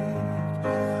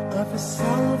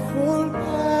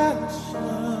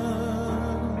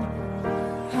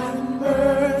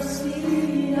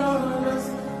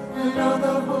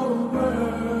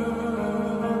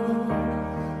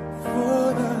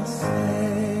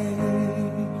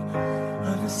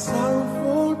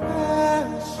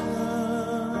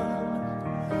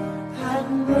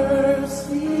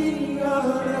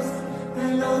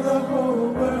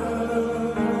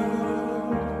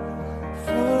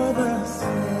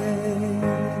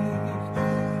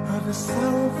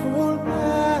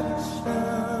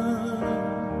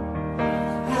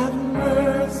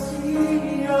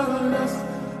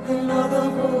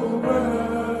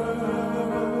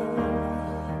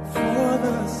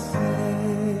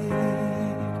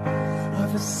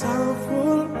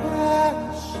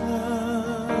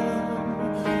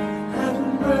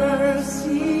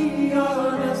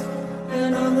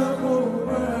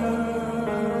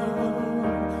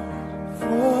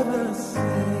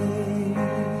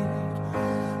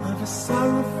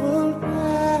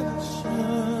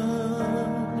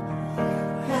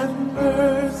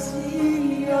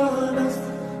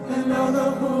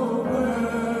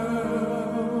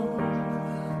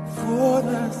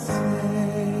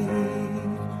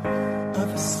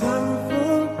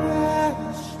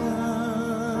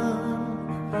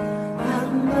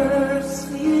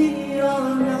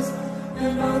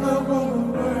and on the whole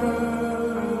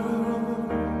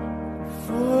world,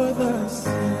 for the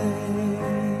sake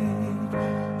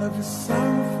of His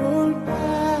sorrowful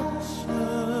passion.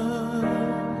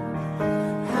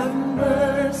 Have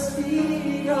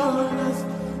mercy on us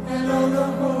and on the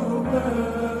whole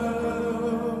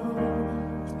world.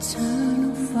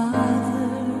 Eternal Father,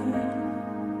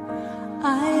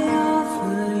 I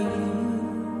offer you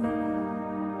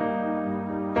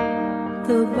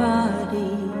the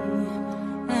body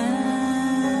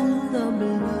and the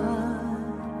blood,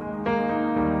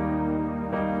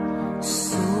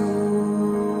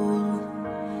 soul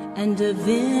and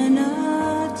divinity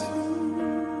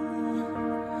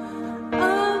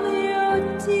of your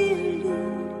dearly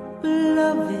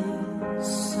beloved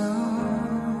Son,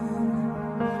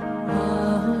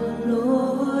 our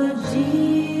Lord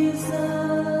Jesus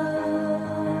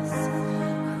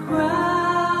Christ,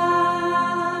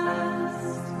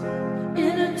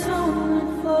 in atonement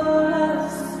for our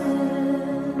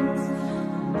sins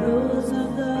and those of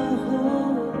the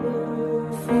whole world,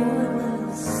 for the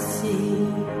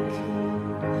sake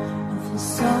of His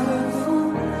sorrowful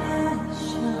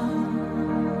passion.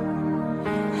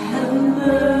 Have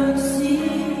mercy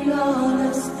on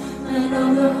us and on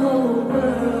the whole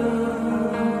world,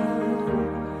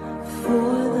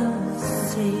 for the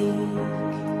sake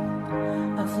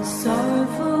of His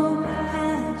sorrowful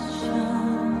passion.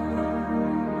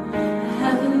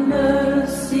 Have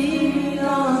mercy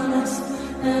on us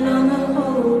and on the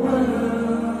whole world,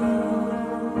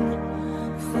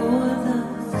 for the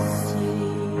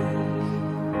sake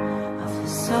of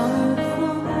His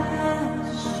sorrowful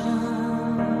passion.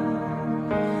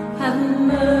 Have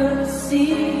mercy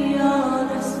on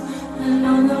us and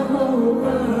on the whole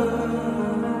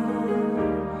world,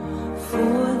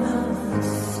 for the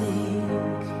sake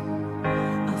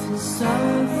of His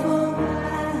sorrowful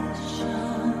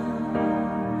passion.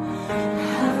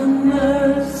 Have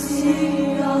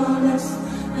mercy on us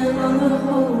and on the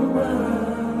whole world,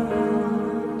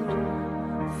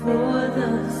 for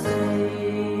the sake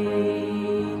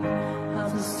of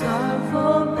His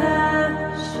sorrowful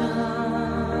passion.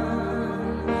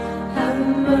 Have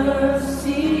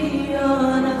mercy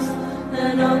on us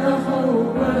and on the whole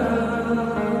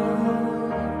world,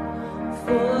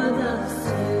 for the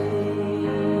sake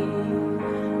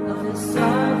of His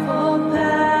sorrowful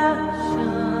passion.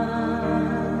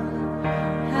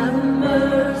 Have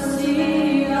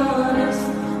mercy on us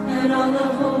and on the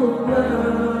whole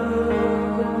world,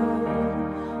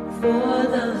 for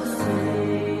the sake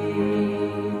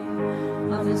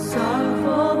of His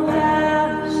sorrowful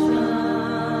passion.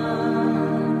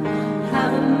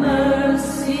 Have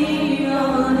mercy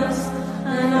on us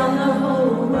and on the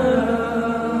whole world,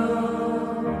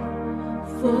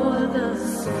 for the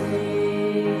sake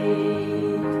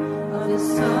of His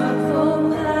sorrowful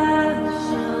passion.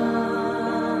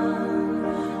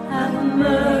 Have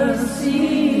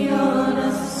mercy on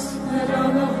us and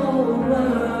on the whole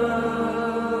world,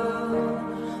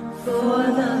 for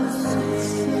the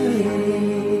sake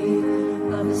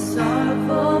of His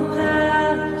sorrowful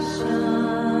passion.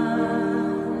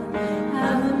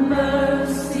 Have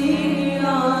mercy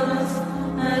on us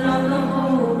and on the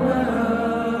whole world,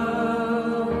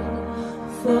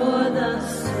 for the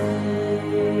sake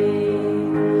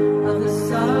of His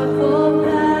sorrowful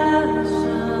passion.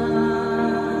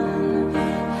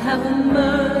 Have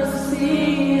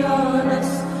mercy on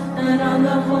us and on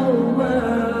the whole world.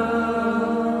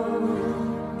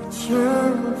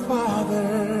 Eternal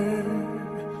Father,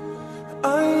 I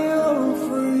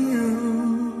offer you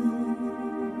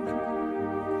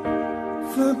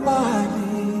the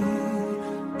body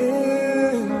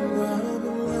and the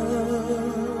blood,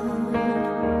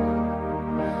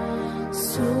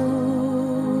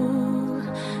 Soul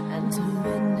and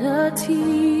divinity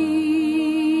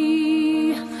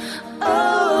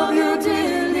of your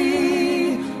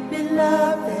dearly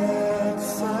beloved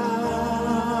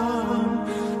Son,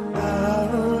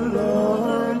 our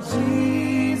Lord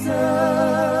Jesus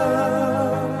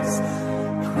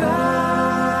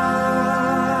Christ,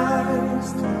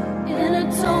 in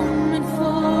atonement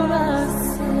for our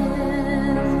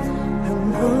sins and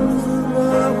those of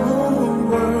the whole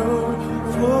world,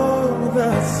 for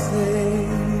the sake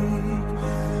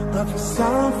of His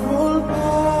sorrowful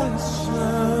passion.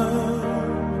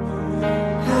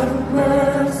 Have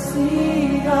mercy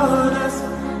on us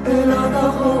and on the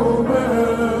whole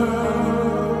world,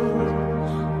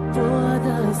 for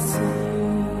the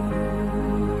sake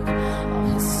of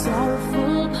His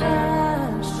sorrowful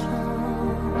passion.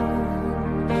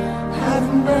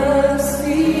 have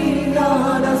mercy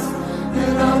on us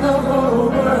and on the whole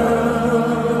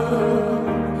world,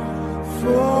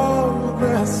 for the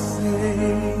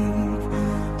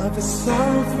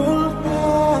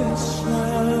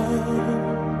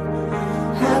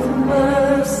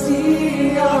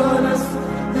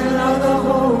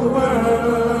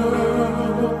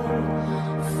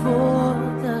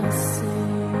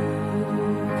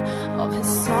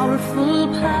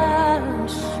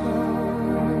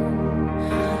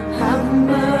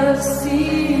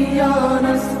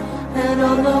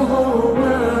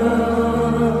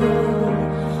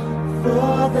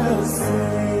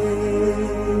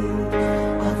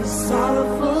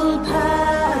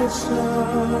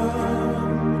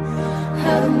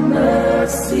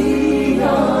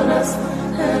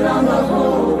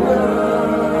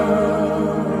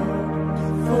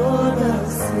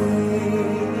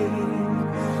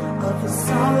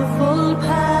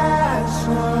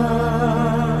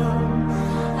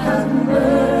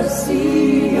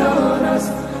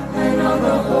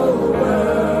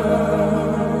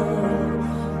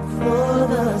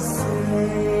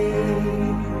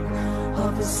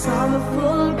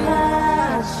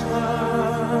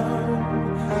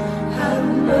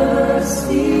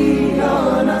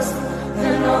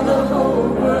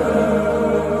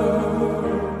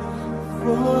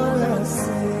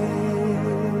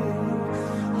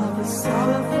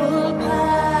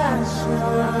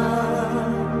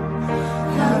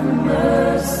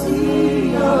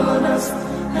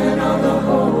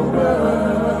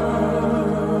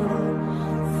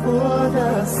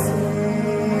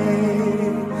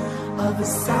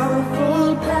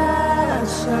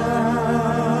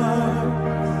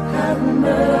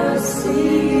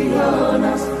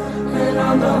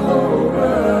whole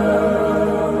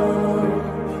world,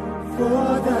 for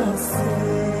the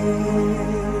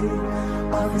sake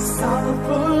of His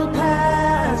sorrowful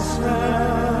passion.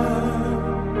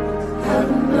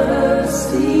 Have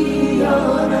mercy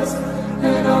on us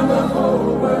and on the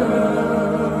whole world.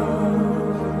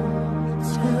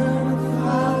 Eternal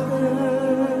Father,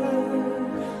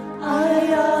 I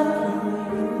offer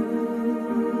you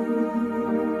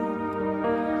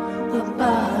the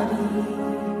body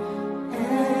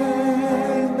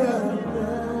and the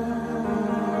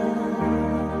blood,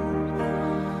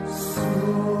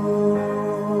 soul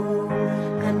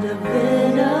and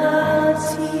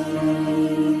divinity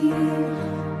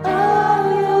of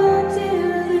your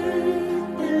dearly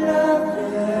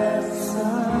beloved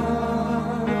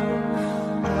Son,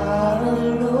 our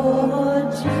Lord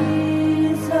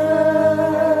Jesus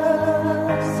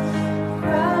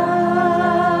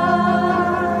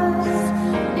Christ,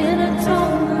 in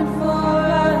atonement for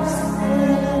our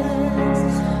sins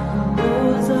and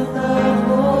those of the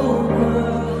whole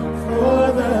world, for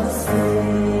the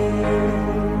sake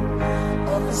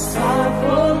of the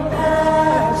sorrowful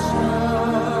passion.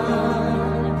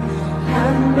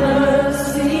 Have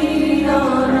mercy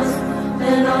on us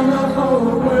and on the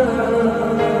whole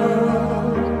world,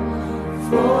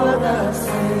 for the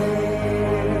sake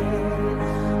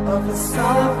of the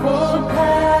sorrowful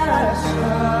passion.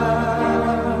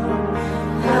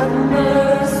 Have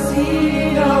mercy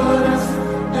on us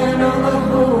and on the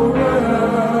whole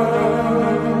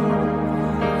world,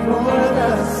 for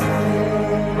the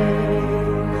sake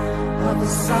of the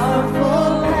sorrowful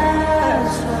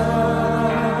passion.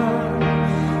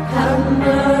 Have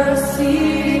mercy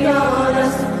on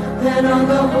us and on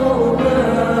the whole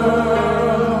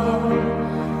world,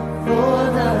 for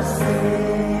the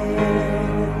sake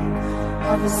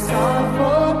of the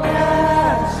sorrowful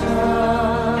passion.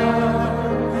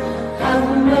 Have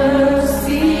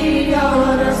mercy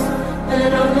on us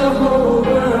and on the whole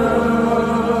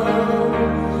world,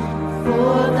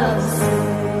 for the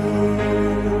sake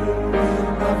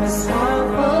of the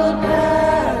sorrowful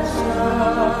passion.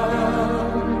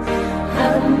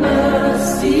 Have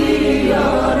mercy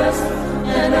on us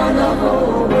and on the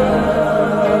whole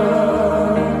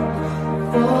world,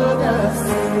 for the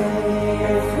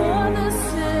sake of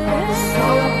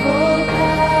the sorrowful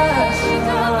passion.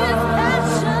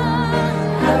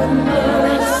 Have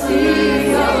mercy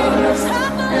on us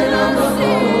and on the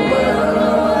whole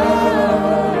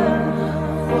world,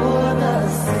 for the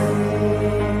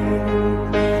sake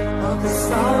of the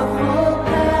sorrowful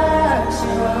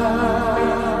passion.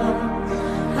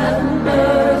 Have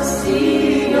mercy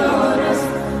on us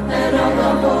and on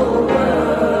the whole world,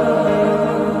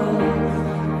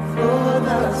 for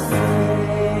the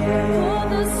sake of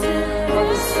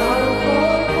the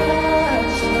sorrowful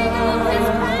passion.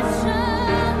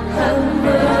 Have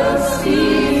mercy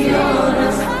on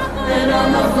us and on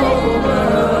the whole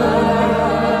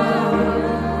world,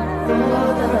 for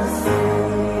the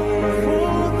sake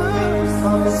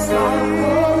of the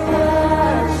sorrowful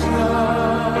passion.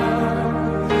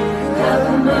 Have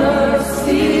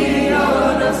mercy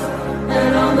on us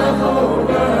and on the whole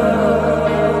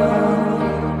world,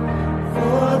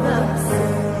 for the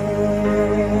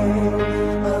sake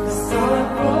of the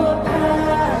sorrowful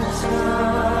passion.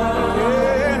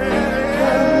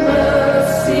 Have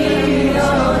mercy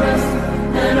on us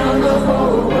and on the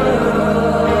whole world.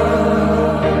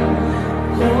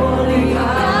 Holy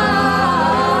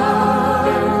God,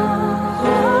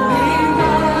 holy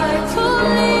mighty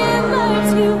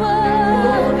one,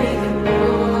 holy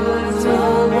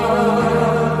immortal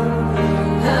one.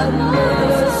 Have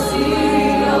mercy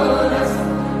on us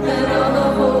and on the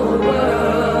whole world.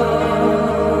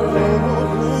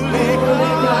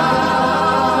 Holy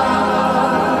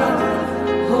God,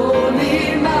 holy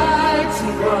mighty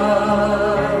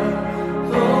one,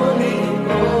 holy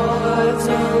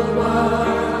immortal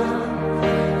one.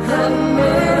 Have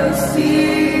mercy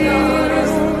on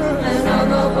us and on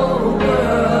the whole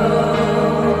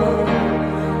world.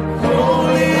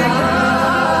 Holy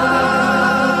God,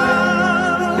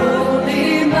 holy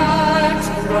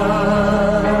mighty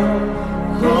one,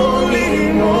 holy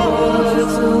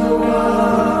immortal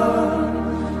one.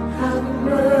 Have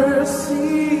mercy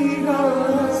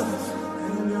on us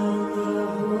and on the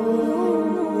whole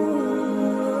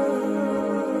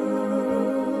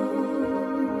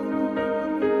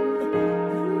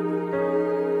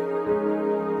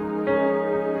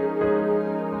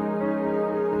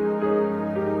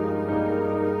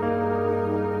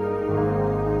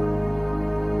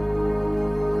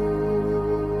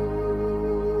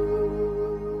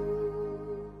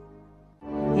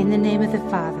In the name of the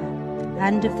Father,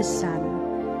 and of the Son,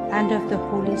 and of the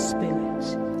Holy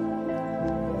Spirit.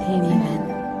 Amen.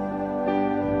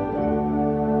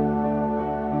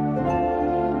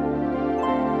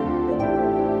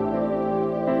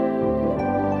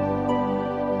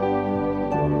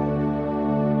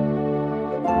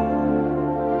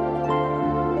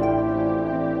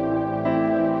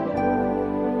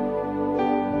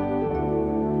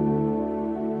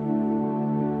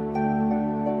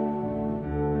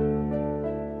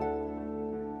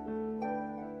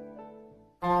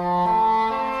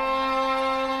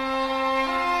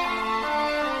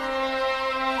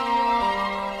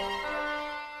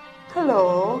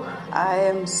 Hello, I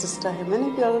am Sister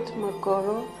Hermenegilde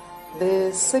Magoro,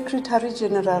 the Secretary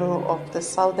General of the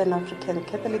Southern African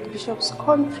Catholic Bishops'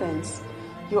 Conference.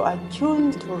 You are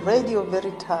tuned to Radio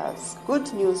Veritas.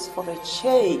 Good news for a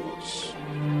change.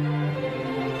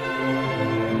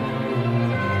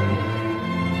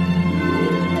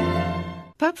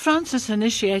 Pope Francis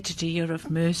initiated a Year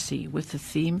of Mercy with the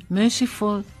theme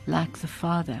Merciful Like the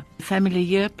Father. The Family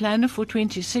Year Planner for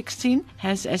 2016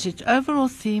 has as its overall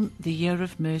theme the Year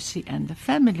of Mercy and the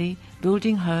Family,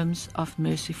 building homes of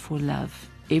merciful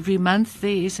love. Every month there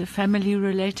is a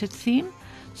family-related theme,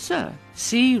 so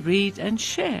see, read and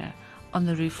share on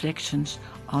the reflections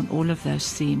on all of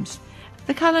those themes.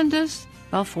 The calendars,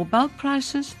 well, for bulk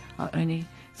prices, are only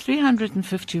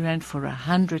 350 Rand for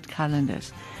 100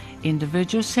 calendars.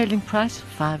 Individual selling price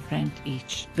R5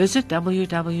 each. Visit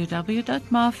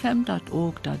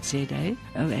www.marfam.org.za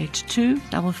 082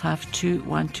 552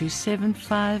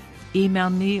 1275. Email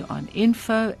me on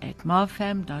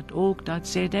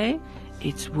info@marfam.org.za.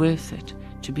 It's worth it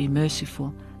to be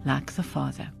merciful like the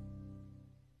Father.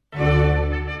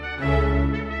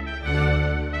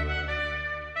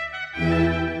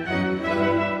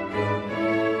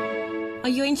 Are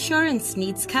your insurance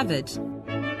needs covered?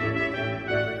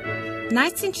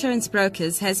 Knights Insurance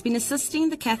Brokers has been assisting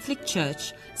the Catholic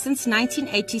Church since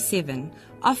 1987,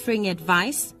 offering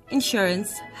advice,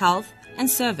 insurance, health, and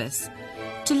service.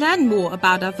 To learn more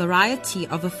about our variety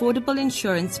of affordable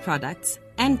insurance products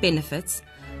and benefits,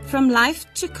 from life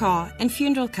to car and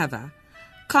funeral cover,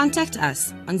 contact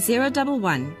us on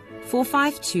 011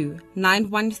 452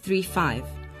 9135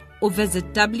 or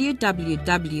visit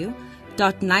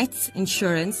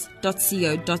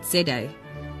www.knightsinsurance.co.za.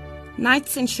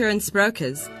 Knights Insurance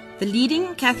Brokers, the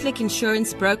leading Catholic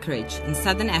insurance brokerage in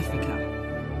Southern Africa.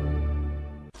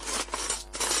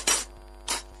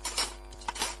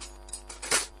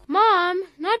 Mom,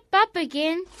 not pap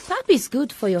again. Pap is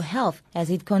good for your health as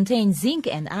it contains zinc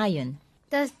and iron.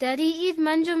 Does Daddy eat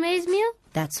manjo maize meal?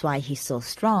 That's why he's so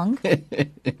strong.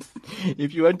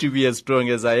 If you want to be as strong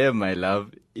as I am, my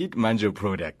love, eat Manjo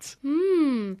products.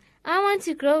 I want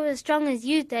to grow as strong as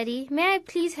you, Daddy. May I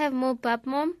please have more pap,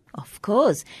 Mom? Of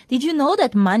course. Did you know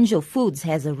that Manjo Foods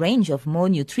has a range of more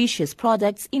nutritious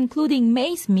products including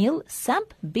maize meal,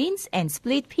 samp, beans and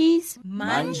split peas?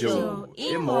 Manjo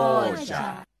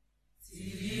Imoja.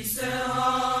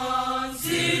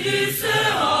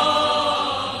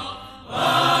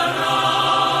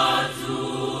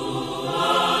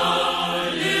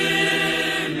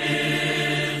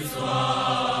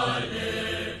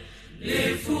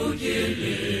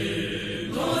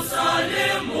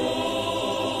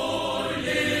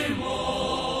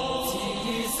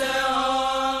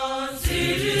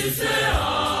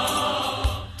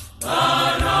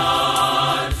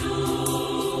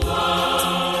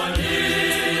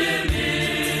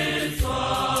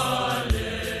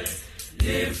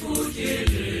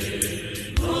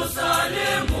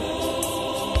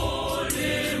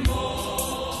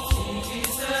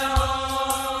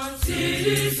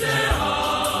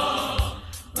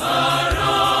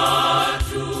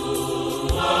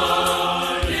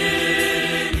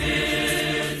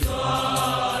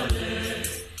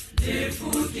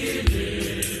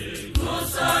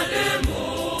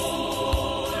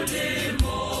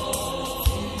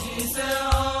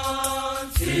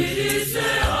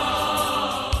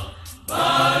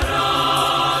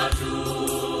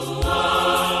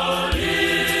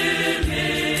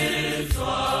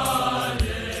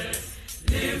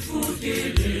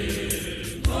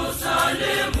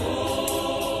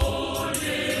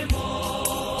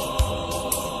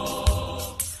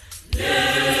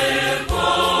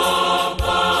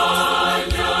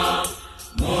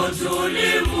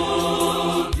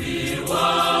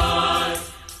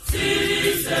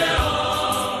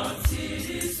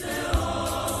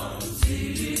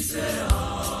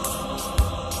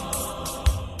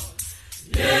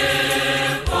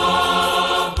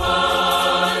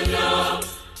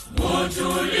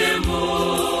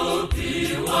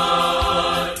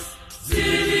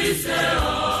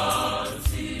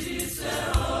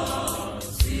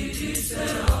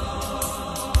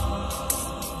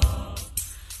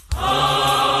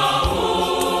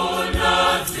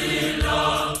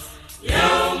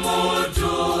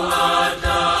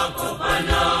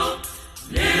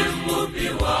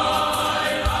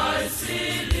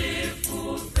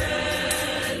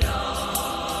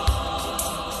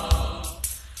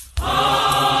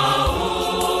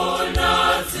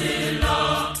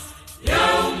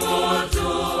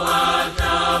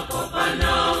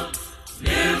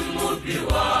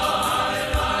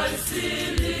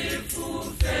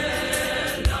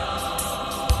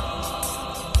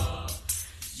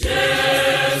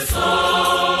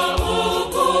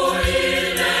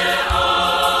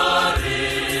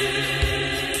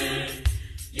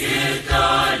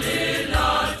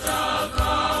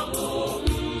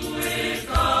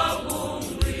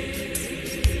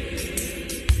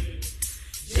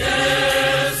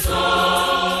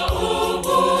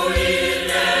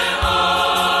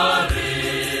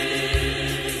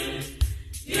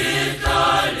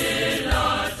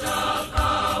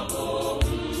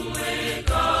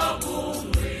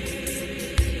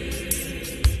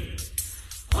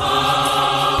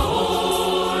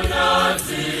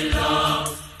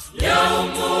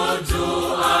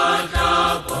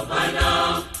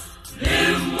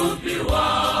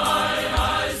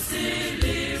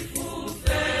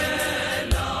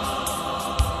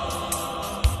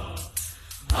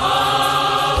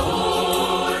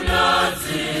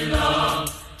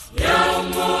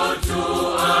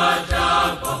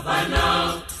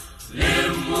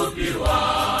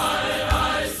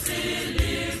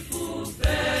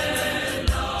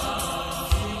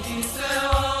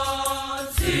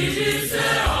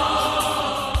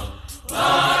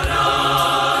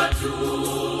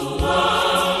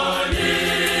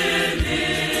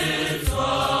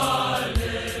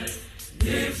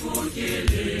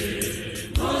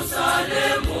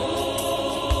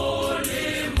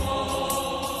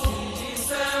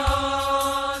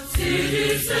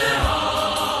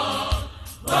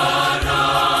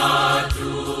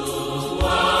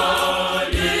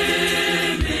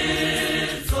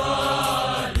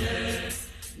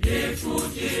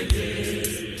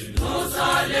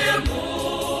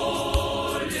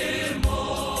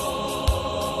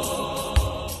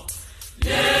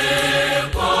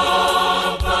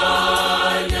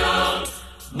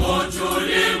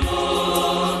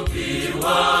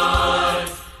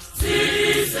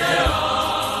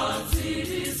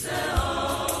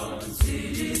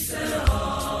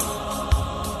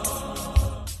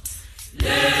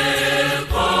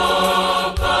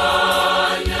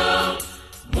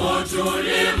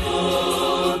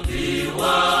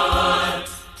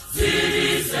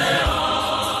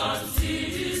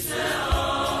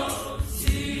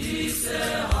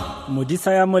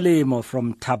 Modisaya Molemo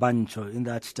from Tabancho in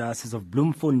the Archdiocese of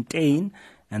Bloemfontein,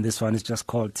 and this one is just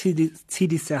called Tidi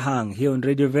Sehang here on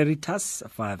Radio Veritas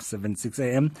 576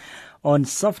 AM on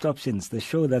Soft Options, the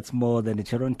show that's more than a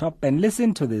cherry on top. And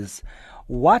listen to this.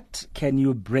 What can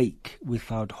you break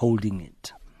without holding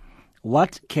it?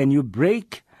 What can you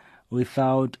break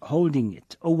without holding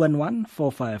it?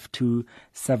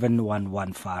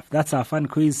 011-452-7115. That's our fun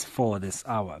quiz for this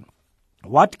hour.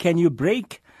 What can you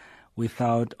break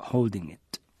without holding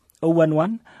it?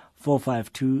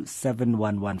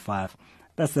 011-452-7115.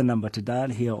 That's the number to dial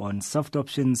here on Soft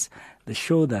Options, the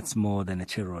show that's more than a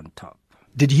cherry on top.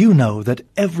 Did you know that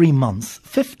every month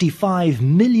 55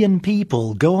 million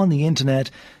people go on the internet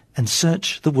and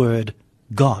search the word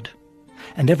God?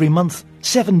 And every month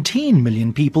 17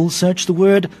 million people search the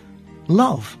word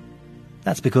love.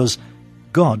 That's because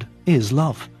God is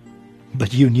love.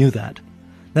 But you knew that.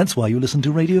 That's why you listen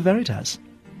to Radio Veritas.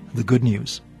 The good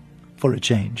news for a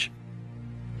change.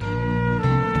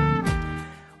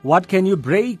 What can you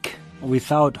break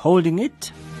without holding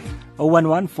it?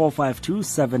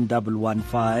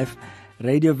 011-452-7115.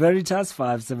 Radio Veritas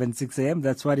 576 AM.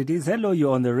 That's what it is. Hello,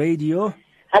 you're on the radio.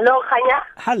 Hello, Khanya.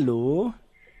 Hello.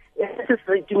 Yes, this is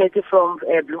Ritumeti from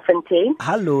Bloemfontein.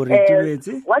 Hello,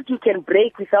 Ritumeti. What you can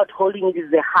break without holding it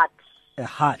is the heart. A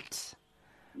heart.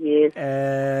 Yes.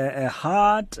 A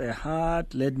heart.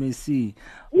 Let me see.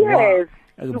 Yes. Wow.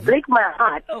 You break my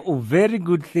heart. Oh, very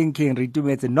good thinking,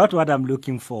 Ritumeti. Not what I'm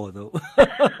looking for, though.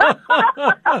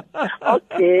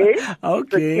 Okay.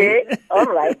 Okay. All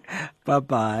right.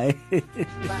 Bye-bye.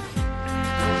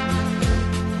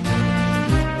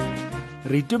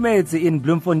 Ritumeti in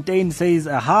Bloemfontein says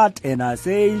a heart, and I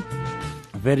say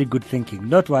very good thinking.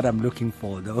 Not what I'm looking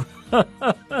for, though.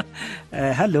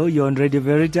 Hello, you're on Radio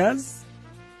Veritas.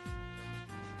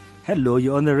 Hello,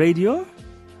 you're on the radio.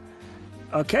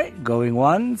 Okay, going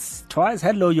once, twice.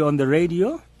 Hello, you're on the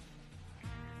radio.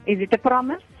 Is it a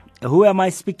promise? Who am I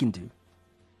speaking to?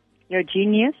 Your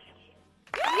genius.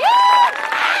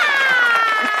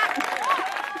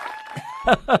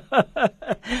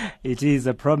 It is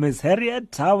a promise.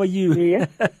 Harriet, how are you? Yes.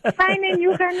 Fine, and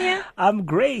you, Khanya? I'm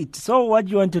great. So what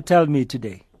do you want to tell me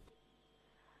today?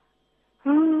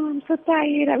 Oh, I'm so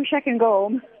tired. I wish I can go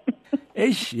home.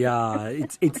 Ish, yeah,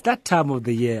 it's that time of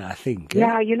the year, I think.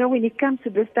 Yeah, you know, when it comes to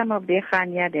this time of the year,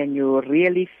 Khanya, then you're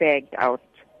really fagged out.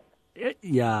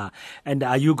 Yeah, and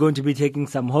are you going to be taking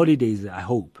some holidays, I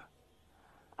hope?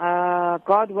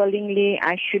 God willingly,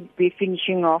 I should be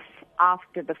finishing off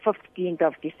after the 15th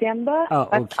of December. Oh,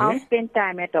 but okay. I'll spend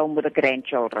time at home with the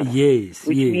grandchildren. Yes,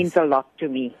 which yes. means a lot to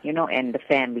me, you know, and the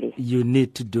family. You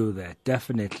need to do that,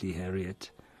 definitely,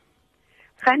 Harriet.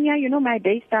 Khanya, you know, my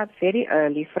day starts very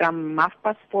early, from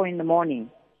 4:30 in the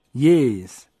morning.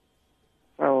 Yes.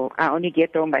 So I only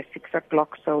get home by 6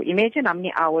 o'clock. So imagine how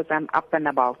many hours I'm up and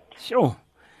about. Sure.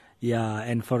 Yeah,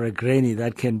 and for a granny,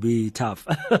 that can be tough.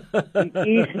 It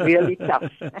is really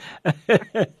tough.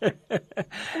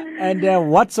 And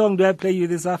what song do I play you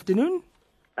this afternoon?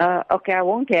 Okay, I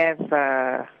won't have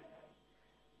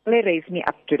Play Raise Me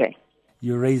Up today.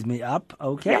 You Raise Me Up,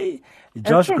 okay. Yeah.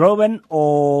 Josh Okay. Groban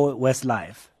or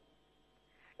Westlife?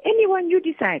 Anyone you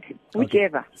decide,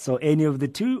 whichever. Okay. So any of the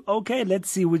two? Okay,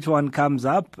 let's see which one comes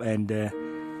up. And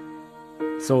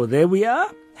so there we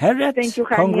are. Harriet, Thank you,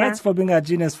 Khanya. congrats for being our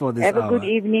genius for this Have hour. a good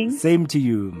evening. Same to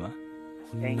you, ma.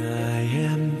 Thank you. I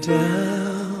am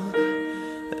down,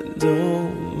 and oh,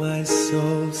 my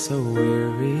soul so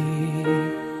weary.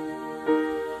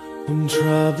 When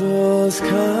troubles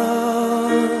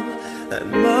come,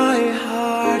 and my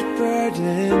heart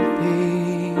burdens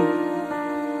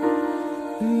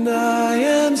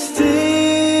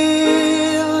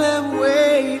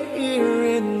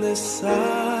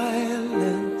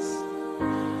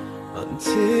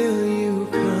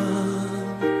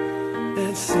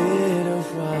and sit a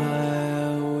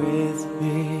while with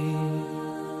me.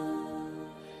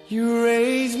 You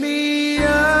raise me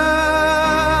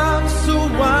up so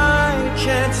I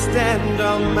can't stand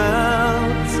on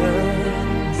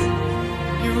mountains.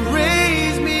 You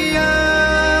raise me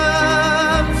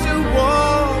up to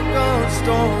walk on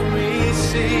stormy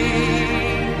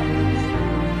seas.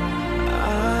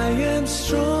 I am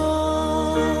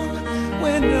strong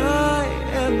when I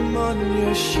am on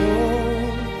your shoulders.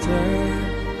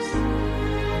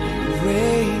 You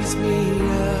raise me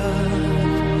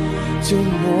up to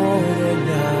more than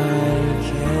I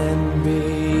can be.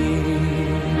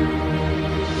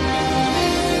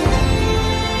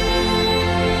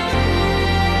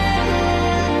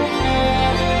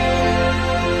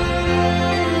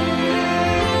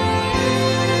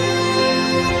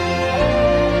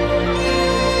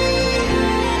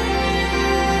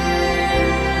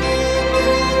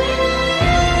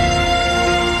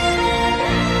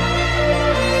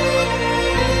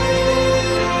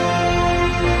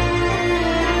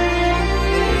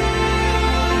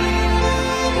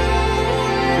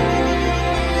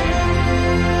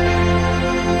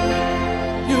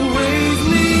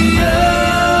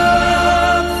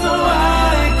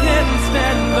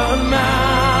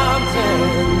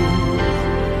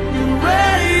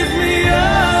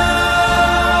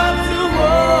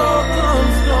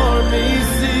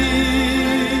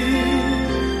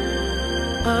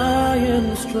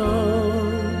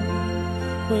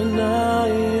 When I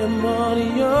am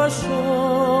on your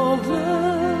shoulders,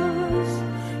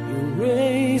 you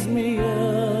raise me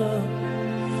up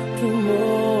to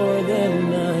more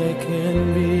than I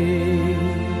can be.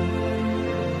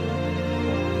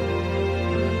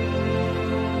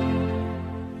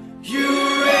 You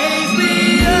raise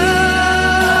me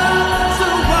up so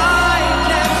I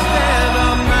can stand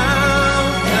on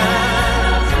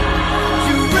mountains.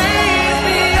 You raise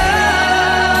me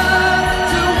up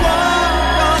to walk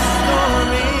on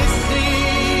stormy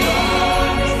seas. I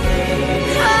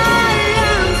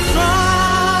am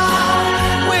strong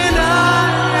when I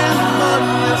am on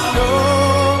your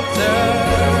shoulders.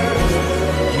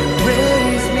 You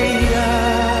raise me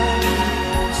up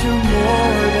to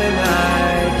more than I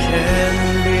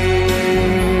can be.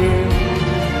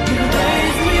 You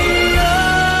raise me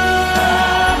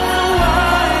up so I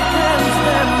can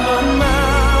stand on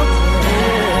mountains.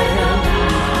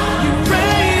 You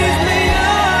raise me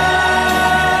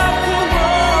up to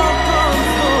walk on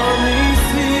stormy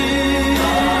seas.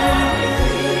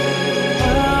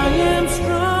 I am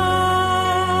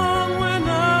strong when I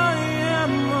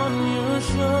am on your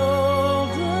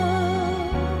shoulder.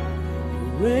 You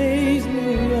raise me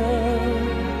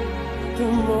up to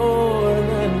more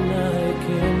than I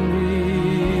can be.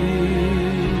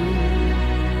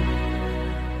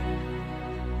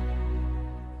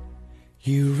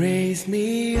 You raise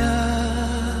me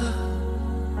up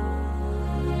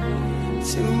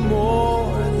to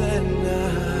more than I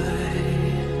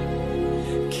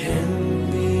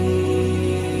can be.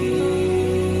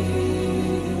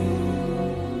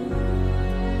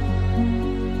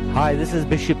 Hi, this is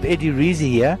Bishop Eddie Reezy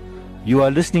here. You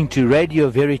are listening to Radio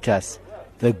Veritas,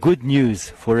 the good news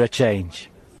for a change.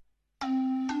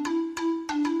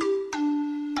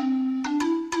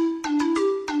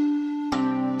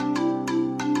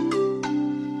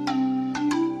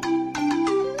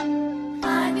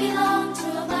 I belong to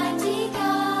a mighty God.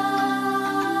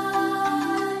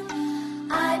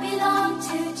 I belong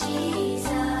to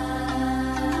Jesus.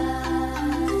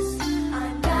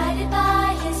 I'm guided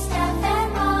by His staff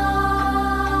and rod.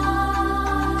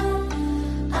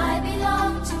 I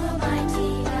belong to a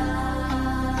mighty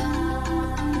God.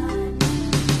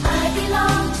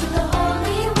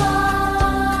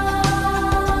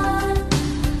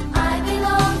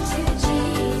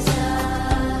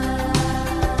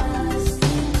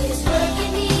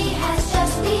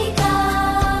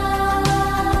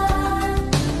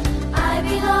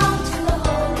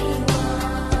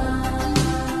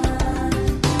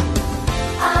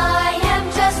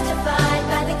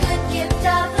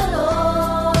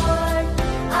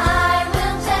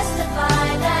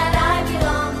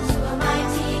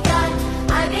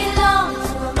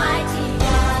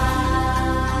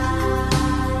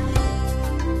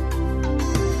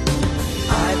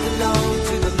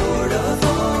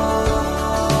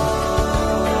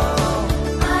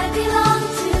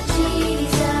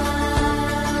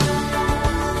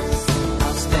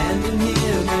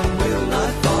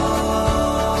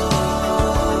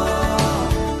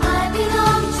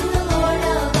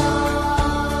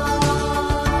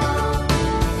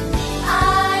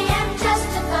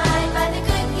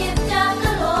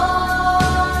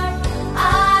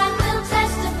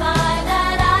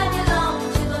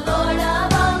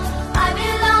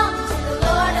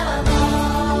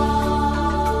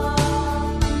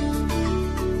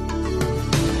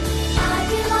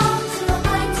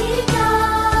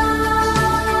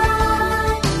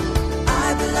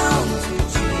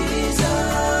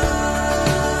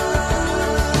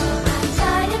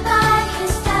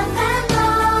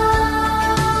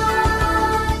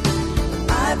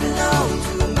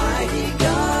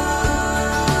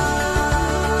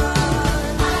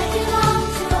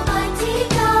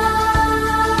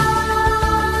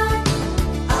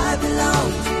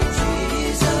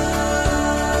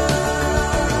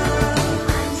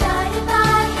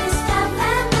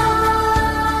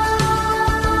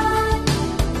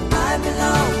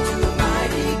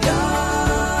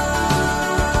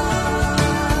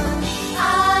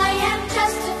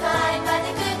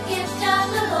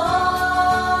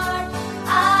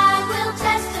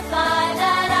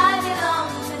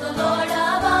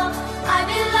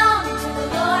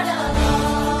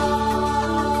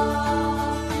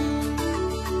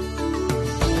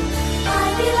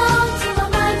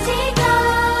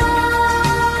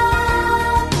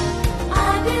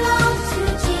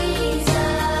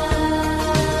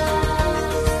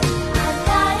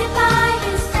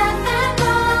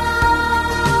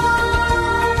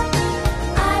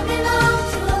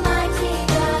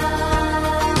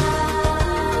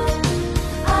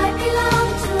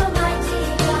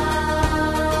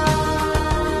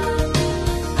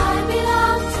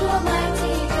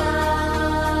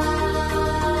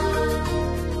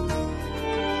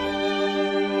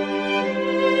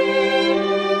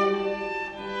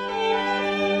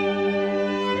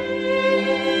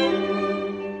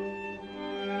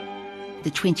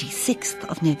 the 26th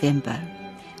of November,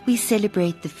 we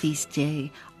celebrate the feast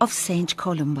day of Saint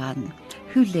Columban,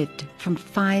 who lived from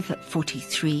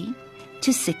 543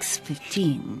 to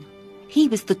 615. He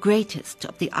was the greatest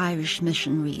of the Irish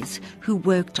missionaries who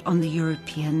worked on the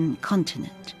European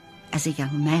continent. As a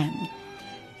young man,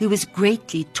 who was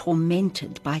greatly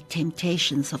tormented by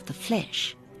temptations of the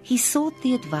flesh, he sought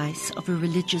the advice of a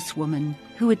religious woman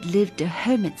who had lived a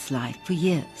hermit's life for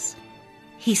years.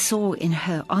 He saw in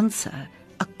her answer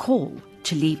a call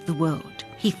to leave the world.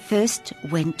 He first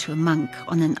went to a monk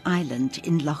on an island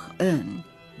in Loch Erne,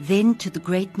 then to the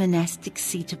great monastic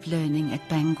seat of learning at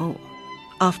Bangor.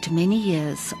 After many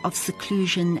years of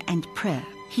seclusion and prayer,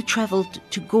 he travelled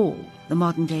to Gaul, the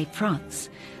modern-day France,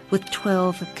 with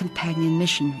 12 companion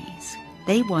missionaries.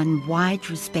 They won wide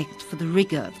respect for the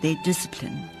rigour of their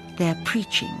discipline, their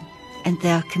preaching, and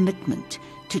their commitment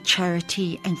to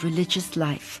charity and religious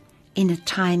life in a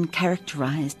time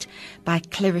characterized by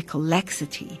clerical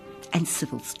laxity and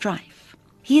civil strife.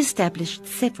 He established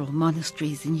several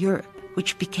monasteries in Europe,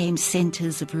 which became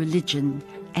centres of religion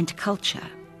and culture.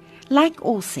 Like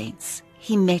all saints,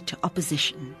 he met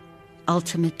opposition.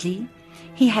 Ultimately,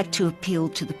 he had to appeal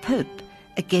to the Pope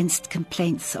against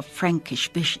complaints of Frankish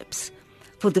bishops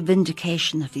for the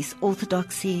vindication of his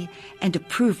orthodoxy and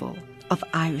approval of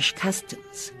Irish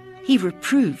customs. He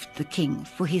reproved the king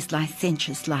for his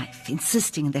licentious life,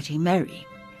 insisting that he marry.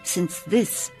 Since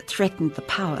this threatened the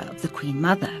power of the Queen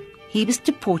Mother, he was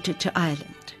deported to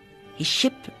Ireland. His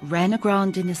ship ran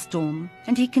aground in a storm,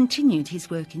 and he continued his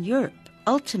work in Europe,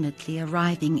 ultimately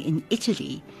arriving in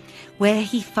Italy, where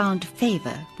he found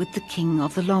favour with the king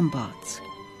of the Lombards.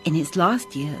 In his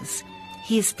last years,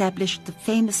 he established the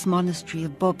famous monastery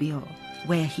of Bobbio,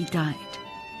 where he died.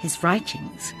 His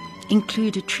writings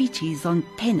include a treatise on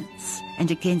penance and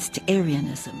against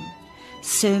Arianism,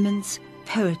 sermons,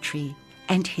 poetry,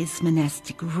 and his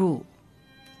monastic rule.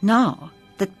 Now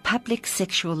that public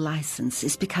sexual license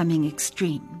is becoming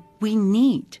extreme, we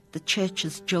need the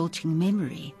Church's jolting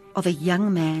memory of a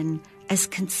young man as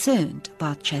concerned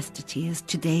about chastity as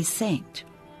today's saint.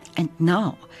 And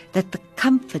now that the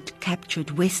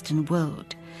comfort-captured Western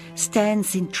world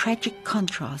stands in tragic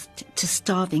contrast to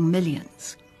starving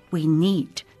millions, we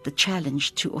need the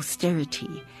challenge to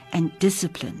austerity and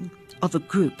discipline of a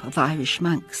group of Irish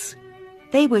monks.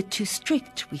 They were too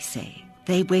strict, we say.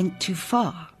 They went too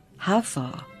far. How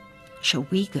far shall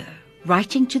we go?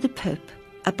 Writing to the Pope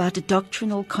about a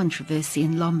doctrinal controversy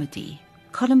in Lombardy,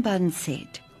 Columban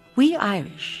said, "We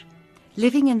Irish,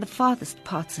 living in the farthest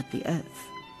parts of the earth,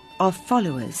 are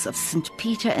followers of St.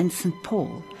 Peter and St.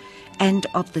 Paul and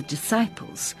of the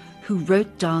disciples who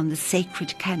wrote down the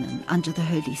sacred canon under the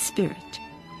Holy Spirit.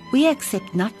 We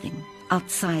accept nothing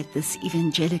outside this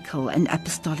evangelical and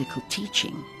apostolical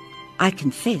teaching. I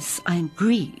confess I am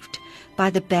grieved by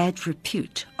the bad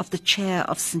repute of the chair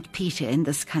of St. Peter in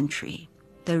this country.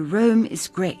 Though Rome is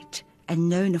great and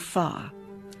known afar,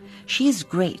 she is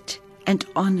great and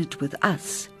honoured with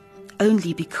us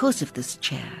only because of this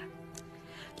chair.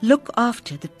 Look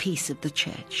after the peace of the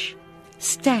church.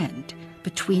 Stand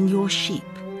between your sheep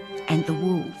and the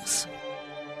wolves."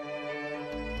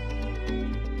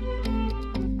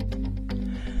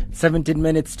 17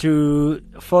 minutes to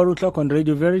 4 o'clock on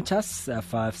Radio Veritas,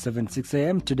 576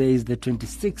 AM. Today is the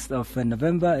 26th of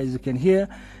November, as you can hear,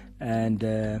 and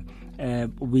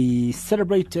we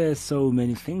celebrate so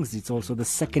many things. It's also the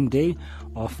second day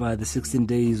of the 16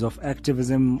 days of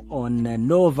activism on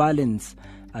no violence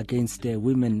against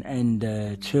women and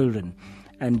children.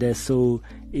 And so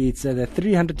it's the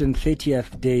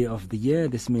 330th day of the year.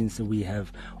 This means we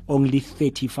have only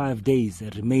 35 days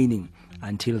remaining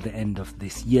until the end of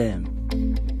this year.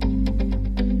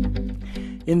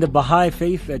 In the Baha'i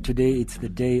faith, today it's the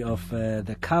day of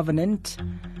the Covenant.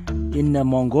 In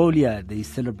Mongolia, they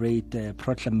celebrate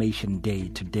Proclamation Day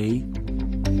today.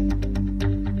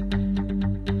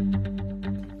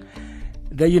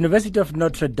 The University of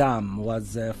Notre Dame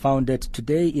was founded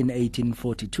today in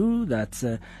 1842. That's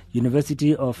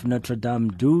University of Notre Dame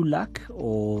du Lac,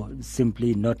 or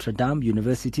simply Notre Dame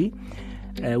University,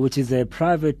 which is a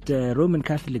private Roman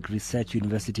Catholic research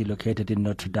university located in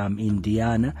Notre Dame,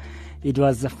 Indiana. It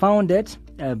was founded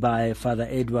by Father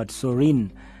Edward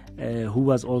Sorin, who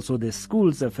was also the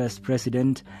school's first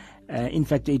president. In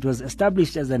fact, it was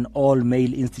established as an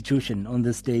all-male institution on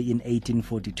this day in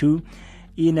 1842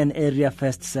 in an area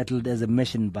first settled as a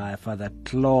mission by Father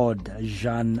Claude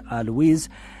Jean Alois,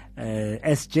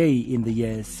 S.J., in the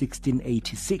year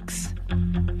 1686.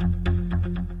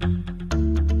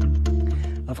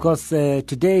 Of course,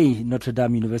 today Notre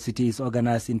Dame University is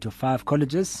organized into 5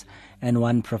 colleges and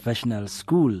 1 professional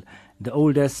school, the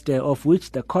oldest of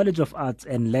which, the College of Arts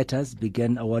and Letters,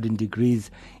 began awarding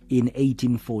degrees in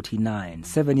 1849,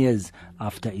 7 years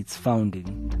after its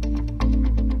founding.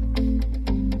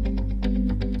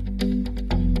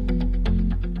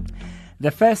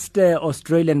 The first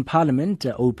Australian Parliament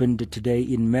opened today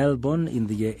in Melbourne in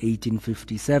the year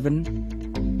 1857.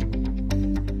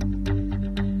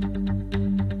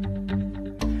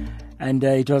 And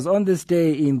it was on this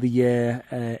day in the year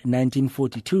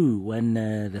 1942 when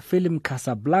the film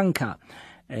Casablanca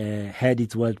had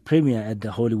its world premiere at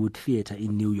the Hollywood Theatre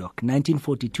in New York.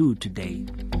 1942 today.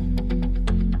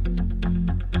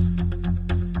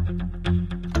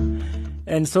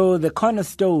 And so the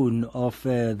cornerstone of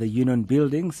the Union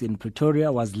buildings in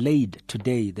Pretoria was laid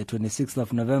today, the 26th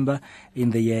of November,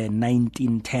 in the year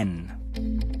 1910.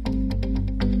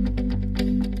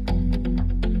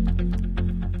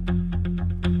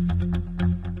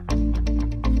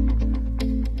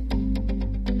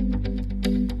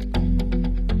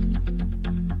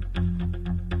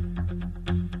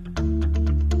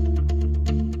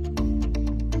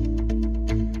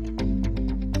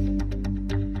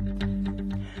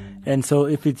 And so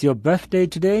if it's your birthday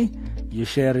today, you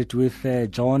share it with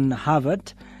John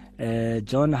Harvard.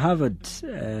 John Harvard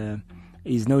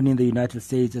is known in the United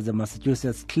States as a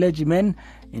Massachusetts clergyman,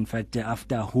 in fact,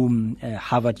 after whom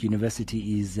Harvard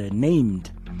University is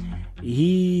named.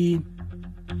 He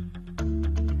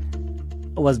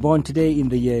was born today in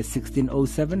the year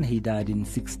 1607. He died in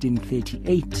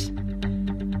 1638.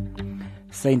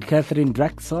 Saint Catherine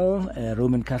Drexel, a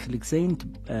Roman Catholic saint,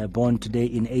 born today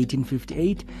in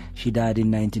 1858. She died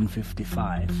in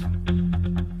 1955.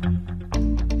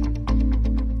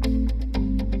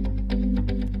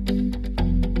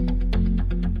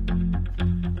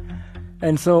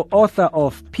 And so, author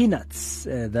of Peanuts,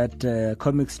 that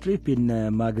comic strip in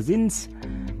magazines,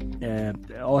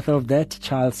 author of that,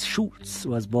 Charles Schulz,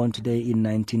 was born today in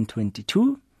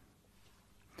 1922.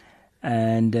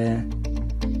 And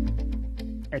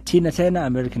Tina Turner,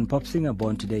 American pop singer,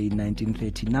 born today in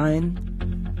 1939.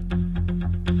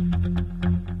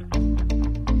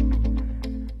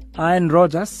 Ian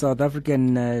Rogers, South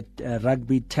African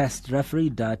rugby test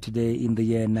referee, died today in the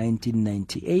year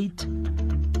 1998.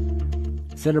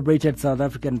 Celebrated South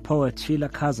African poet Sheila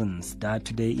Cousins died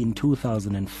today in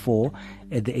 2004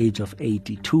 at the age of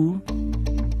 82.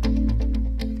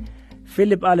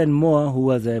 Philip Allen Moore, who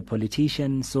was a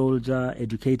politician, soldier,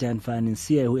 educator and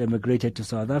financier who emigrated to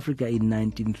South Africa in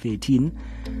 1913,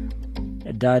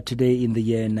 died today in the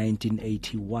year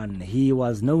 1981. He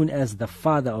was known as the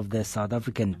father of the South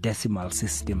African decimal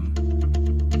system.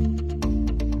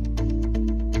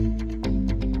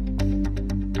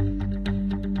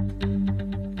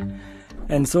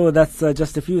 And so that's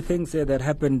just a few things that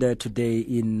happened today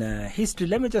in history.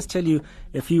 Let me just tell you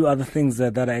a few other things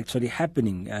that are actually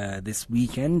happening this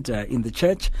weekend in the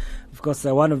church. Of course,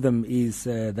 one of them is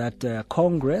that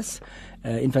Congress,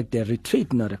 in fact, a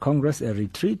retreat, not a Congress, a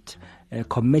retreat, a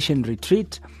commission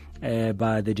retreat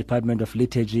by the Department of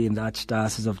Liturgy in the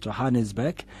Archdiocese of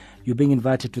Johannesburg. You're being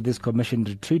invited to this commission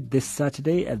retreat this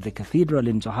Saturday at the Cathedral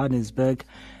in Johannesburg.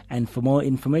 And for more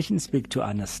information, speak to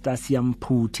Anastasia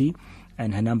Mputi.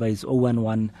 And her number is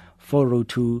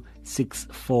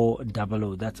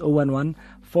 011-402-6400. That's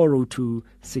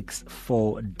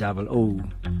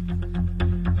 011-402-6400.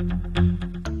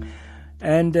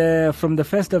 And from the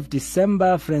 1st of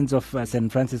December, Friends of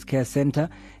St. Francis Care Center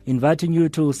inviting you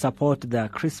to support the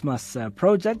Christmas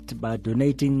project by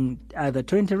donating either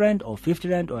 20 Rand or 50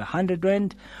 Rand or 100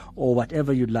 Rand or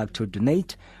whatever you'd like to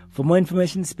donate. For more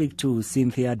information, speak to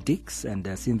Cynthia Dix, and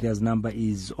Cynthia's number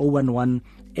is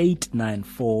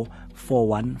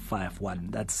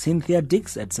 011-894-4151. That's Cynthia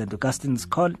Dix at St. Augustine's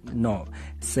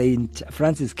St.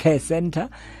 Francis Care Center,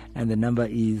 and the number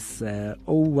is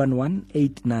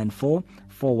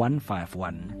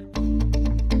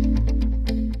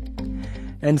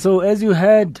 011-894-4151. And so, as you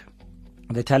heard,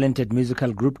 the talented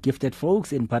musical group Gifted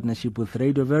Folks, in partnership with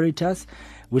Radio Veritas,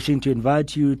 wishing to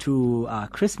invite you to our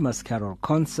Christmas Carol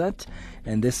concert,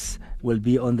 and this will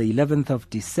be on the 11th of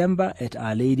December at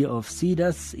Our Lady of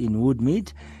Cedars in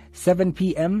Woodmead, 7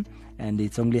 p.m., and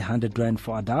it's only 100 Rand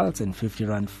for adults and 50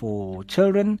 Rand for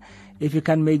children. If you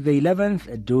can make the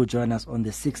 11th, do join us on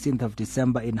the 16th of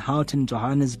December in Houghton,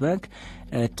 Johannesburg,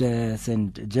 at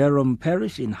St. Jerome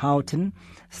Parish in Houghton,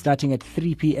 starting at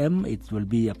 3 p.m. It will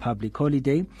be a public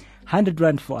holiday. 100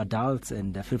 Rand for adults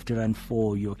and 50 Rand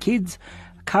for your kids.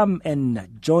 Come and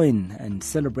join and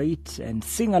celebrate and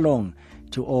sing along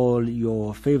to all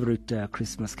your favorite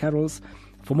Christmas carols.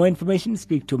 For more information,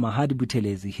 speak to Mahadi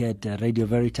Buthelezi here at Radio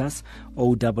Veritas,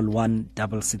 011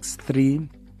 663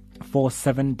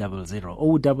 4700,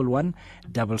 011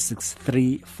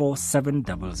 663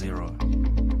 4700.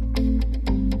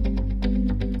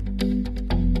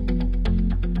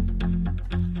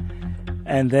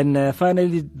 And then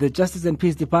finally, the Justice and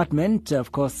Peace Department,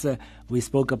 of course, we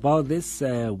spoke about this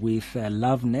with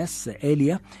Loveness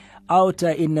earlier, out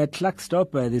in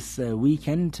Klerksdorp this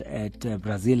weekend at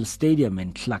Brazil Stadium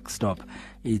in Klerksdorp.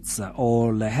 It's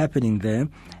all happening there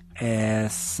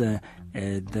as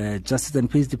the Justice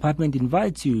and Peace Department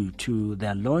invites you to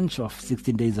their launch of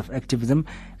 16 Days of Activism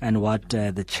and what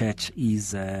the church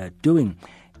is doing.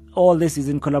 All this is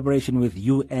in collaboration with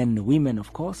UN Women,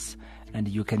 of course. And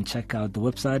you can check out the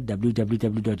website,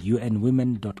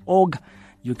 www.unwomen.org.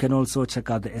 You can also check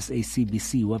out the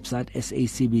SACBC website,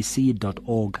 sacbc.org.za.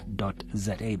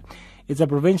 It's a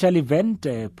provincial event.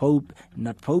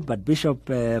 But Bishop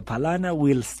Palana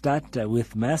will start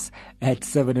with Mass at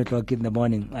 7 o'clock in the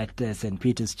morning at St.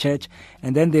 Peter's Church.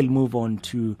 And then they'll move on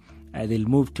to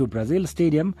Brazil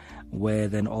Stadium, where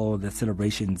then all the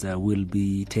celebrations will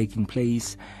be taking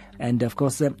place. And of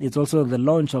course, it's also the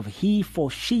launch of He for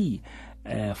She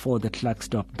for the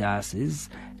Klerksdorp Diocese.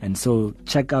 And so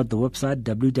check out the website,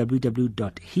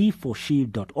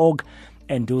 www.heforshe.org,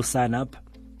 and do sign up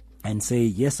and say,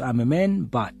 yes, I'm a man,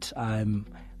 but I'm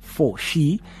for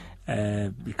she,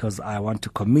 because I want to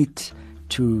commit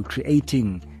to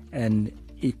creating an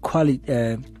equality,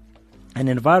 an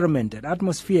environment, an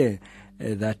atmosphere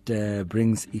that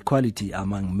brings equality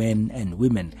among men and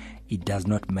women. It does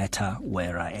not matter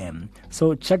where I am.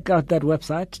 So check out that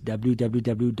website,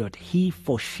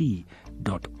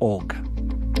 www.heforshe.org.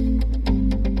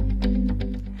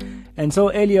 And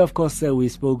so earlier, of course, we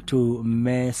spoke to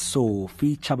Me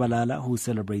Sophie Chabalala, who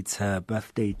celebrates her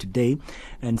birthday today.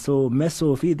 And so, Me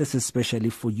Sophie, this is especially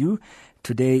for you.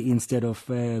 Today, instead of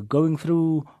going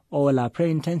through all our prayer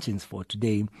intentions for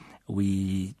today,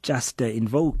 we just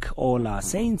invoke all our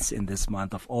saints in this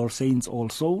month of All Saints, All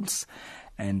Souls.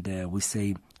 And we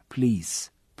say,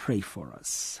 please pray for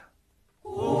us.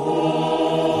 Oh,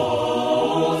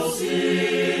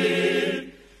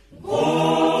 sing,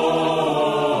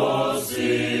 oh,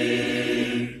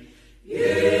 sing, Eva,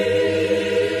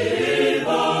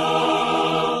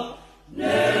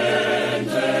 Nenteba,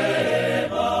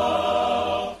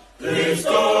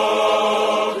 Christo,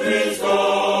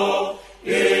 Christo,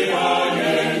 Eva,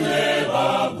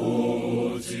 Nenteba,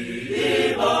 Guti,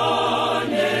 Eva,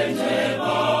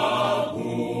 Nenteba,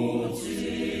 Guti.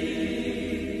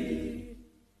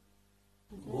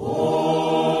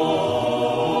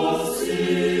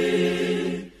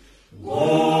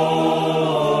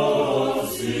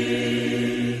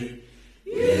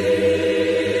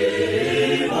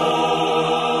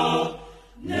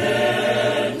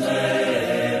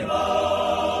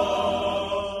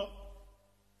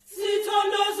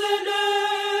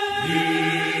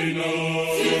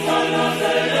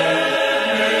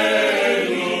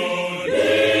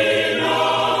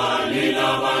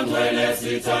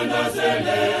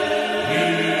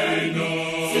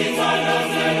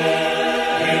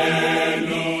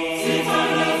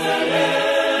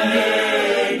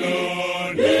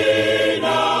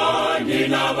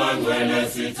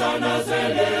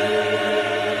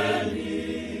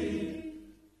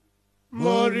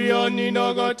 Maria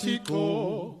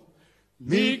Ninagathixo,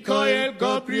 Michael,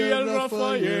 Gabriel,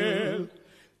 Raphael,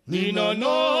 Nina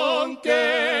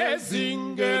nonke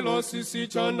zingelo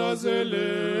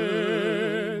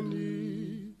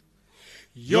sisithandazeleni.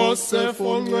 Yosef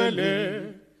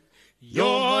ongcwele,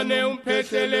 Yohane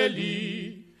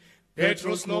umphetheleli,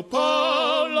 Petros no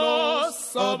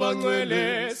Paulos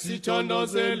abangcwele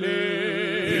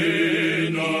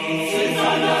sithandazeleni.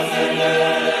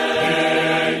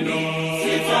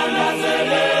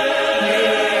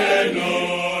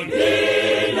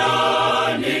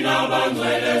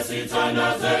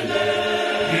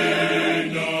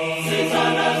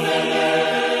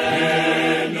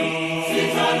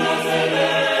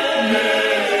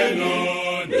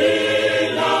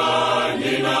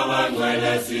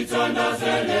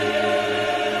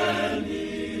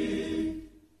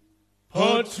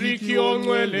 Patrick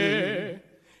ongcwele,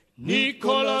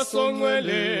 Nicholas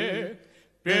ongcwele,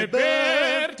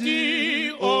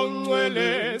 Beberti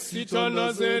ongcwele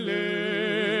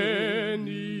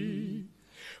sithandazeleni.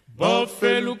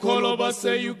 Bafelu kholo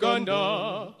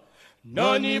base-Uganda,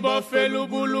 nani bafelu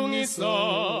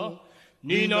bulungisa,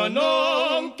 nina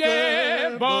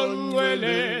nonke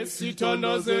bangcwele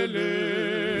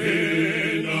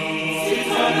sithandazeleni.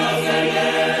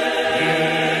 Sithandazeleni.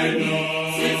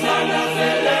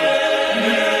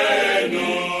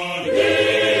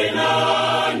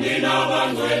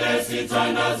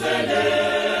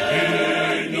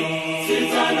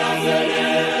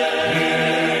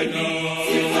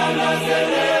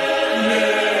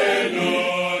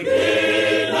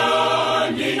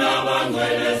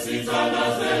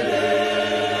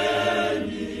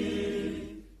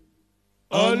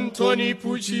 Anthony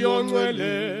Pucci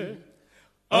ongwele,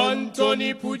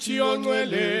 Anthony Pucci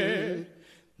ongwele,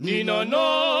 nina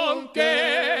nonke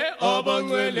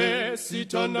abangwele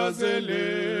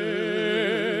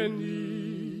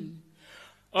sithandazeleni.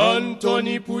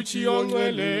 Anthony Pucci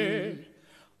ongwele,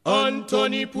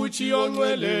 Anthony Pucci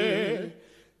ongwele,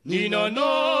 nina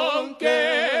nonke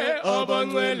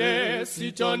abangwele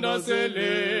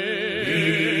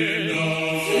sithandazeleni.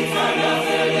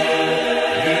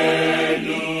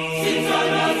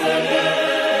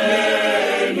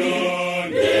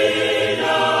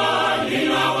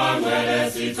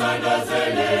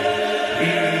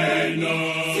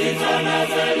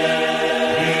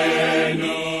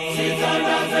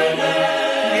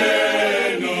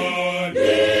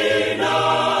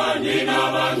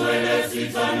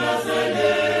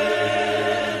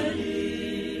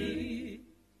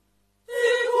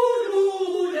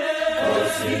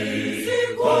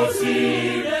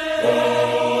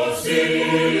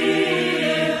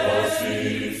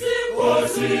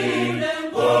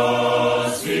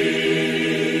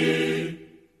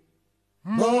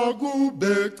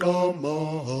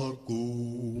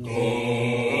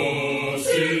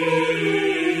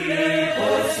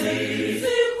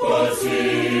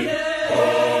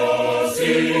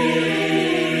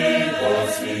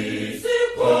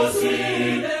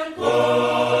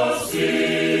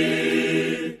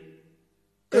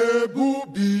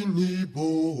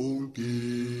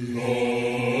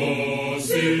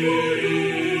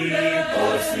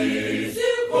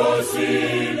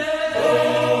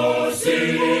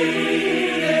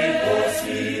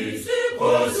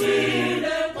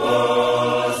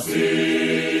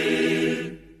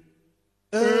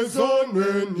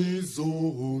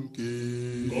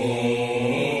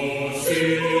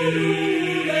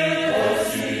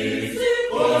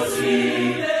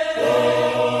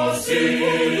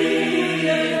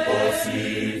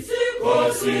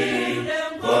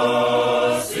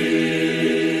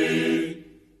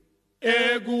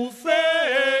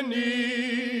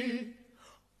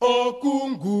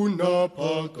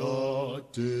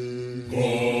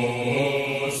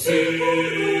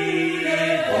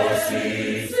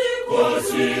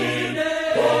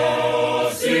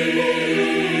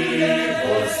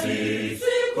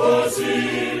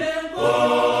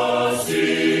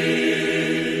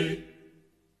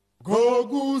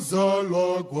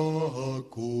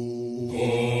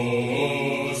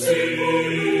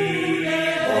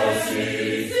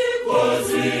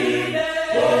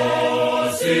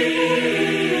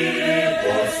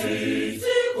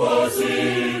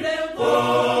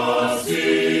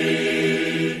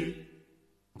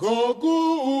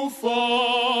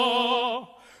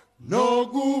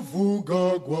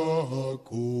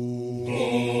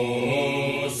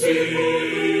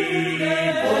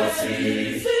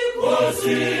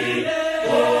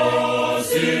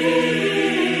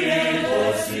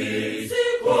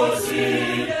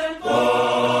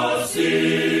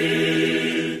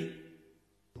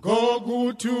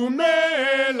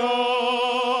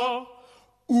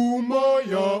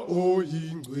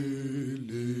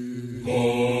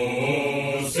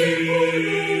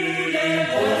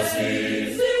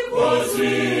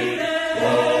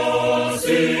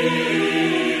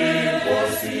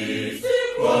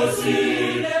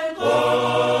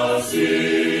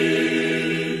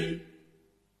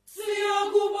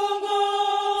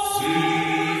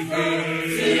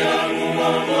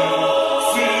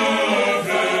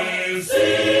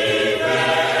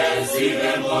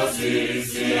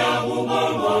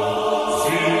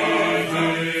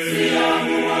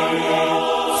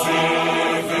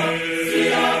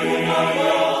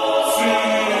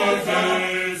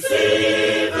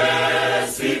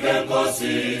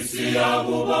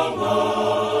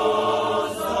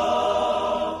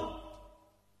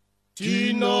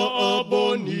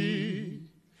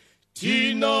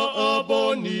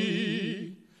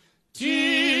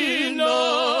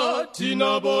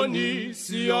 Tina boni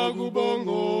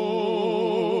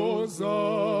siyakubongoza.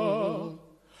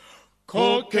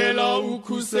 Khokhela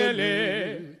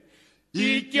ukhusele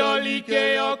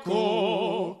ityalike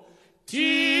yakho.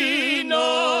 Tina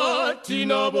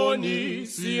boni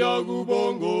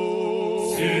siyakubongoza.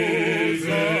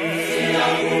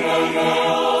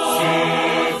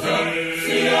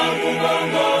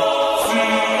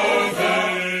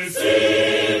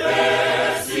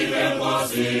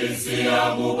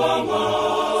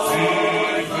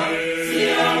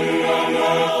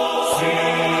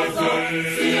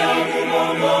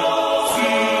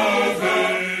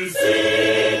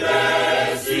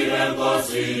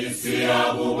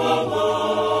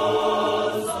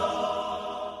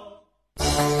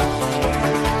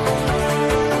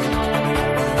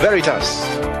 Veritas,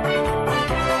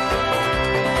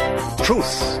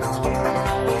 truth.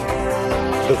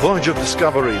 The voyage of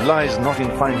discovery lies not in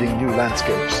finding new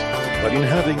landscapes, but in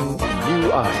having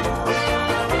new eyes.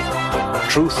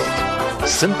 Truth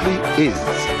simply is.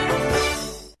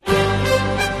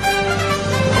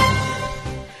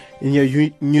 In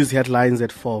your news headlines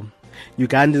at 4,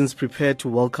 Ugandans prepare to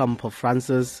welcome Pope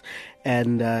Francis,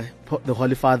 and the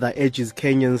Holy Father urges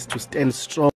Kenyans to stand strong